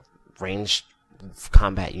 ranged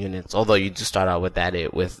combat units, although you do start out with that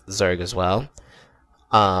with Zerg as well.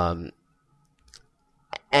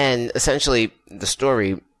 And essentially the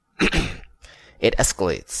story, it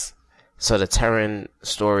escalates. So the Terran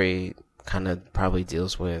story kind of probably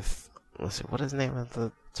deals with, let's see, what is the name of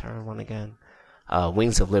the Terran one again?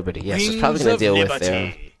 Wings of Liberty. Yes, it's probably going to deal with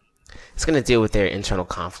their... It's going to deal with their internal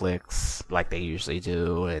conflicts like they usually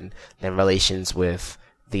do, and then relations with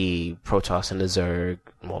the Protoss and the Zerg.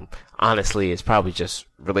 Well, honestly, it's probably just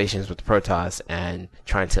relations with the Protoss and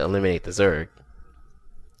trying to eliminate the Zerg.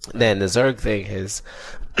 Then the Zerg thing is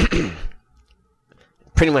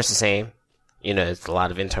pretty much the same. It's a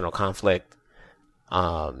lot of internal conflict.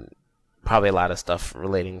 probably a lot of stuff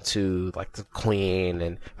relating to like the Queen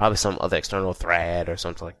and probably some other external threat or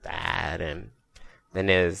something like that. And then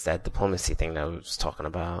there's that diplomacy thing that I was talking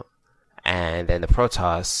about. And then the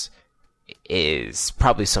Protoss is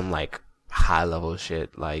probably some like high level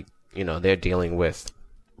shit. Like, you know, they're dealing with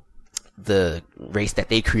the race that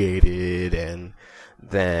they created and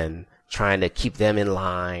then trying to keep them in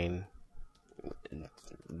line,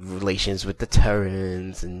 relations with the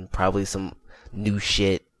Terrans, and probably some new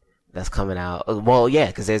shit that's coming out. Well, yeah,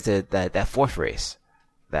 because there's that fourth race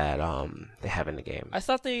that they have in the game. I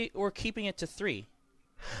thought they were keeping it to 3.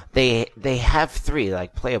 They have 3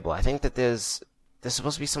 like playable. I think that there's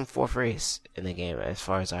supposed to be some fourth race in the game, as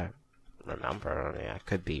far as I remember. I mean, I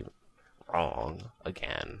could be wrong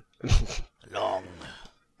again.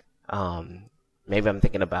 Maybe I'm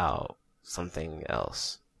thinking about something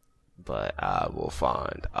else, but I will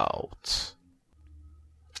find out.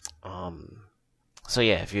 So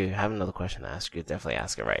yeah, if you have another question to ask, you definitely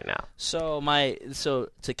ask it right now. So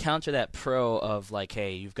to counter that pro of like,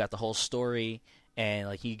 hey, you've got the whole story and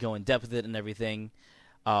like you go in depth with it and everything.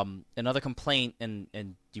 Another complaint,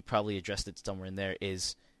 and you probably addressed it somewhere in there,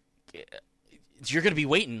 is you're going to be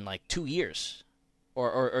waiting like 2 years,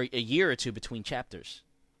 or a year or two between chapters.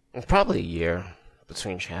 Probably a year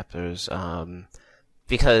between chapters,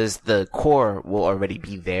 because the core will already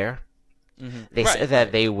be there. Mm-hmm. They said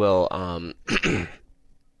that they will.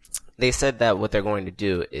 They said that what they're going to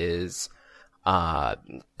do is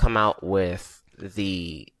come out with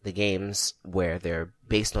the games where they're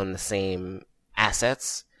based on the same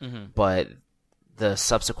assets, but the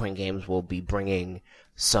subsequent games will be bringing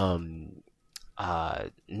some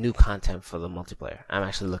new content for the multiplayer. I'm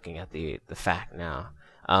actually looking at the fact now.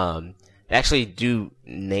 They actually do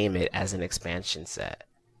name it as an expansion set.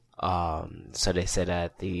 So they said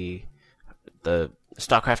that the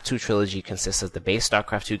StarCraft 2 trilogy consists of the base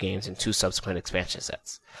StarCraft 2 games and 2 subsequent expansion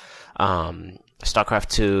sets. StarCraft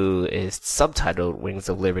 2 is subtitled Wings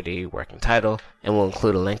of Liberty working title and will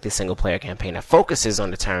include a lengthy single-player campaign that focuses on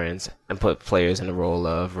the Terrans and put players in the role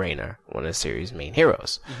of Rayner, one of the series' main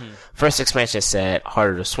heroes. First expansion set,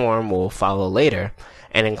 Harder to Swarm, will follow later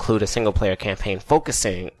and include a single-player campaign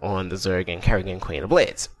focusing on the Zerg and Kerrigan Queen of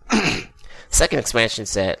Blades. Second expansion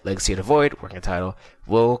set, Legacy of the Void, working title,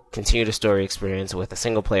 will continue the story experience with a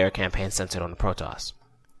single-player campaign centered on the Protoss.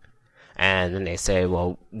 And then they say,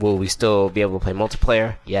 well, will we still be able to play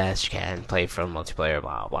multiplayer? Yes, you can play from multiplayer,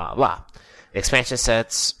 blah, blah, blah. The expansion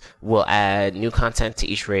sets will add new content to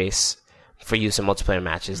each race for use in multiplayer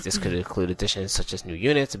matches. This could include additions such as new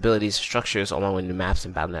units, abilities, structures, along with new maps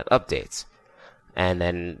and Battle.net updates. And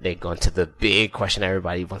then they go into the big question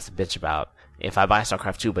everybody wants to bitch about. If I buy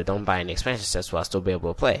StarCraft 2 but don't buy any expansion sets, will I still be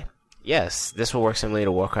able to play? Yes, this will work similarly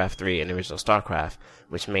to Warcraft 3 and the original StarCraft,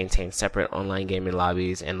 which maintains separate online gaming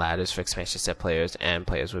lobbies and ladders for expansion set players and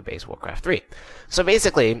players with base Warcraft 3. So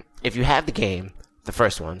basically, if you have the game, the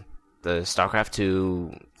first one, the StarCraft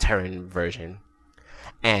 2 Terran version,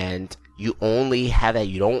 and you only have that,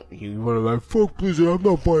 you want to like, fuck Blizzard, I'm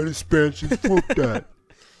not buying expansions, fuck that.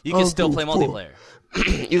 You can still play multiplayer.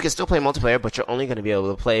 You can still play multiplayer, but you're only going to be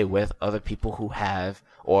able to play with other people who have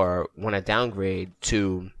or want to downgrade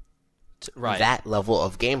to that level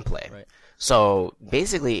of gameplay. Right. So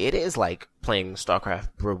basically, it is like playing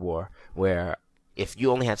StarCraft Brood War, where if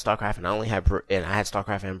you only had StarCraft and I had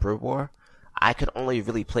StarCraft and Brood War, I could only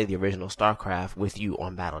really play the original StarCraft with you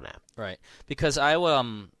on Battle.net. Right. Because I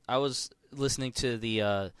was listening to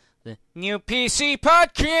the new PC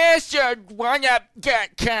podcast at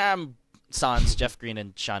OneUp.com. Sans, Jeff Green,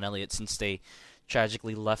 and Sean Elliott, since they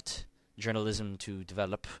tragically left journalism to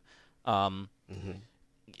develop.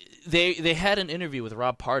 They had an interview with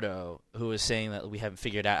Rob Pardo, who was saying that we haven't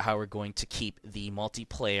figured out how we're going to keep the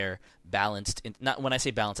multiplayer balanced. Not when I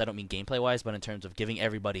say balanced, I don't mean gameplay-wise, but in terms of giving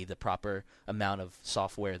everybody the proper amount of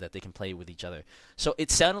software that they can play with each other. So it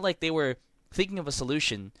sounded like they were thinking of a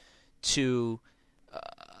solution to...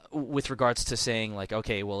 with regards to saying, like,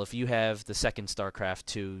 okay, well, if you have the second StarCraft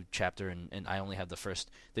 2 chapter and I only have the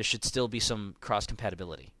first, there should still be some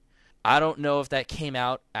cross-compatibility. I don't know if that came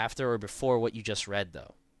out after or before what you just read,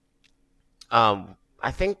 though.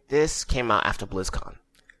 I think this came out after BlizzCon.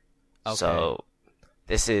 Okay. So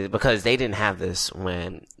this is because they didn't have this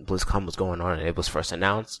when BlizzCon was going on and it was first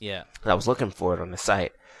announced. Yeah. I was looking for it on the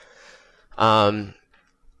site.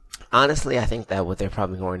 Honestly, I think that what they're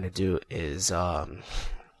probably going to do is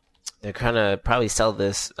they're gonna probably sell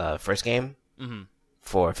this first game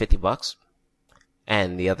for $50,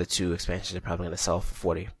 and the other 2 expansions are probably gonna sell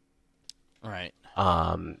for $40. Right.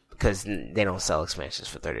 Because they don't sell expansions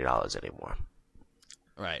for $30 anymore.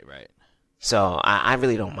 Right. So I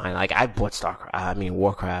really don't mind. Like, I bought World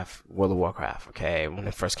of Warcraft, okay, when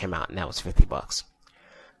it first came out, and that was $50.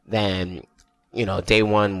 Then, day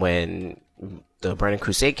one when the Burning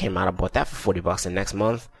Crusade came out, I bought that for $40, and next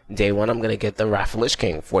month, day one, I'm gonna get the Wrath of Lich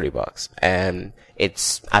King, $40. And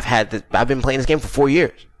I've been playing this game for 4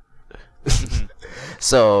 years.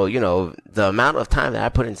 So, the amount of time that I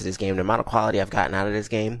put into this game, the amount of quality I've gotten out of this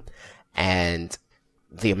game, and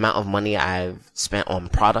the amount of money I've spent on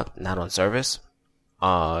product, not on service,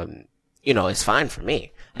 it's fine for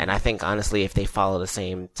me. And I think, honestly, if they follow the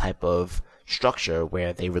same type of structure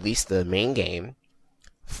where they release the main game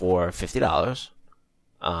for $50,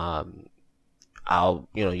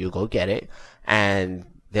 you'll go get it, and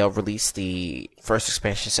they'll release the first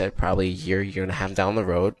expansion set probably a year and a half down the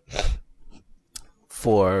road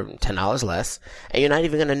for $10 less, and you're not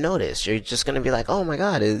even going to notice. You're just going to be like, oh my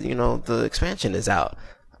god, the expansion is out.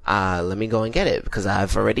 Let me go and get it, because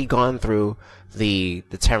I've already gone through the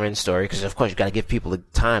Terran story, because of course you got to give people the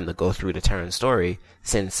time to go through the Terran story,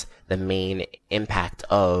 since the main impact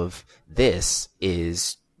of this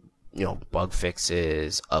is, bug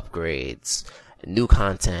fixes, upgrades, new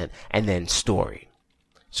content, and then story.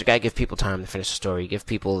 So you gotta give people time to finish the story, give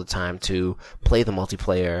people the time to play the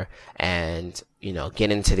multiplayer, and, get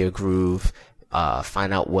into their groove,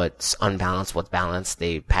 find out what's unbalanced, what's balanced,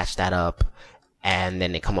 they patch that up, and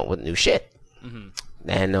then they come up with new shit. Mm-hmm.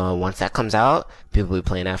 And once that comes out, people will be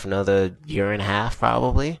playing that for another year and a half,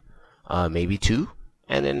 probably, maybe 2,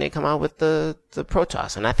 and then they come out with the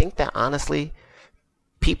Protoss. And I think that, honestly,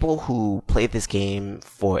 people who play this game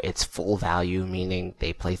for its full value, meaning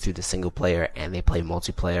they play through the single player and they play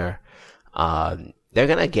multiplayer, they're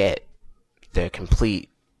gonna get their complete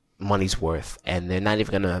money's worth, and they're not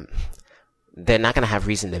gonna have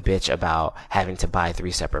reason to bitch about having to buy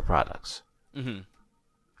 3 separate products. Mm-hmm.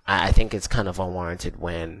 I think it's kind of unwarranted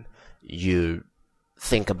when you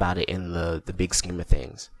think about it in the big scheme of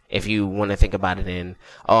things. If you want to think about it in,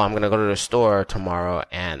 I'm going to go to the store tomorrow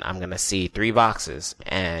and I'm going to see 3 boxes,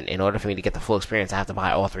 and in order for me to get the full experience, I have to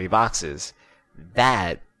buy all 3 boxes.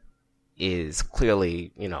 That is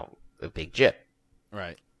clearly, a big jip.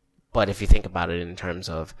 Right. But if you think about it in terms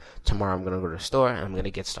of, tomorrow I'm going to go to the store and I'm going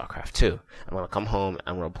to get StarCraft 2. I'm going to come home and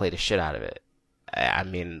I'm going to play the shit out of it. I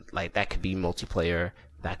mean, like, that could be multiplayer.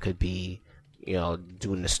 That could be,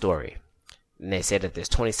 doing the story. And they say that there's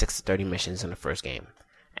 26 to 30 missions in the first game.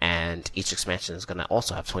 And each expansion is going to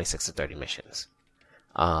also have 26 to 30 missions.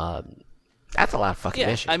 That's a lot of fucking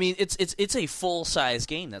missions. I mean, it's a full-size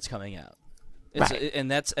game that's coming out. Right.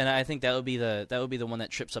 And I think that would be the one that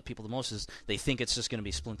trips up people the most, is they think it's just going to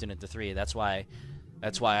be splintered into 3. That's why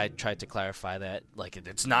I tried to clarify that. Like,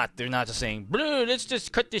 it's not. They're not just saying, let's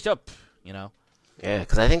just cut this up. Yeah,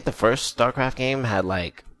 because I think the first StarCraft game had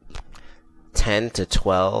like 10 to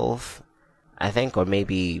 12, I think, or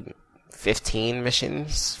maybe 15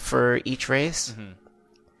 missions for each race. Mm-hmm.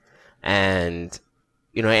 And,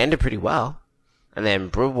 it ended pretty well. And then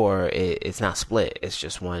Brood War, it's not split. It's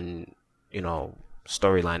just one,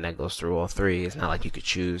 storyline that goes through all 3. It's not like you could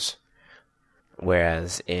choose.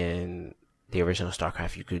 Whereas in the original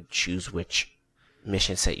StarCraft, you could choose which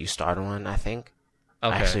mission set you start on, I think.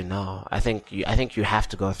 Okay. Actually, no. I think you have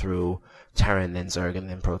to go through Terran, then Zerg, and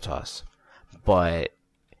then Protoss. But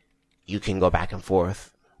you can go back and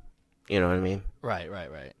forth. You know what I mean? Right.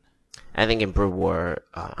 I think in Brood War,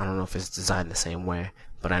 I don't know if it's designed the same way,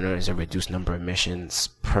 but I know there's a reduced number of missions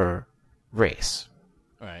per race.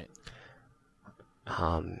 Right.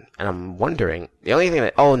 And I'm wondering, the only thing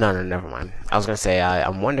that, no, never mind. I was going to say,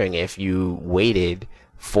 I'm wondering if you waited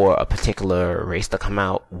for a particular race to come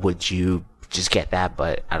out, would you just get that?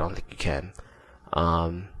 But I don't think you can.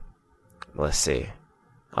 Let's see.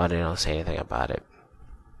 They don't say anything about it.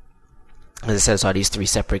 As it says, are these 3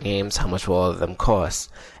 separate games? How much will all of them cost?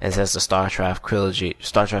 And it says the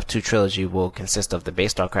StarCraft 2 trilogy will consist of the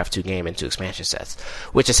base StarCraft 2 game and 2 expansion sets,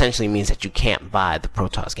 which essentially means that you can't buy the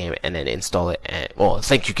Protoss game and then install it.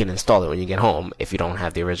 Think you can install it when you get home if you don't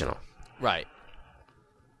have the original. Right.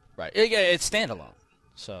 Yeah, it's standalone.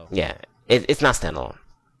 So. Yeah, it's not standalone.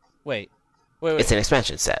 Wait. It's an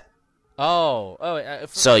expansion set.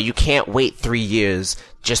 So you can't wait 3 years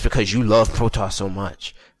just because you love Protoss so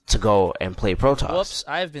much to go and play Protoss. Whoops,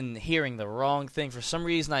 I've been hearing the wrong thing. For some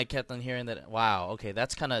reason, I kept on hearing that. Wow, okay,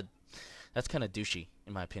 that's kind of douchey,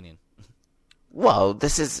 in my opinion. Well,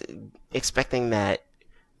 this is expecting that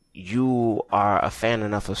you are a fan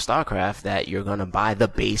enough of StarCraft that you're going to buy the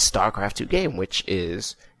base StarCraft 2 game, which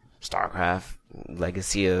is StarCraft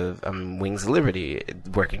Legacy of Wings of Liberty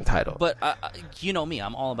working title. But you know me,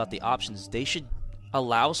 I'm all about the options. They should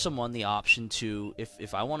allow someone the option to,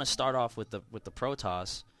 if I want to start off with the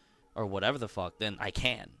Protoss, or whatever the fuck, then I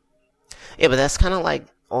can. Yeah, but that's kind of like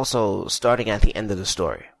also starting at the end of the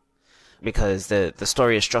story. Because the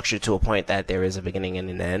story is structured to a point that there is a beginning and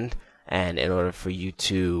an end. And in order for you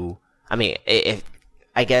to... I mean,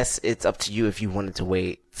 I guess it's up to you if you wanted to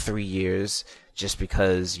wait 3 years just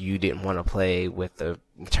because you didn't want to play with the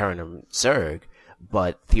return of Zerg.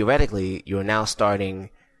 But theoretically, you're now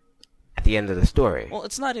starting at the end of the story. Well,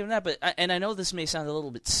 it's not even that, but I know this may sound a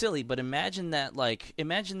little bit silly, but imagine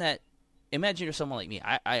you're someone like me.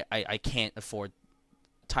 I can't afford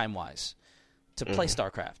time-wise to play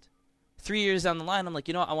StarCraft. 3 years down the line, I'm like,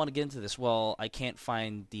 you know what, I want to get into this. Well, I can't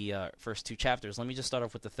find the first 2 chapters. Let me just start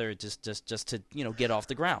off with the third, just to get off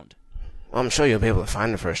the ground. Well, I'm sure you'll be able to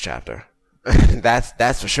find the first chapter.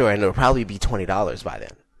 That's for sure, and it'll probably be $20 by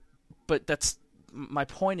then. But my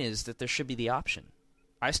point is that there should be the option.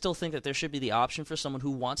 I still think that there should be the option for someone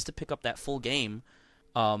who wants to pick up that full game,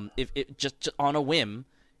 if it just on a whim,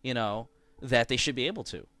 that they should be able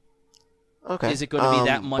to. Okay. Is it going to be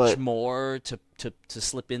that much more to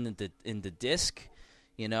slip in the disc?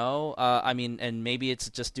 I mean, and maybe it's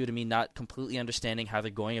just due to me not completely understanding how they're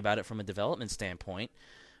going about it from a development standpoint.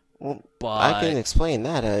 Well, but I can explain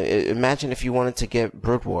that. Imagine if you wanted to get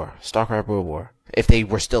Brood War, StarCraft Brood War, if they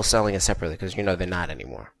were still selling it separately, because they're not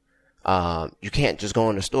anymore. You can't just go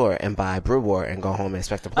in the store and buy Brood War and go home and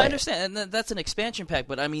expect to play. I understand, and that's an expansion pack,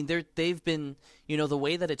 but I mean, they've been, the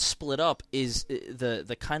way that it's split up is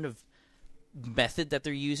the kind of method that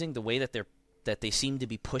they're using, the way that they seem to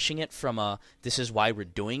be pushing it from a "this is why we're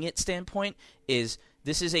doing it" standpoint, is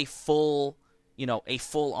this is a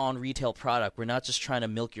full-on retail product. We're not just trying to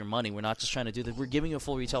milk your money. We're not just trying to do that. We're giving you a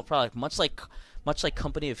full retail product, much like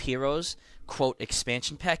Company of Heroes, quote,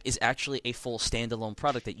 expansion pack is actually a full standalone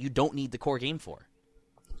product that you don't need the core game for.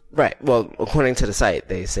 Right. Well, according to the site,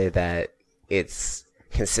 they say that it's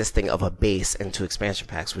consisting of a base and 2 expansion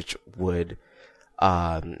packs, which would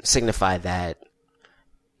signify that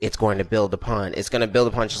it's going to build upon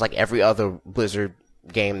just like every other Blizzard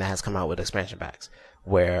game that has come out with expansion packs,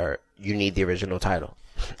 where you need the original title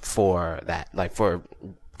for that. Like for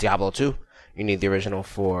Diablo 2, you need the original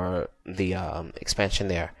for the expansion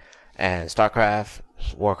there. And StarCraft,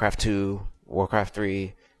 Warcraft 2, Warcraft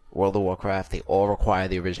 3, World of Warcraft, they all require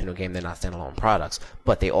the original game. They're not standalone products.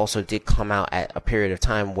 But they also did come out at a period of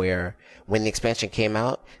time where when the expansion came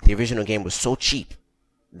out, the original game was so cheap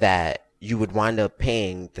that you would wind up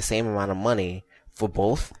paying the same amount of money for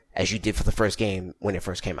both as you did for the first game when it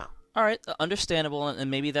first came out. All right, understandable, and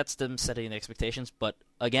maybe that's them setting expectations. But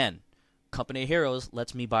again, Company of Heroes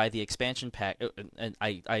lets me buy the expansion pack, and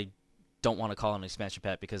I don't want to call it an expansion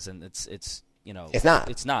pack because then it's It's not.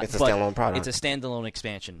 It's not. It's a standalone product. It's a standalone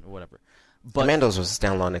expansion or whatever. But Commandos was a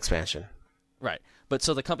standalone expansion. Right. But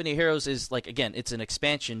so the Company of Heroes is like, again, it's an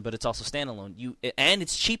expansion, but it's also standalone. And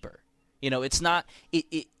it's cheaper. It's not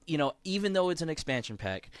even though it's an expansion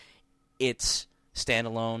pack, it's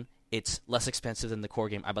standalone. It's less expensive than the core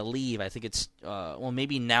game. I think it's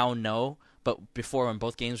maybe now no, but before when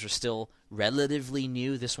both games were still relatively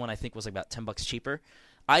new, this one I think was like about $10 cheaper.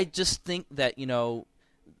 I just think that,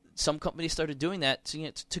 some companies started doing that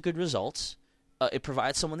to good results. It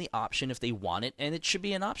provides someone the option if they want it, and it should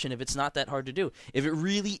be an option if it's not that hard to do. If it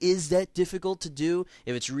really is that difficult to do,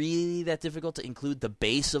 if it's really that difficult to include the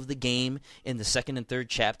base of the game in the second and third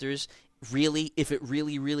chapters, really, if it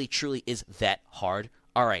really, really, truly is that hard,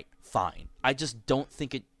 all right, fine. I just don't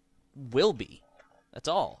think it will be. That's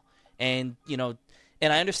all. And,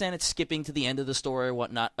 and I understand it's skipping to the end of the story or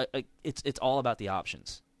whatnot. It's all about the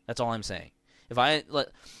options. That's all I'm saying. If I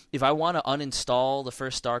want to uninstall the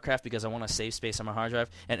first StarCraft because I want to save space on my hard drive,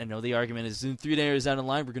 and I know the argument is in 3 years down the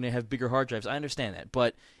line we're going to have bigger hard drives. I understand that.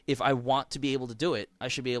 But if I want to be able to do it, I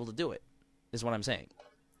should be able to do it, is what I'm saying.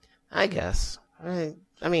 I guess.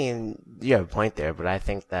 I mean, you have a point there, but I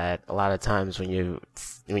think that a lot of times when you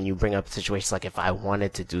bring up situations like if I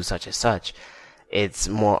wanted to do such and such, it's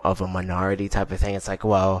more of a minority type of thing. It's like,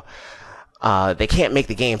 well, they can't make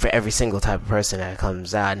the game for every single type of person that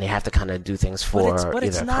comes out, and they have to kind of do things for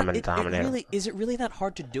either a common denominator. Is it really that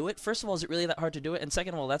hard to do it? First of all, is it really that hard to do it? And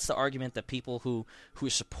second of all, that's the argument that people who are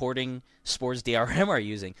supporting sports DRM are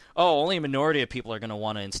using. Oh, only a minority of people are going to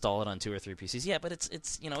want to install it on 2 or 3 PCs. Yeah, but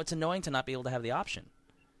it's annoying to not be able to have the option.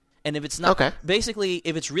 And if it's not, basically,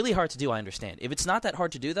 if it's really hard to do, I understand. If it's not that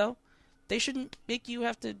hard to do, though, they shouldn't make you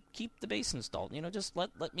have to keep the base installed. Just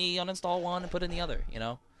let me uninstall one and put in the other.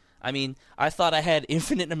 I mean, I thought I had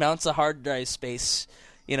infinite amounts of hard drive space,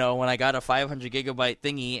 when I got a 500 gigabyte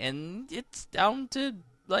thingy, and it's down to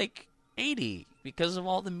like 80 because of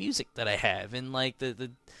all the music that I have and like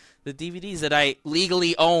the DVDs that I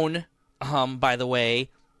legally own. By the way,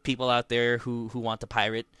 people out there who want to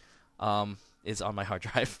pirate, is on my hard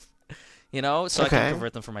drive. So I can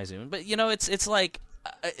convert them for my Zune. But it's like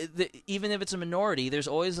even if it's a minority, there's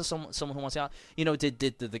always someone who wants out.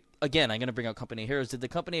 Again, I'm gonna bring out Company of Heroes. Did the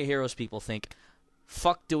Company of Heroes people think,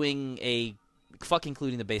 fuck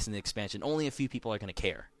including the base in the expansion? Only a few people are gonna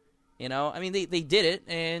care. I mean, they did it,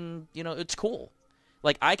 and it's cool.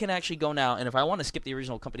 Like, I can actually go now, and if I want to skip the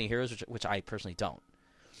original Company of Heroes, which I personally don't,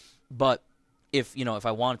 but if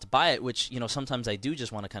I wanted to buy it, which sometimes I do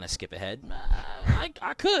just want to kind of skip ahead,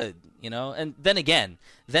 I could, And then again,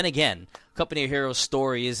 Company of Heroes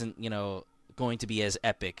story isn't going to be as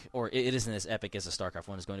epic, or it isn't as epic as the StarCraft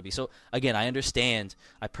one is going to be. So again,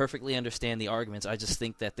 I perfectly understand the arguments. I just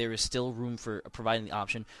think that there is still room for providing the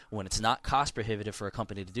option when it's not cost prohibitive for a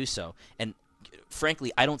company to do so. And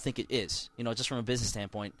frankly, I don't think it is. Just from a business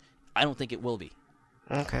standpoint, I don't think it will be.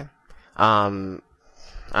 Okay. I don't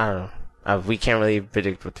know. We can't really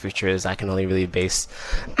predict what the future is. I can only really base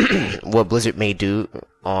what Blizzard may do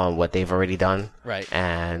on what they've already done. Right.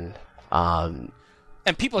 And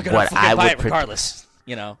people are going to buy it regardless.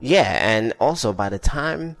 Yeah, and also by the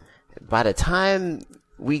time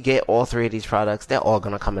we get all three of these products, they're all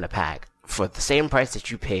going to come in a pack for the same price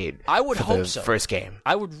that you paid. I would for hope the so. First game.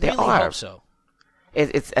 I would really hope so.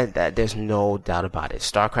 There's no doubt about it.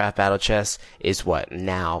 StarCraft Battle Chess is what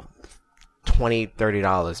now, $20,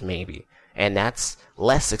 $30 maybe. And that's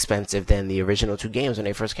less expensive than the original two games when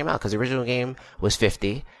they first came out, because the original game was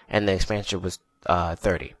 $50 and the expansion was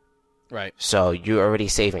 $30. Right. So you're already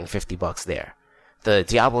saving $50 there. The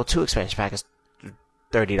Diablo 2 expansion pack is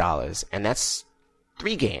 $30, and that's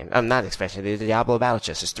 3 games. Not expansion. The Diablo Battle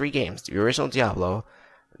Chess is 3 games. The original Diablo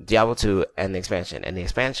 2, and the expansion. And the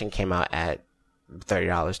expansion came out at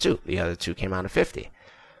 $30 too. The other 2 came out at $50.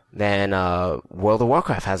 Then World of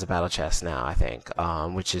Warcraft has a battle chest now, I think,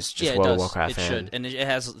 which is just World of Warcraft. It should, and it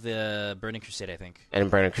has the Burning Crusade, I think.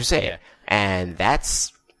 And Burning Crusade, yeah. And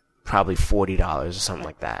that's probably $40 or something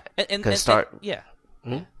like that. Yeah.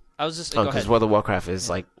 Hmm? I was just because World of Warcraft is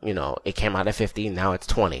like it came out at $50, now it's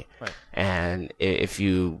 $20, right? And if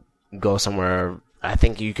you go somewhere, I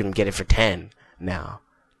think you can get it for $10 now,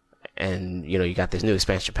 and you got this new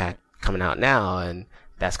expansion pack coming out now, and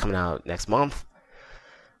that's coming out next month.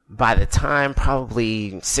 By the time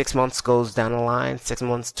probably 6 months goes down the line, 6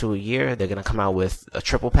 months to a year, they're going to come out with a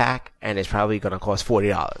triple pack, and it's probably going to cost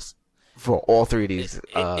 $40 for all 3 of these.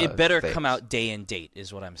 It better things. come out day and date,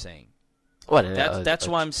 is what I'm saying. That's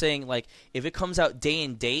why I'm saying, like, if it comes out day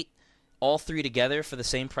and date, all 3 together for the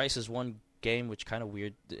same price as one game, which kind of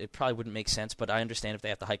weird. It probably wouldn't make sense, but I understand if they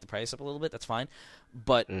have to hike the price up a little bit, that's fine.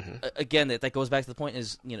 But again, that goes back to the point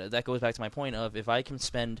that goes back to my point of, if I can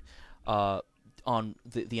spend on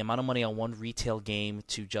the amount of money on one retail game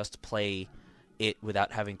to just play it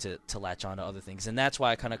without having to latch on to other things, and that's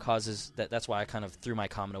why that's why I kind of threw my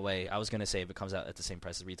comment away. I was going to say if it comes out at the same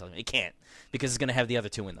price as retail, it can't, because it's going to have the other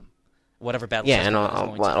 2 in them. Whatever battle. Yeah, and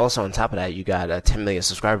also on top of that, you got a 10 million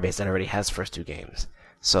subscriber base that already has first 2 games.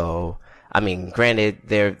 So, I mean, granted,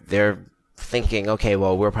 they're thinking, okay,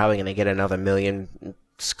 well, we're probably going to get another 1 million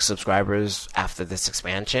subscribers after this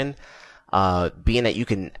expansion. Being that you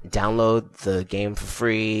can download the game for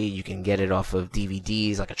free, you can get it off of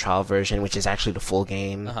DVDs, like a trial version, which is actually the full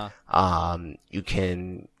game. You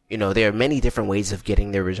can, there are many different ways of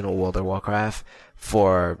getting the original World of Warcraft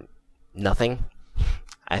for nothing.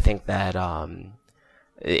 I think that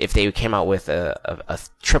if they came out with a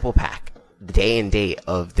triple pack, day and date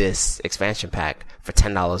of this expansion pack for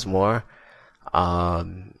 $10 more,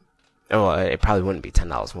 it probably wouldn't be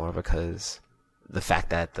 $10 more, because the fact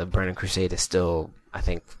that the Burning Crusade is still, I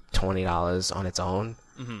think, $20 on its own.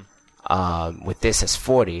 With this as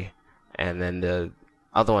 $40, and then the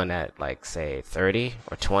other one at, like, say, $30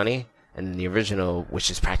 or $20, and then the original, which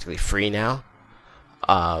is practically free now.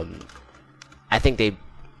 I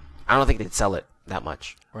don't think they'd sell it that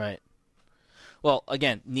much. Right. Well,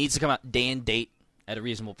 again, needs to come out day and date at a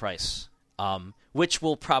reasonable price, which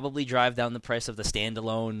will probably drive down the price of the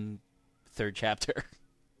standalone 3rd chapter.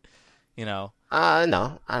 No, I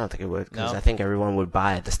don't think it would, because I think everyone would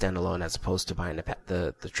buy the standalone as opposed to buying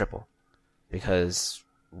the triple, because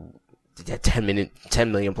there are 10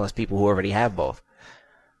 million plus people who already have both.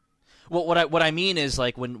 Well, what I mean is,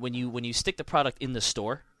 like, when you stick the product in the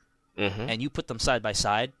store and you put them side by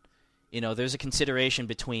side, there's a consideration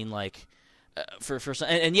between, like, for some,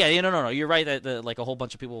 and yeah, no, you're right that like a whole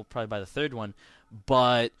bunch of people will probably buy the 3rd one,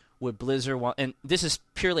 but would Blizzard want? And this is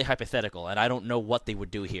purely hypothetical, and I don't know what they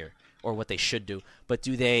would do here or what they should do, but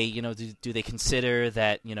do they, do they consider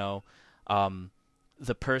that,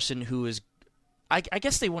 the person who is, I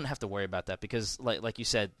guess they wouldn't have to worry about that, because like you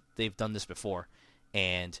said, they've done this before,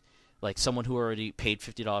 and like someone who already paid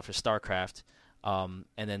 $50 for StarCraft, and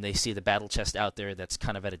then they see the battle chest out there that's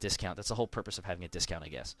kind of at a discount. That's the whole purpose of having a discount, I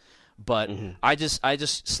guess. But I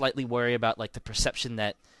just slightly worry about like the perception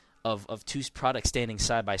that of two products standing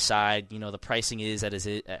side by side. You know, the pricing is as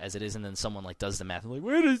it is, and then someone like does the math and like,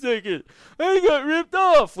 wait a second, I got ripped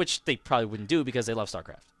off, which they probably wouldn't do because they love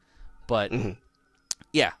StarCraft. But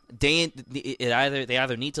yeah, they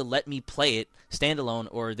either need to let me play it standalone,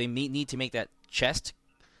 or they need to make that chest.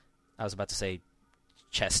 I was about to say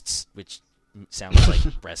chests, which sounds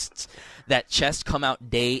like breasts. That chest come out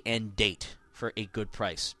day and date for a good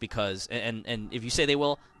price, because and if you say they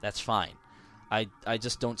will, that's fine. I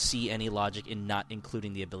just don't see any logic in not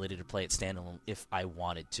including the ability to play it standalone if I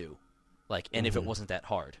wanted to, like, and if it wasn't that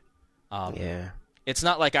hard. Yeah, it's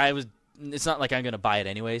not like I'm gonna buy it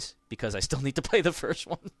anyways, because I still need to play the first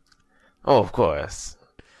one. Oh, of course.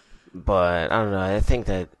 But I don't know. I think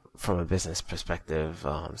that from a business perspective,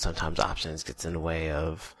 sometimes options gets in the way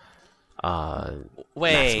of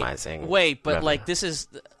maximizing. Wait, but revenue. like this is,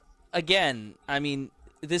 again, I mean,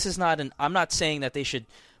 this is not an. I'm not saying that they should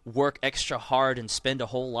work extra hard and spend a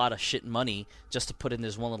whole lot of shit money just to put in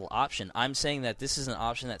this one little option. I'm saying that this is an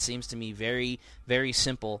option that seems to me very, very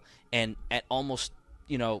simple, and at almost,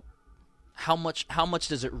 you know, how much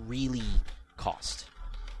does it really cost?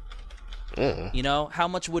 You know, how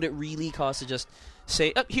much would it really cost to just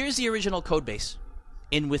say, oh, here's the original code base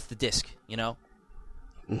in with the disc, you know?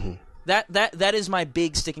 That is my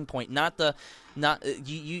big sticking point.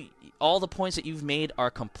 You all the points that you've made are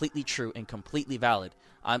completely true and completely valid.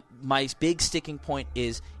 My big sticking point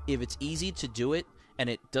is, if it's easy to do it and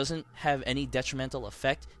it doesn't have any detrimental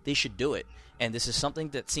effect, they should do it. And this is something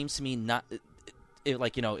that seems to me not,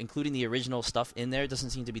 like, you know, including the original stuff in there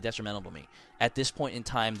doesn't seem to be detrimental to me at this point in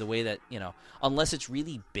time. The way that, you know, unless it's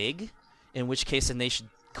really big, in which case then they should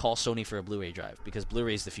call Sony for a Blu-ray drive, because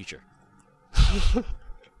Blu-ray is the future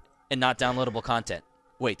and not downloadable content.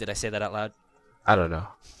 Wait, did I say that out loud? I don't know.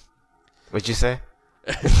 What'd you say?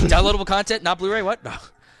 Downloadable content, not Blu-ray? What? No.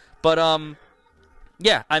 But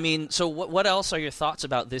yeah. I mean, so what else are your thoughts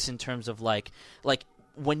about this in terms of like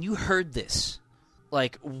when you heard this,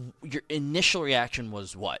 like your initial reaction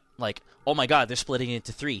was what? Like, oh my god, they're splitting it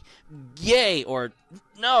into 3, yay, or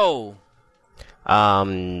no?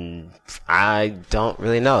 I don't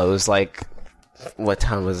really know. It was like, what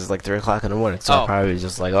time was it? Like 3 o'clock in the morning. So I probably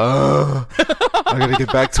just like, I gotta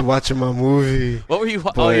get back to watching my movie. What were you?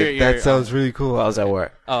 But that sounds really cool. I was at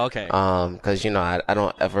work. Oh, okay. Because you know I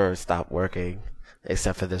don't ever stop working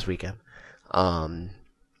except for this weekend.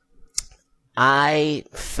 I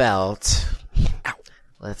felt.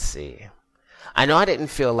 Let's see. I know I didn't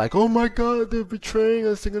feel like, oh my god, they're betraying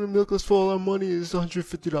us, they're gonna milk us for all our money, it's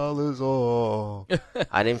 $150, oh.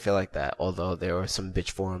 I didn't feel like that, although there were some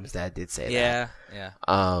bitch forums that did say that. Yeah.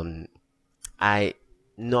 I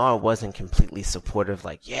know I wasn't completely supportive,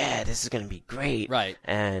 like, yeah, this is gonna be great. Right.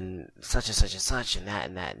 And such and such and such, and that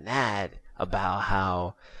and that and that, about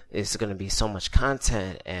how it's gonna be so much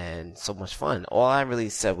content and so much fun. All I really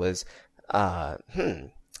said was,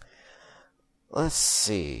 let's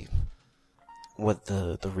see what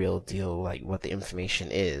the real deal, like what the information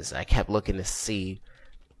is. I kept looking to see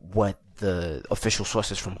what the official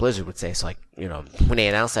sources from Blizzard would say. So, like, you know, when they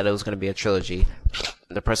announced that it was going to be a trilogy,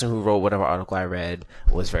 the person who wrote whatever article I read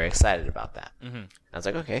was very excited about that. I was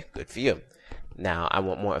like, okay, good for you. Now I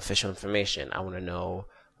want more official information. I want to know,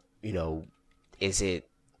 you know, is it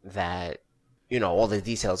that, you know, all the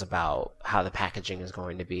details about how the packaging is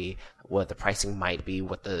going to be, what the pricing might be,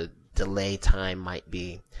 what the delay time might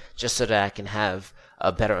be, just so that I can have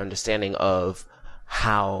a better understanding of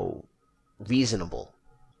how reasonable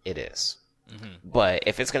it is. But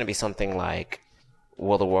if it's going to be something like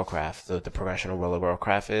World of Warcraft, the progression of World of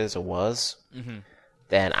Warcraft is or was,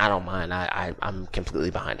 then I don't mind. I'm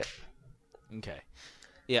completely behind it. Okay.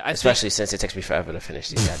 Yeah, especially since it takes me forever to finish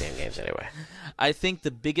these goddamn games anyway. I think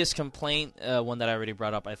the biggest complaint, one that I already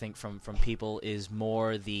brought up, I think from people, is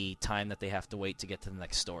more the time that they have to wait to get to the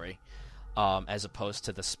next story, as opposed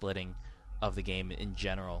to the splitting of the game in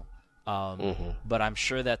general. But I'm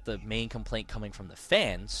sure that the main complaint coming from the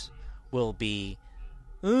fans will be,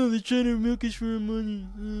 oh, they're trying to milk us for our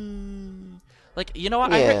money. Like, you know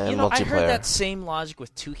what? I heard that same logic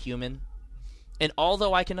with Too Human. And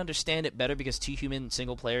although I can understand it better because Too Human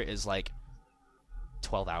single player is like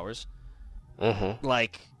 12 hours,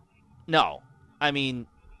 like, no, I mean,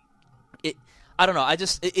 I don't know. I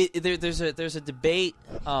just there's a debate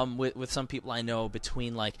with some people I know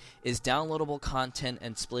between, like, is downloadable content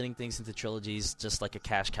and splitting things into trilogies just like a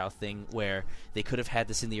cash cow thing where they could have had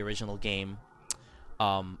this in the original game,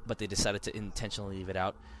 but they decided to intentionally leave it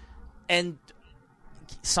out. And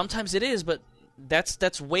sometimes it is, but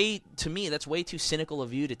that's way too cynical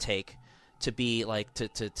of you to take to be like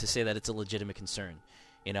to say that it's a legitimate concern.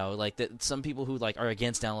 You know, like that some people who like are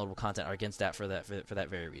against downloadable content are against that for that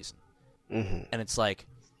very reason. Mm-hmm. And it's like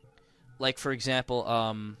for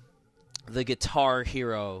example, the Guitar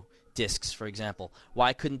Hero discs, for example.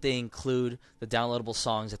 Why couldn't they include the downloadable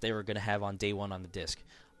songs that they were going to have on day one on the disc?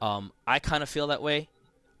 I kind of feel that way,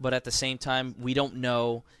 but at the same time, we don't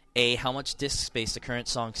know, A, how much disk space the current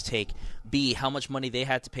songs take, B, how much money they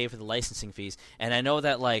had to pay for the licensing fees. And I know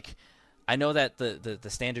that the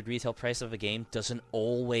standard retail price of a game doesn't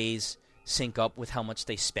always sync up with how much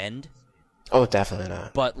they spend. Oh, definitely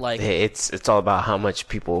not. But like it's all about how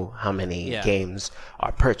many games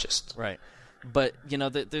are purchased. Right. But, you know,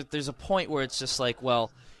 there's a point where it's just like,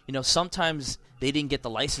 well, you know, sometimes they didn't get the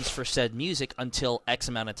license for said music until X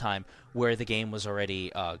amount of time where the game was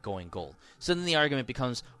already going gold. So then the argument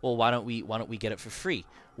becomes, well, why don't we get it for free?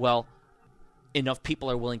 Well, enough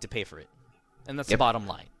people are willing to pay for it. And that's the bottom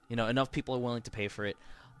line. You know, enough people are willing to pay for it.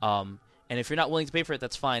 And if you're not willing to pay for it,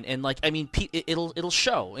 that's fine. And like, I mean, it'll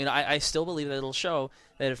show. And I still believe that it'll show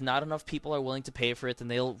that if not enough people are willing to pay for it, then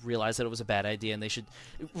they'll realize that it was a bad idea and they should.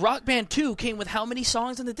 Rock Band 2 came with how many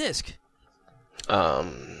songs on the disc?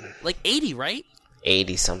 Like 80, right?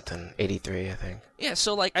 80 something, 83, I think. Yeah.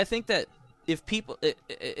 So like, I think that if people,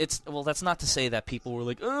 that's not to say that people were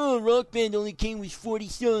like, oh, Rock Band only came with 40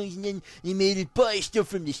 songs, and then they made it buy stuff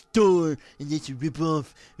from the store, and that's a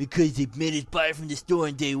ripoff because they made it buy from the store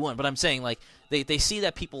on day one. But I'm saying, like, they see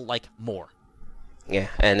that people like more. Yeah,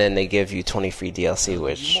 and then they give you 20 free DLC,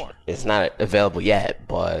 which is not available yet,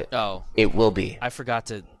 but it will be. I forgot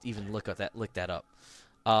to even look that up.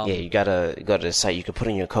 Yeah, you gotta go to the site. You can put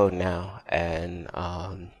in your code now, and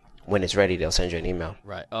when it's ready, they'll send you an email.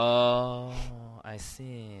 Right. Oh, I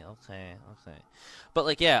see. Okay. But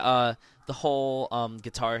like, yeah, the whole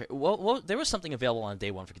Guitar. Well, there was something available on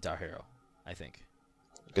day one for Guitar Hero, I think.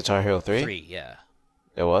 Guitar Hero 3? 3, yeah.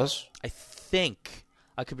 There was? I think.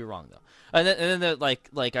 I could be wrong though. And then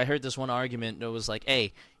like I heard this one argument that was like,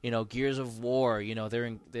 hey, you know, Gears of War, you know,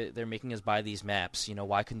 they're making us buy these maps. You know,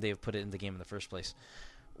 why couldn't they have put it in the game in the first place?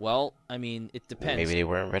 Well, I mean, it depends. Maybe they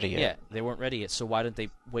weren't ready yet. Yeah, they weren't ready yet, so why didn't they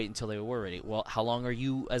wait until they were ready? Well, how long are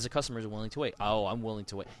you, as a customer, willing to wait? Oh, I'm willing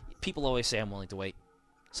to wait. People always say I'm willing to wait.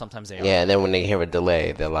 Sometimes they are. Yeah, and then when they hear a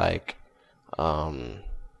delay, they're like, you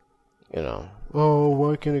know, oh,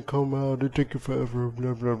 why can't it come out? It take forever,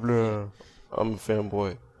 blah, blah, blah. I'm a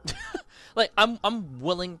fanboy. Like, I'm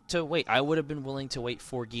willing to wait. I would have been willing to wait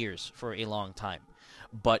 4 years for a long time.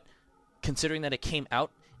 But considering that it came out,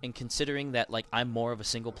 and considering that, like, I'm more of a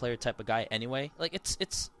single-player type of guy anyway, like,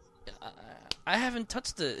 I haven't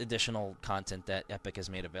touched the additional content that Epic has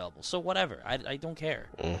made available. So whatever. I don't care.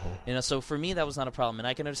 Mm-hmm. You know, so for me, that was not a problem. And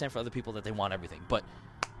I can understand for other people that they want everything. But,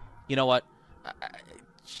 you know what?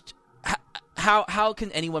 How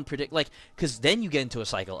can anyone predict? Like, because then you get into a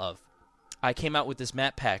cycle of, I came out with this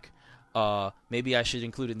map pack. Maybe I should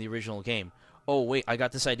include it in the original game. Oh, wait, I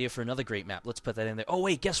got this idea for another great map. Let's put that in there. Oh,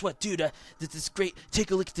 wait, guess what, dude? This is great.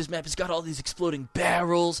 Take a look at this map. It's got all these exploding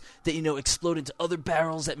barrels that, you know, explode into other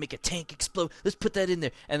barrels that make a tank explode. Let's put that in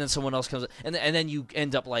there. And then someone else comes up. And then you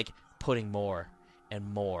end up, like, putting more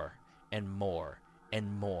and more and more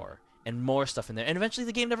and more and more stuff in there. And eventually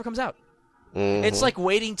the game never comes out. Mm-hmm. It's like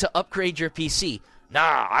waiting to upgrade your PC.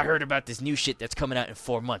 Nah, I heard about this new shit that's coming out in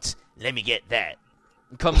 4 months. Let me get that.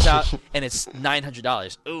 It comes out, and it's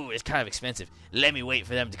 $900. Ooh, it's kind of expensive. Let me wait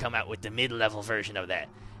for them to come out with the mid-level version of that.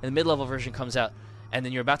 And the mid-level version comes out, and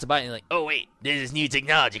then you're about to buy it, and you're like, oh, wait, there's this new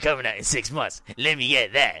technology coming out in 6 months. Let me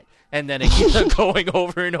get that. And then it keeps on going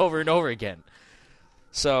over and over and over again.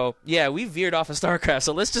 So, yeah, we veered off of StarCraft,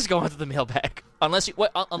 so let's just go on to the mailbag. Unless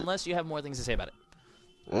you have more things to say about it.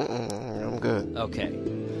 I'm good. Okay.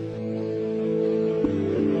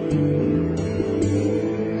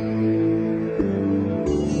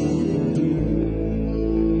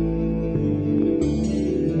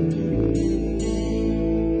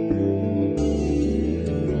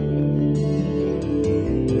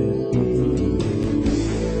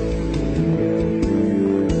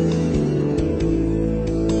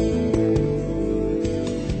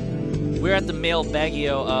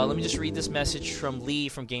 Mailbagio. Let me just read this message from Lee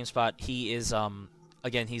from GameSpot. He is,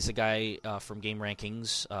 again, he's a guy from Game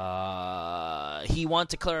Rankings. He wanted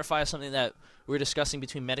to clarify something that we were discussing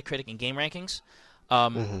between Metacritic and Game Rankings.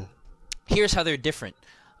 Here's how they're different.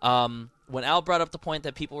 When Al brought up the point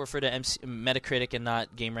that people refer to Metacritic and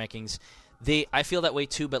not Game Rankings, I feel that way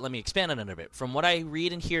too, but let me expand on it a bit. From what I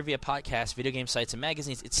read and hear via podcasts, video game sites, and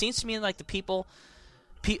magazines, it seems to me like the people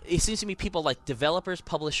it seems to me people like developers,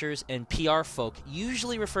 publishers, and PR folk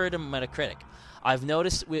usually refer to Metacritic. I've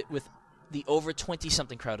noticed with the over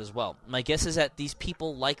 20-something crowd as well. My guess is that these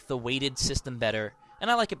people like the weighted system better, and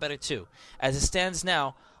I like it better too. As it stands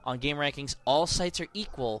now, on game rankings, all sites are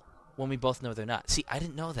equal when we both know they're not. See, I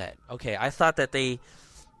didn't know that. Okay, I thought that they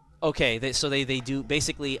do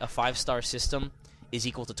basically a 5-star system is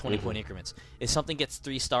equal to 20-point increments. If something gets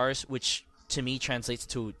 3 stars, which to me translates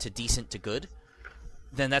to decent to good,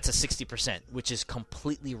 then that's a 60%, which is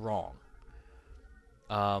completely wrong.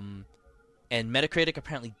 And Metacritic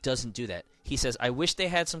apparently doesn't do that. He says, I wish they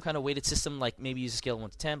had some kind of weighted system, like maybe use a scale of 1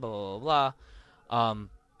 to 10, blah, blah, blah.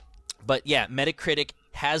 But yeah, Metacritic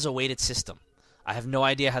has a weighted system. I have no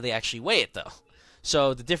idea how they actually weigh it, though.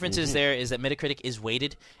 So the difference is there is that Metacritic is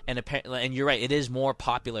weighted, and you're right, it is more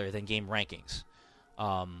popular than game rankings.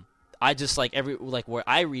 I just where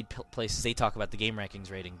I read places, they talk about the game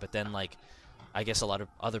rankings rating, but then I guess a lot of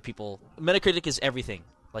other people, Metacritic is everything,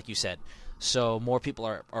 like you said. So more people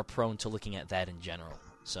are prone to looking at that in general.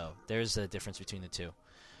 So there's a difference between the two.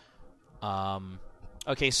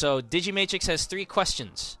 Okay, so Digimatrix has 3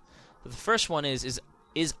 questions. The first one is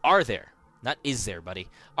are there? Not is there, buddy.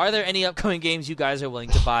 Are there any upcoming games you guys are willing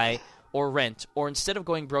to buy or rent, or instead of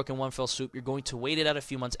going broke in one fell swoop, you're going to wait it out a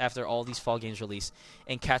few months after all these fall games release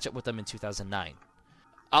and catch up with them in 2009?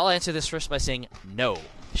 I'll answer this first by saying no.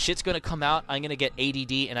 Shit's going to come out, I'm going to get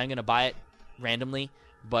ADD, and I'm going to buy it randomly,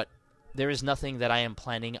 but there is nothing that I am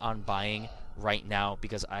planning on buying right now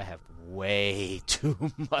because I have way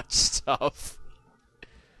too much stuff.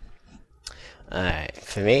 Alright,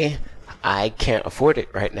 for me, I can't afford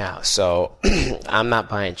it right now, so I'm not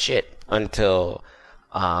buying shit until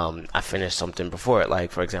I finish something before it.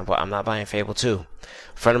 Like, for example, I'm not buying Fable 2.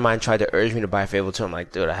 A friend of mine tried to urge me to buy Fable 2. I'm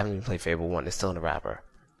like, dude, I haven't even played Fable 1. It's still in the wrapper.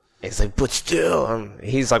 It's like, but still,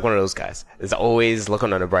 he's like one of those guys. Is always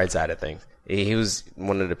looking on the bright side of things. He was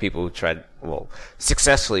one of the people who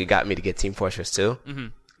successfully got me to get Team Fortress 2. Mm-hmm.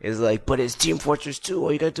 It's like, but it's Team Fortress 2.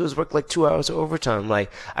 All you gotta do is work like 2 hours of overtime. Like,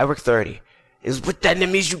 I work 30. But that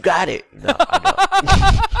means you got it. No,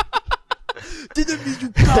 I don't. That means you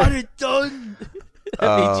got it done.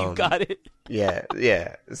 That means you got it.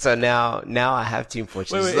 Yeah. So now I have Team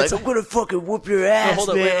Fortress. Wait, like, I'm gonna fucking whoop your ass,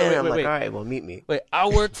 hold on, man. I'm wait. like, all right, well, meet me. Wait, I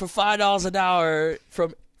work for $5 an hour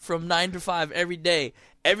from 9 to 5 every day.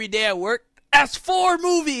 Every day I work, that's 4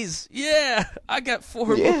 movies. Yeah, I got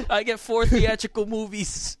 4. Yeah. I get 4 theatrical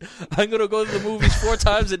movies. I'm gonna go to the movies 4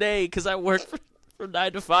 times a day because I work from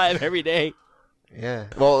 9 to 5 every day. Yeah.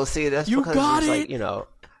 Well, see, that's You because got it's it. like,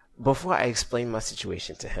 before I explained my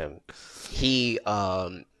situation to him, he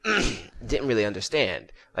didn't really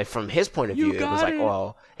understand. Like, from his point of view, it was like,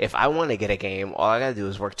 well, if I want to get a game, all I gotta do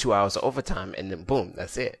is work 2 hours of overtime, and then boom,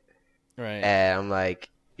 that's it. Right. And I'm like,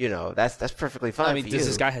 that's perfectly fine. I mean, for does you.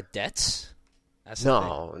 this guy have debts? That's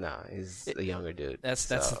No, he's a younger dude. That's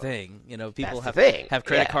the thing. People That's the thing. have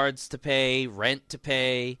credit Yeah. cards to pay, rent to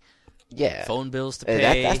pay, Yeah. phone bills to And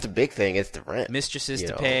pay. that's the big thing. It's the rent. Mistresses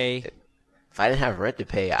to pay. If I didn't have rent to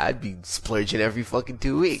pay, I'd be splurging every fucking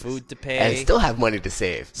 2 weeks. Food to pay. And still have money to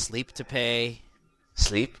save. Sleep to pay,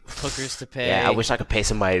 Sleep? hookers to pay. Yeah, I wish I could pay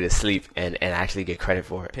somebody to sleep and actually get credit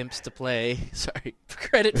for it. Pimps to play. Sorry,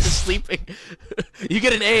 credit for sleeping. You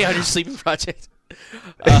get an A on your sleeping project.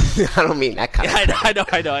 I don't mean that kind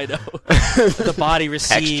of I know. The body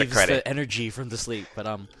receives credit. the energy from the sleep, but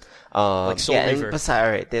like Soul Reaver. And besides,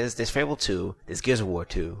 all right, there's Fable 2, there's Gears of War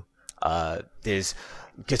 2, there's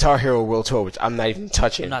Guitar Hero World Tour, which I'm not even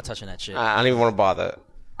touching. I'm not touching that shit. I don't even want to bother.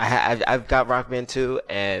 I've got Rock Band 2,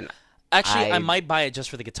 and Actually, I might buy it just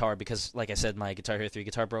for the guitar because, like I said, my Guitar Hero 3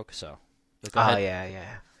 guitar broke. So, go ahead.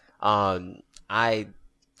 yeah. I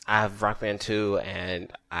have Rock Band 2,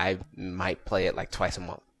 and I might play it like twice a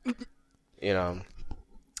month.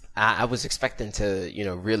 I was expecting to,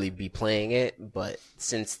 really be playing it, but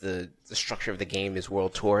since the structure of the game is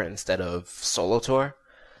World Tour instead of Solo Tour,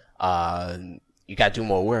 you got to do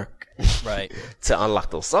more work, Right. to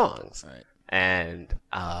unlock those songs. Right. And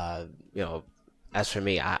as for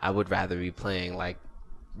me, I would rather be playing like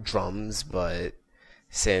drums, but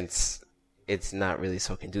since it's not really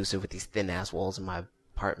so conducive with these thin ass walls in my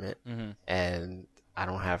apartment, and I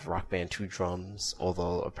don't have Rock Band 2 drums,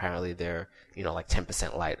 although apparently they're like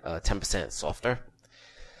 10% light, 10% softer.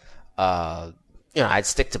 I'd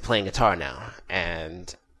stick to playing guitar now,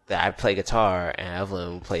 and I play guitar and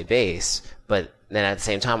Evelyn will play bass, but then at the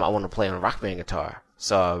same time I want to play on a Rock Band guitar.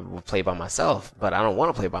 So I will play by myself, but I don't want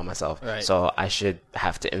to play by myself. Right. So I should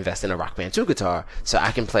have to invest in a Rock Band 2 guitar so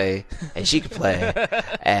I can play and she can play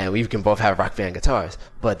and we can both have Rock Band guitars.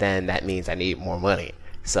 But then that means I need more money.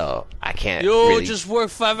 so I can't. Yo, really... just work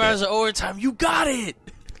 5 hours of overtime. You got it.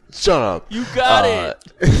 Shut up. You got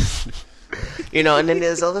it. You know, and then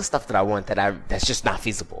there's other stuff that I want that's just not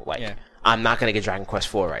feasible. Like, Yeah. I'm not gonna get Dragon Quest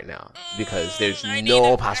 4 right now because there's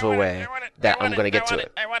no possible way that I'm gonna get to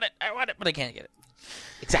it. I want it, but I can't get it.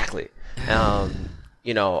 Exactly.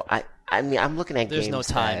 You know, I mean, I'm looking at There's games no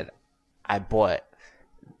time. that I bought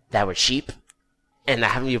that were cheap, and I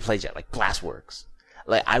haven't even played yet, like Blastworks.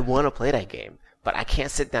 Like, I want to play that game, but I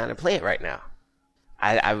can't sit down and play it right now.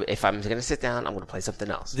 If I'm gonna sit down, I'm gonna play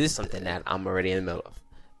something else. Something that I'm already in the middle of.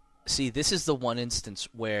 See, this is the one instance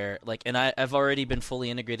where, like, and I've already been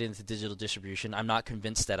fully integrated into digital distribution. I'm not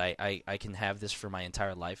convinced that I can have this for my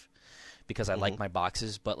entire life because I like my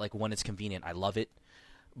boxes, but, like, when it's convenient, I love it.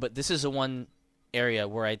 But this is the one area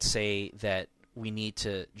where I'd say that we need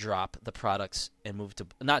to drop the products and move to,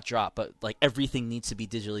 not drop, but, like, everything needs to be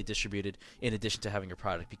digitally distributed in addition to having your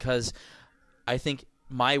product, because I think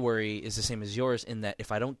my worry is the same as yours in that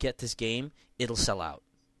if I don't get this game, it'll sell out.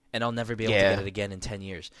 And I'll never be able to get it again in 10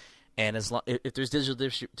 years. And if there's digital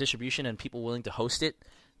distribution and people willing to host it,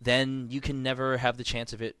 then you can never have the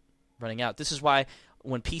chance of it running out. This is why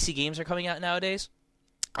when PC games are coming out nowadays,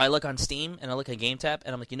 I look on Steam and I look at GameTap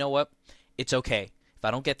and I'm like, you know what? It's okay. If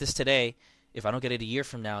I don't get this today, if I don't get it a year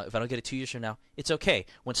from now, if I don't get it 2 years from now, it's okay.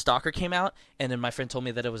 When Stalker came out and then my friend told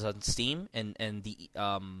me that it was on Steam and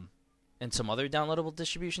some other downloadable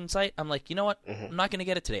distribution site, I'm like, you know what? I'm not going to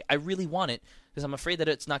get it today. I really want it because I'm afraid that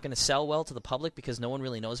it's not going to sell well to the public because no one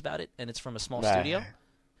really knows about it and it's from a small studio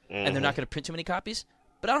and they're not going to print too many copies.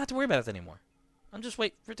 But I don't have to worry about it anymore. I'm just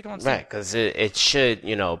wait for it to come on Steam. Right, because it should,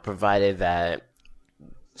 you know, provided that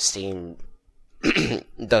Steam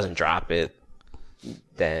doesn't drop it,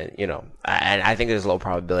 then, you know, I think there's a low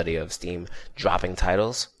probability of Steam dropping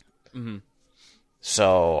titles. Mm-hmm.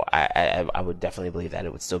 So I would definitely believe that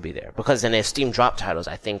it would still be there. Because then if Steam dropped titles,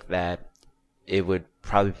 I think that it would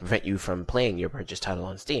probably prevent you from playing your purchased title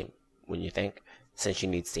on Steam, wouldn't you think? Since you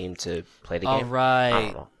need Steam to play the game. All right. I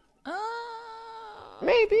don't know.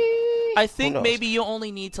 Maybe. I think maybe you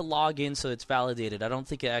only need to log in so it's validated. I don't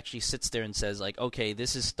think it actually sits there and says, like, okay,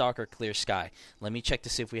 this is Stalker Clear Sky. Let me check to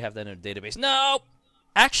see if we have that in a database. No!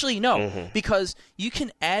 Actually, no. Because you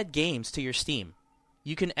can add games to your Steam.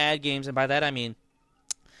 You can add games, and by that I mean...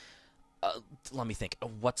 let me think.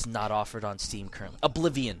 What's not offered on Steam currently?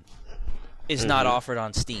 Oblivion is not offered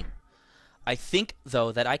on Steam. I think,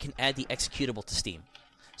 though, that I can add the executable to Steam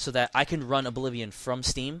so that I can run Oblivion from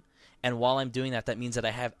Steam, and while I'm doing that, that means that I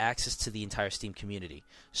have access to the entire Steam community.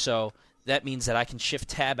 So that means that I can shift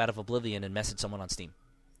tab out of Oblivion and message someone on Steam.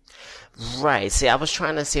 Right. See, I was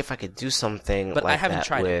trying to see if I could do something but like I haven't that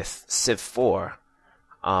tried with Civ 4.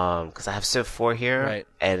 Because I have Civ 4 here, right.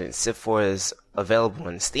 And Civ 4 is available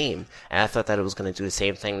on Steam, and I thought that it was going to do the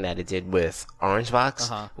same thing that it did with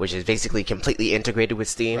Orangebox, which is basically completely integrated with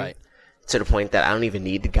Steam, right. To the point that I don't even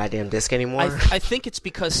need the goddamn disc anymore. I think it's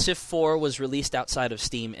because Civ 4 was released outside of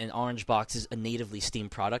Steam, and Orangebox is a natively Steam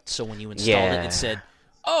product, so when you installed it, it said,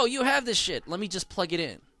 oh, you have this shit, let me just plug it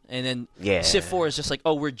in. And then Civ 4 is just like,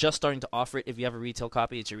 oh, we're just starting to offer it. If you have a retail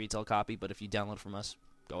copy, it's your retail copy, but if you download from us,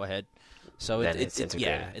 go ahead. So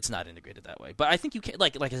it's not integrated that way. But I think you can,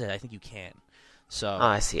 like I said, I think you can. So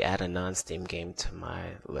I see. Add a non-Steam game to my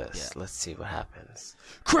list. Let's see what happens.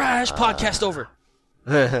 Crash! Podcast over.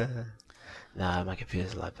 Nah, my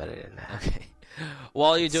computer's a lot better than that. Okay.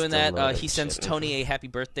 While you're doing Still that, he loading sends shit. Tony a happy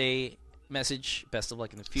birthday message. Best of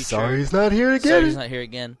luck in the future. Sorry he's not here again. Sorry he's not here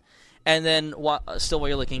again. And then, still while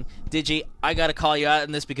you're looking, Digi, I got to call you out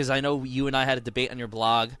on this because I know you and I had a debate on your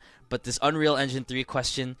blog, but this Unreal Engine 3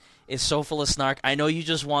 question is so full of snark. I know you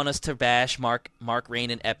just want us to bash Mark Rain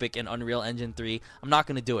and Epic and Unreal Engine 3. I'm not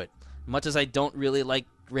going to do it. Much as I don't really like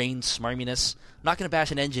Rain's smarminess, I'm not going to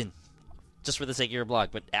bash an engine just for the sake of your blog.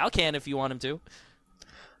 But Al can if you want him to.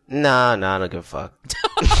 Nah, I don't give a fuck.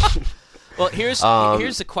 Well, here's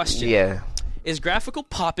the question. Yeah. Is graphical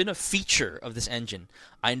pop-in a feature of this engine?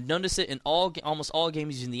 I noticed it in almost all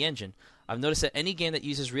games using the engine. I've noticed that any game that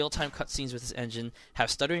uses real-time cutscenes with this engine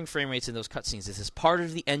have stuttering frame rates in those cutscenes. Is this part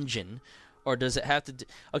of the engine, or does it have to...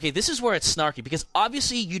 Okay, this is where it's snarky, because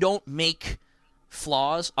obviously you don't make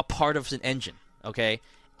flaws a part of an engine, okay?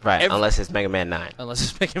 Right, unless it's Mega Man 9. Unless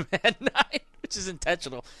it's Mega Man 9, which is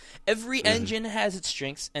intentional. Every engine has its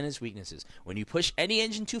strengths and its weaknesses. When you push any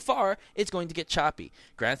engine too far, it's going to get choppy.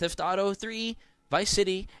 Grand Theft Auto 3, Vice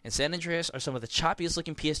City, and San Andreas are some of the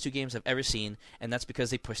choppiest-looking PS2 games I've ever seen, and that's because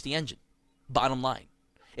they pushed the engine. Bottom line.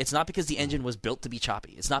 It's not because the engine was built to be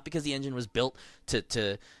choppy. It's not because the engine was built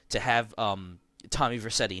to have Tommy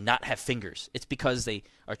Vercetti not have fingers. It's because they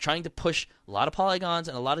are trying to push a lot of polygons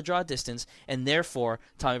and a lot of draw distance, and therefore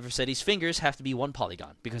Tommy Vercetti's fingers have to be one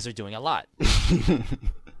polygon because they're doing a lot.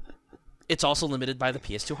 It's also limited by the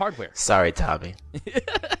PS2 hardware. Sorry, Tommy.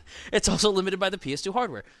 It's also limited by the PS2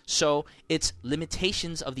 hardware. So it's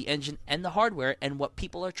limitations of the engine and the hardware and what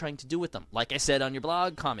people are trying to do with them. Like I said on your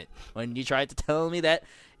blog comment, when you tried to tell me that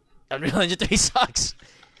Unreal Engine 3 sucks.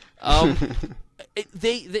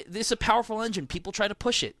 This is a powerful engine. People try to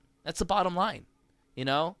push it. That's the bottom line. You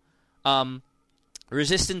know?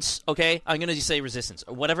 Resistance, okay? I'm going to just say Resistance.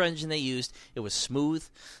 Whatever engine they used, it was smooth.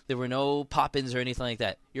 There were no pop-ins or anything like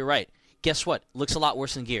that. You're right. Guess what? Looks a lot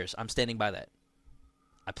worse than Gears. I'm standing by that.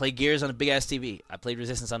 I played Gears on a big-ass TV. I played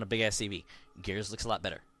Resistance on a big-ass TV. Gears looks a lot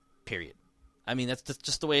better. Period. I mean, that's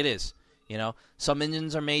just the way it is. You know? Some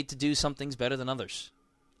engines are made to do some things better than others.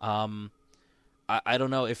 I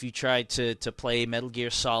don't know if you tried to play Metal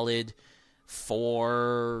Gear Solid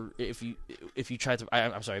 4, if you tried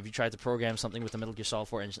to program something with the Metal Gear Solid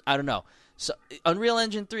 4 engine. I don't know. So Unreal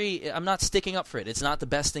Engine 3, I'm not sticking up for it. It's not the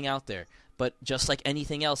best thing out there. But just like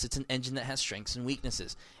anything else, it's an engine that has strengths and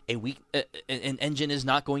weaknesses. An engine is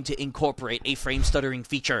not going to incorporate a frame stuttering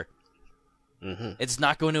feature. Mm-hmm. It's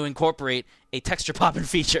not going to incorporate a texture popping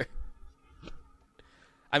feature.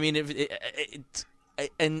 I mean,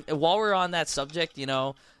 and while we're on that subject, you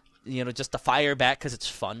know, just to fire back because it's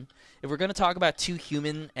fun. If we're going to talk about Too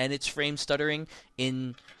Human and its frame stuttering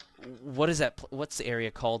in what is that? What's the area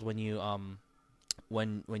called when you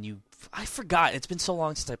when you? I forgot. It's been so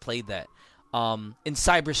long since I played that. In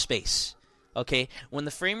cyberspace, okay, when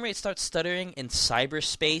the frame rate starts stuttering in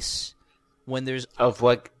cyberspace, when there's of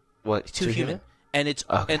what Too Human, and it's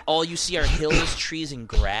and all you see are hills, trees, and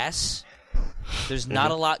grass. There's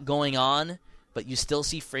not a lot going on, but you still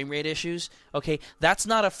see frame rate issues. Okay, that's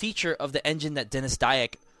not a feature of the engine that Dennis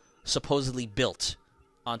Dyack supposedly built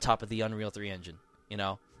on top of the Unreal 3 engine, you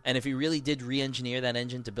know? And if he really did re-engineer that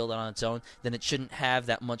engine to build it on its own, then it shouldn't have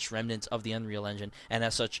that much remnants of the Unreal Engine, and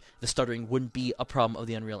as such, the stuttering wouldn't be a problem of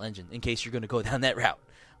the Unreal Engine, in case you're going to go down that route.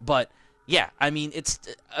 But, yeah, I mean, it's,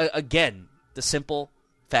 again, the simple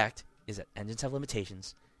fact is that engines have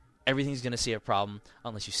limitations. Everything's going to see a problem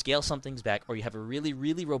unless you scale some things back or you have a really,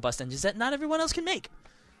 really robust engine that not everyone else can make.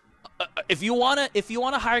 If you wanna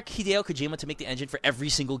hire Hideo Kojima to make the engine for every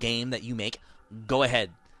single game that you make, go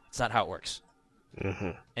ahead. It's not how it works.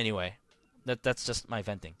 Mm-hmm. Anyway, that's just my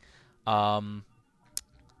venting. So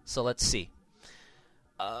let's see.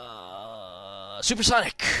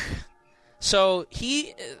 Supersonic. So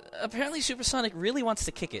apparently Supersonic really wants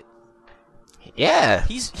to kick it. Yeah.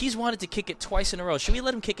 He's wanted to kick it twice in a row. Should we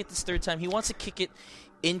let him kick it this third time? He wants to kick it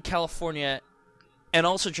in California and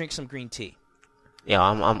also drink some green tea. Yeah,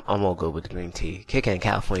 I'm all good with the green tea. Kick it in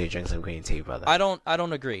California, drink some green tea, brother. I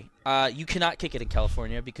don't agree. You cannot kick it in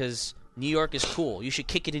California because New York is cool. You should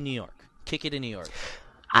kick it in New York. Kick it in New York.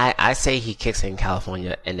 I say he kicks it in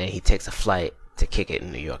California and then he takes a flight to kick it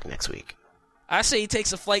in New York next week. I say he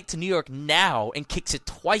takes a flight to New York now and kicks it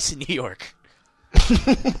twice in New York.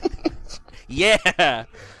 Yeah.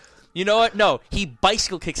 You know what? No, he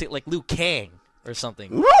bicycle kicks it like Liu Kang or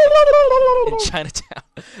something in Chinatown.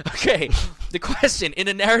 Okay, the question, in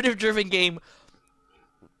a narrative-driven game,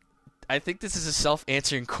 I think this is a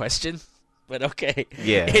self-answering question, but okay.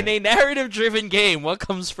 Yeah. In a narrative-driven game, what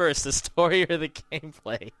comes first, the story or the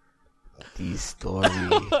gameplay? The story.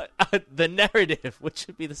 The narrative, which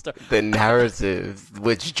should be the story. The narrative,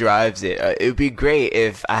 which drives it. It would be great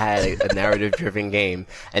if I had a narrative-driven game,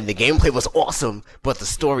 and the gameplay was awesome, but the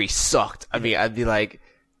story sucked. I mean, I'd be like,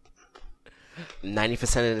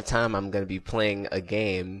 90% of the time I'm going to be playing a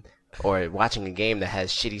game or watching a game that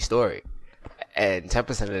has shitty story. And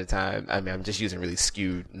 10% of the time, I mean, I'm just using really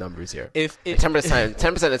skewed numbers here. 10%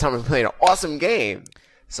 of the time I'm playing an awesome game.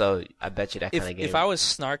 So I bet you that kind of game. If I was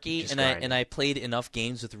snarky and I played enough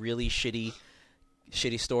games with really shitty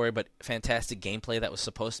story but fantastic gameplay that was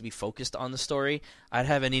supposed to be focused on the story, I'd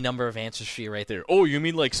have any number of answers for you right there. Oh, you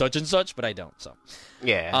mean like such and such? But I don't. So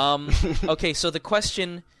yeah. Okay, so the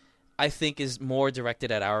question I think is more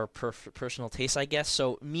directed at our personal taste, I guess.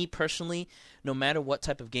 So me personally, no matter what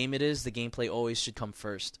type of game it is, the gameplay always should come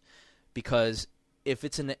first, because if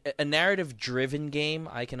it's a narrative-driven game,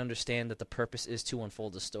 I can understand that the purpose is to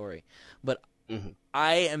unfold the story. But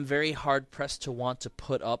I am very hard-pressed to want to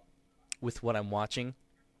put up with what I'm watching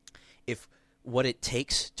if what it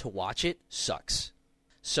takes to watch it sucks.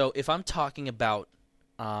 So if I'm talking about,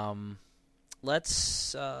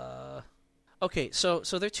 okay, so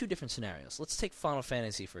there are two different scenarios. Let's take Final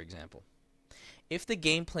Fantasy, for example. If the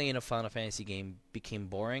gameplay in a Final Fantasy game became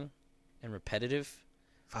boring and repetitive...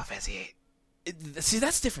 Final Fantasy 8. See,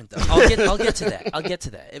 that's different though. I'll get to that. I'll get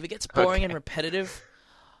to that. If it gets boring and repetitive,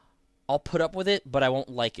 I'll put up with it, but I won't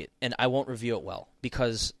like it, and I won't review it well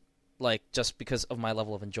because, like, just because of my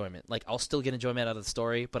level of enjoyment. Like, I'll still get enjoyment out of the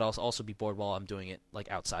story, but I'll also be bored while I'm doing it,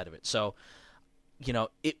 like, outside of it. So, you know,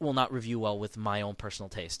 it will not review well with my own personal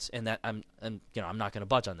tastes, and that I'm not going to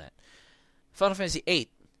budge on that. Final Fantasy VIII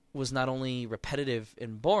was not only repetitive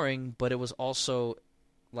and boring, but it was also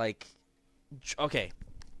like, okay,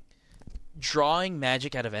 drawing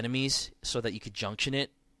magic out of enemies so that you could junction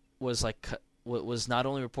it was like was not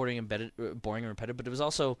only boring and repetitive, but it was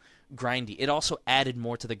also grindy. It also added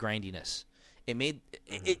more to the grindiness. It made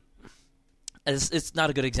it. It's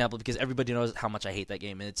not a good example because everybody knows how much I hate that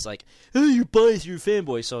game, and it's like, hey, you're biased, you're a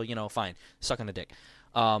fanboy, so fine, suck on a dick.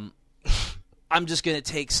 I'm just gonna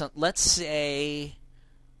take some. Let's say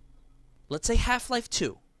Half-Life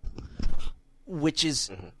 2, which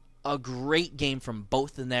is a great game from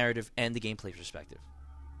both the narrative and the gameplay perspective.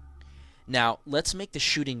 Now, let's make the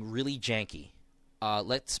shooting really janky.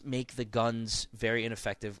 Let's make the guns very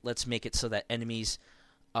ineffective. Let's make it so that enemies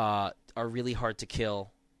are really hard to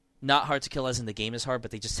kill. Not hard to kill as in the game is hard,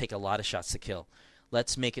 but they just take a lot of shots to kill.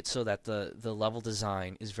 Let's make it so that the level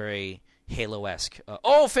design is very Halo-esque.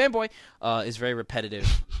 Fanboy! Is very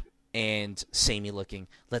repetitive and samey looking.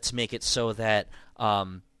 Let's make it so that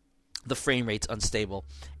the frame rate's unstable,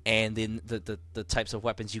 and then the types of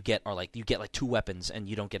weapons you get are like, you get like 2 weapons and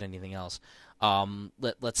you don't get anything else.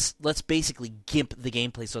 Let's basically gimp the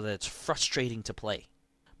gameplay so that it's frustrating to play.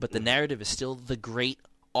 But the narrative is still the great,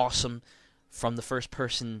 awesome, from the first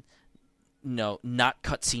person, not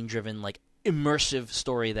cutscene driven, like immersive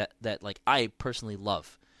story that like I personally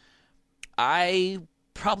love. I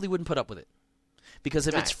probably wouldn't put up with it. Because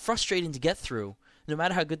if it's frustrating to get through, no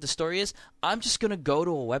matter how good the story is, I'm just going to go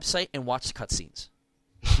to a website and watch the cutscenes.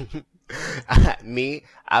 Me,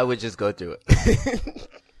 I would just go through it.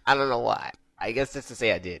 I don't know why. I guess just to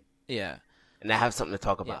say I did. Yeah. And I have something to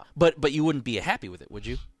talk about. Yeah. But you wouldn't be happy with it, would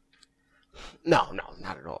you? No,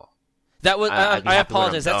 not at all. That was I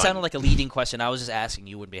apologize. That done. sounded like a leading question. I was just asking.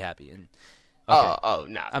 You wouldn't be happy. And no.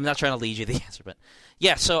 I'm not trying to lead you the answer, but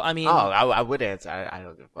yeah. So I mean, I would answer. I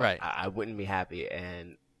don't give a fuck. Right. I wouldn't be happy,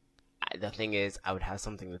 and the thing is, I would have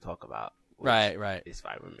something to talk about. Right. It's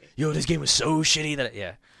fine with me. Yo, this game was so shitty that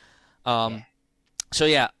So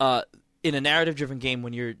in a narrative-driven game,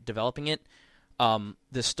 when you're developing it,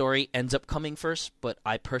 the story ends up coming first. But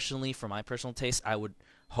I personally, for my personal taste, I would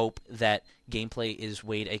hope that gameplay is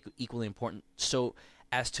weighed equally important, so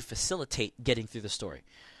as to facilitate getting through the story.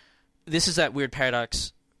 This is that weird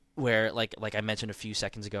paradox where, like I mentioned a few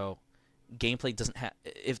seconds ago, gameplay doesn't have.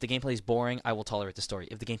 If the gameplay is boring, I will tolerate the story.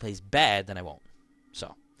 If the gameplay is bad, then I won't.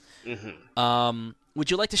 So, would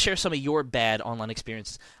you like to share some of your bad online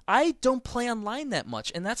experiences? I don't play online that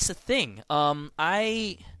much, and that's the thing.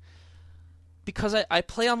 Because I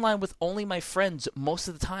play online with only my friends most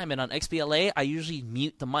of the time, and on XBLA I usually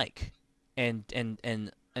mute the mic and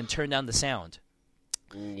turn down the sound.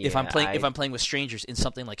 Yeah, if I'm playing with strangers in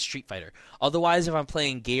something like Street Fighter. Otherwise, if I'm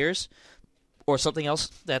playing Gears or something else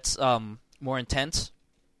that's more intense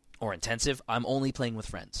or intensive, I'm only playing with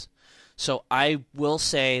friends. So I will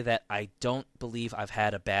say that I don't believe I've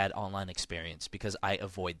had a bad online experience because I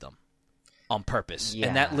avoid them on purpose.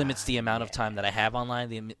 And that limits the amount of time that I have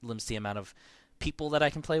online, limits the amount of people that I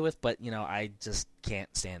can play with, but I just can't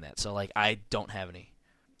stand that. So like I don't have any.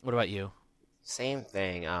 What about you? Same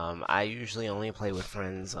thing. I usually only play with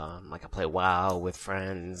friends. Like I play WoW with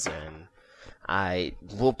friends, and I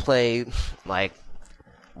will play like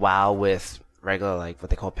WoW with regular, like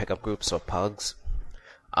what they call pickup groups or pugs.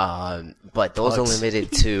 But those are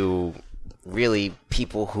limited to really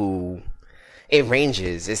people who it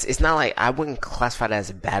ranges. It's not like I wouldn't classify that as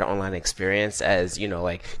a bad online experience as,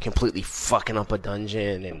 like completely fucking up a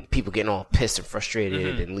dungeon and people getting all pissed and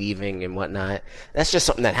frustrated and leaving and whatnot. That's just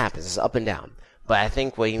something that happens. It's up and down. But I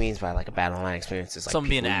think what he means by like a bad online experience is like someone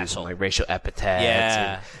being an using, asshole, like racial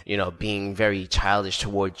epithets, and being very childish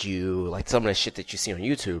towards you, like some of the shit that you see on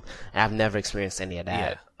YouTube. And I've never experienced any of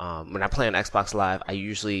that. Yeah. When I play on Xbox Live, I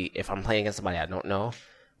usually, if I'm playing against somebody I don't know,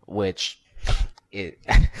 which to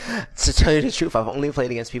tell you the truth, I've only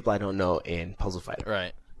played against people I don't know in Puzzle Fighter.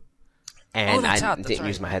 Right. And I didn't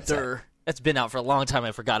use my headset. That's been out for a long time.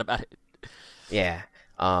 I forgot about it. Yeah.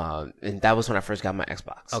 And that was when I first got my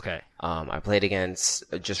Xbox. Okay. I played against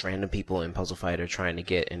just random people in Puzzle Fighter trying to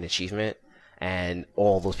get an achievement, and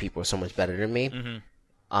all those people are so much better than me.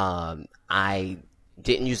 I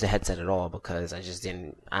didn't use the headset at all because I just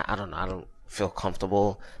didn't. I don't know. I don't feel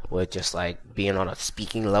comfortable with just like being on a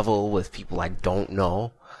speaking level with people I don't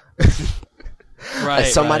know. Right,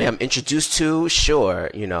 somebody right. I'm introduced to, sure,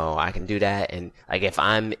 I can do that. And like if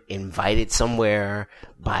I'm invited somewhere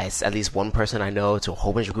by at least one person I know to a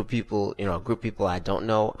whole bunch of group people, a group of people I don't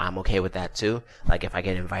know, I'm okay with that too. Like if I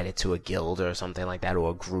get invited to a guild or something like that,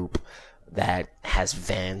 or a group that has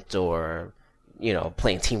Vent or,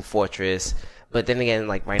 playing Team Fortress. But then again,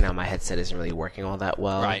 like right now my headset isn't really working all that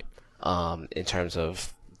well. Right. In terms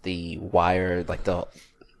of the wire, like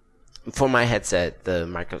for my headset,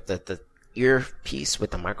 the earpiece with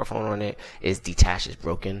the microphone on it is detached, is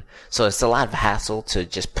broken. So it's a lot of hassle to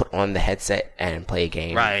just put on the headset and play a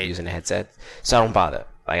game using the headset. So I don't bother.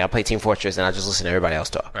 Like I play Team Fortress and I just listen to everybody else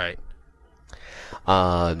talk. Right.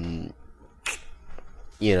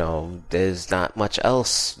 There's not much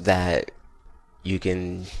else that you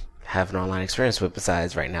can have an online experience with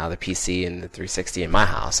besides right now the PC and the 360 in my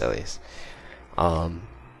house, at least.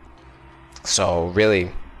 So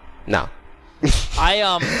really, no. I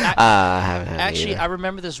haven't had actually, either. I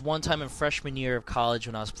remember this one time in freshman year of college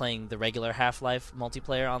when I was playing the regular Half-Life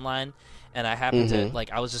multiplayer online, and I happened to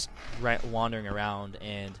I was just wandering around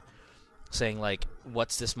and saying like,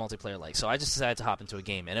 "What's this multiplayer like?" So I just decided to hop into a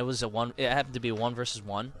game, and it was it happened to be a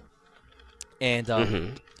 1-versus-1,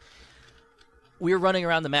 and we were running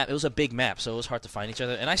around the map. It was a big map, so it was hard to find each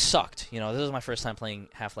other, and I sucked. This was my first time playing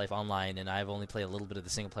Half-Life Online, and I've only played a little bit of the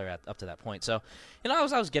single player up to that point. So, I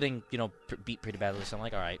was getting beat pretty badly. So I'm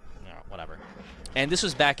like, all right, whatever. And this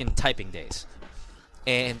was back in typing days,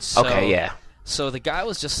 and so So the guy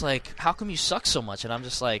was just like, "How come you suck so much?" And I'm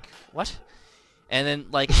just like, "What?" And then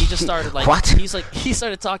like he just started like What? he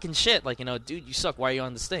started talking shit like, "Dude, you suck. Why are you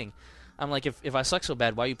on this thing?" I'm like, if I suck so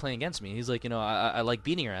bad, why are you playing against me? He's like, I like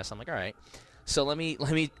beating your ass. I'm like, all right. So let me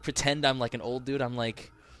pretend I'm like an old dude. I'm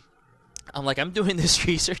doing this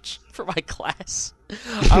research for my class.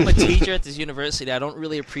 I'm a teacher at this university. I don't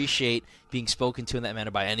really appreciate being spoken to in that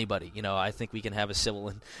manner by anybody. I think we can have a civil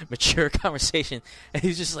and mature conversation. And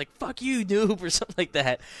he's just like, "Fuck you, noob," or something like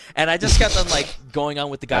that. And I just got done like going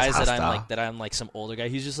on with the guys That's that I'm like some older guy.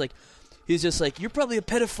 He's just like, "You're probably a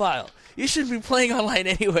pedophile. You shouldn't be playing online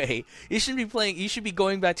anyway. You should be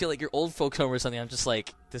going back to like your old folks home or something." I'm just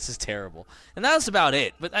like, this is terrible. And that was about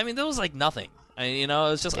it. But I mean, there was like nothing. It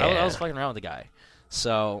was just I was fucking around with the guy.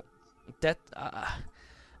 So that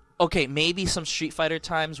okay, maybe some Street Fighter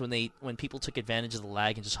times when people took advantage of the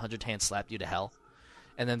lag and just 100-hand slapped you to hell.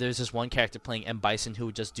 And then there's this one character playing M. Bison who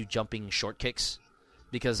would just do jumping short kicks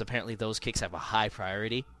because apparently those kicks have a high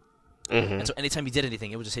priority. And so anytime you did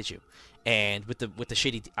anything, it would just hit you. And with the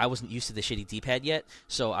shitty, I wasn't used to the shitty D-pad yet,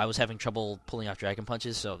 so I was having trouble pulling off dragon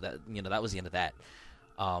punches. So that that was the end of that.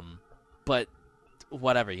 But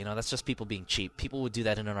whatever, that's just people being cheap. People would do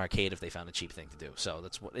that in an arcade if they found a cheap thing to do. So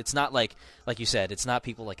that's what it's not like you said. It's not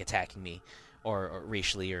people like attacking me or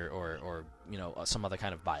racially or some other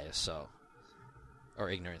kind of bias. Or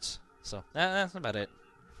ignorance. So that's about it.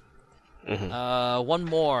 One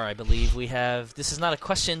more, I believe we have. This is not a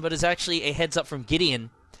question, but it's actually a heads up from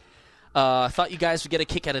Gideon. I thought you guys would get a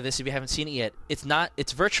kick out of this if you haven't seen it yet.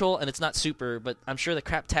 It's virtual and it's not super, but I'm sure the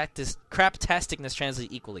craptasticness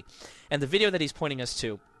translates equally. And the video that he's pointing us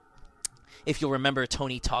to, if you'll remember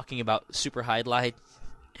Tony talking about Super Highlight,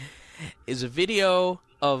 is a video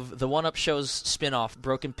of the 1UP show's spin-off,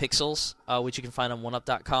 Broken Pixels, which you can find on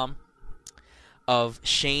 1UP.com. Of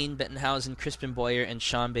Shane Bettenhausen, Crispin Boyer, and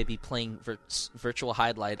Sean Baby playing Virtual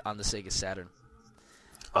Highlight on the Sega Saturn.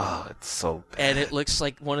 Oh, it's so bad. And it looks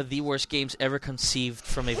like one of the worst games ever conceived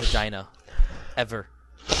from a vagina. Ever.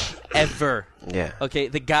 Yeah. Okay,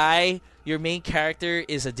 the guy, your main character,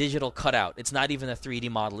 is a digital cutout. It's not even a 3D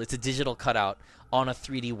model. It's a digital cutout on a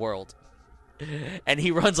 3D world. And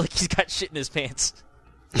he runs like he's got shit in his pants.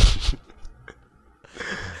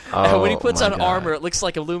 And when he puts on armor, it looks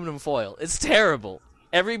like aluminum foil. It's terrible.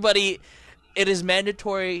 Everybody, it is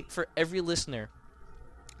mandatory for every listener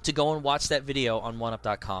to go and watch that video on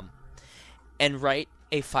 1UP.com and write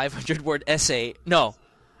a 500-word essay. No,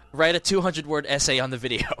 write a 200-word essay on the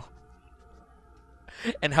video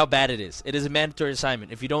and how bad it is. It is a mandatory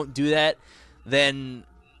assignment. If you don't do that, then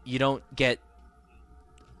you don't get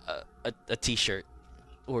a T-shirt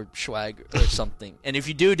or swag or something. And if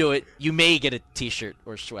you do it, you may get a T-shirt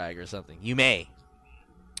or swag or something. You may.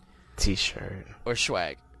 T-shirt. Or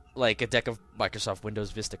swag. Like a deck of Microsoft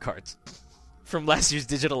Windows Vista cards from last year's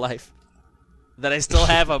Digital Life that I still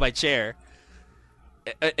have on my chair.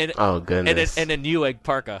 And, oh, goodness. And a Newegg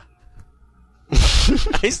parka.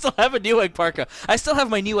 I still have a Newegg parka. I still have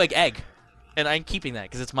my Newegg egg. And I'm keeping that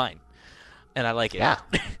because it's mine. And I like it. Yeah.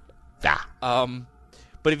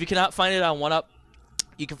 But if you cannot find it on 1UP,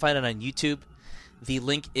 you can find it on YouTube. The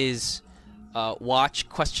link is watch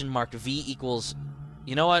 !V equals.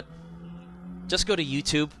 You know what? just go to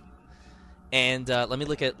YouTube and let me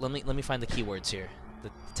find the keywords here. The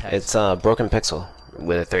tags. It's Broken Pixel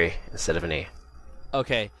with a 3 instead of an E.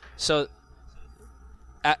 Okay, so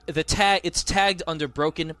it's tagged under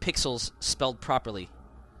Broken Pixels spelled properly.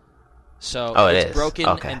 So it's Broken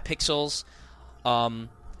and Pixels.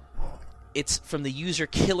 It's from the user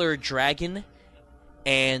Killer Dragon,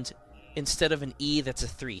 and instead of an E, that's a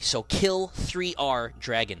 3. So Kill 3R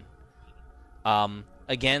Dragon.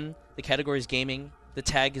 Again, the category is gaming. The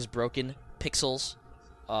tag is Broken Pixels.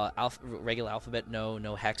 Regular alphabet, no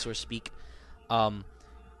Hacksaw speak. And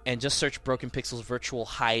just search Broken Pixels Virtual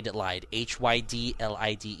Hydlide,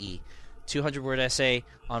 HYDLIDE. 200-word essay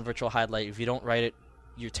on Virtual Hydlide. If you don't write it,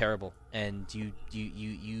 you're terrible, and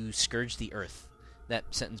you scourge the earth. That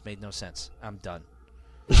sentence made no sense. I'm done.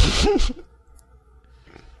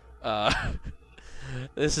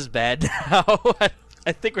 This is bad now.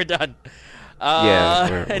 I think we're done.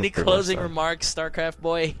 Any closing remarks, StarCraft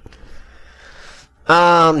boy?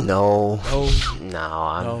 No.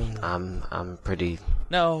 No. I'm pretty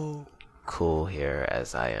cool here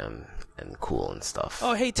as I am, and cool and stuff.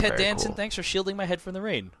 Oh, hey, Ted Very Danson, cool. thanks for shielding my head from the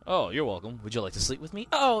rain. Oh, you're welcome. Would you like to sleep with me?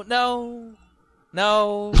 Oh, no.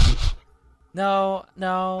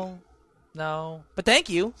 But thank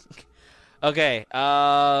you. Okay,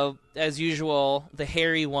 as usual, the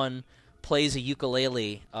hairy one plays a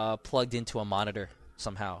ukulele plugged into a monitor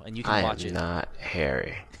somehow, and you can watch it. I am not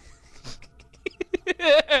hairy.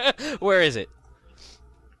 Where is it?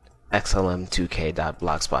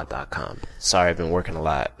 xlm2k.blogspot.com. Sorry, I've been working a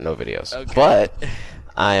lot, no videos. Okay. But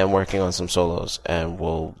I am working on some solos, and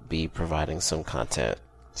will be providing some content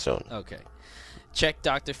soon. Okay. Check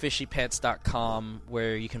drfishypants.com,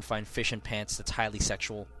 where you can find Fish and Pants that's highly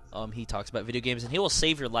sexual. He talks about video games, and he will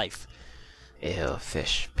save your life. Ew,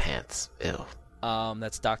 fish pants. Ew.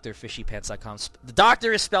 That's drfishypants.com. The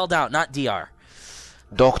doctor is spelled out, not DR.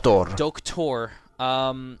 Doctor.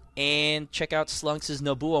 And check out Slunks'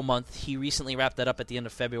 Nobuo month. He recently wrapped that up at the end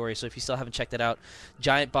of February, so if you still haven't checked it out,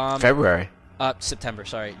 Giant Bomb. February. September,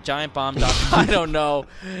 sorry. GiantBomb.com. I don't know.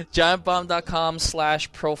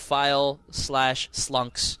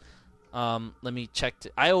 GiantBomb.com/profile/slunks. Let me check.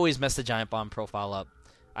 I always mess the Giant Bomb profile up.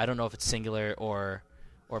 I don't know if it's singular or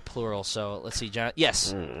plural, so let's see.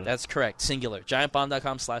 Yes, that's correct. Singular.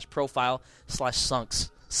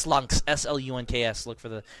 GiantBomb.com/profile/slunks. Slunks, SLUNKS. Look for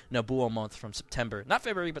the Nobuo month from September. Not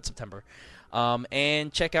February, but September.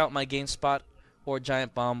 And check out my GameSpot or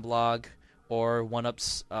Giant Bomb blog or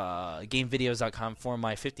OneUp's GameVideos.com for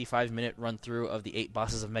my 55-minute run-through of the 8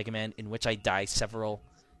 bosses of Mega Man, in which I die several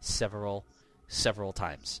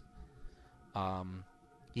times.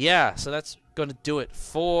 Yeah, so that's going to do it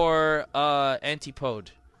for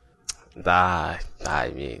Antipode. I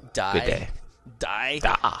mean, Die. good day. Die?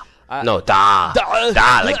 Da. No, da.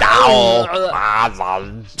 Da, like da.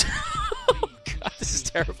 God, this is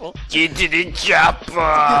terrible. Get to the chopper.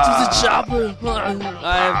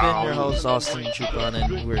 I've been your host, Austin Chupon,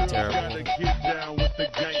 and we're terrible. Get down with the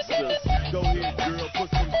gangsters. Go ahead, girl, put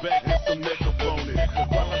some back and some makeup on it.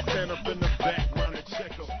 While I stand up in the background and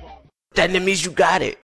check up on it. That means you got it.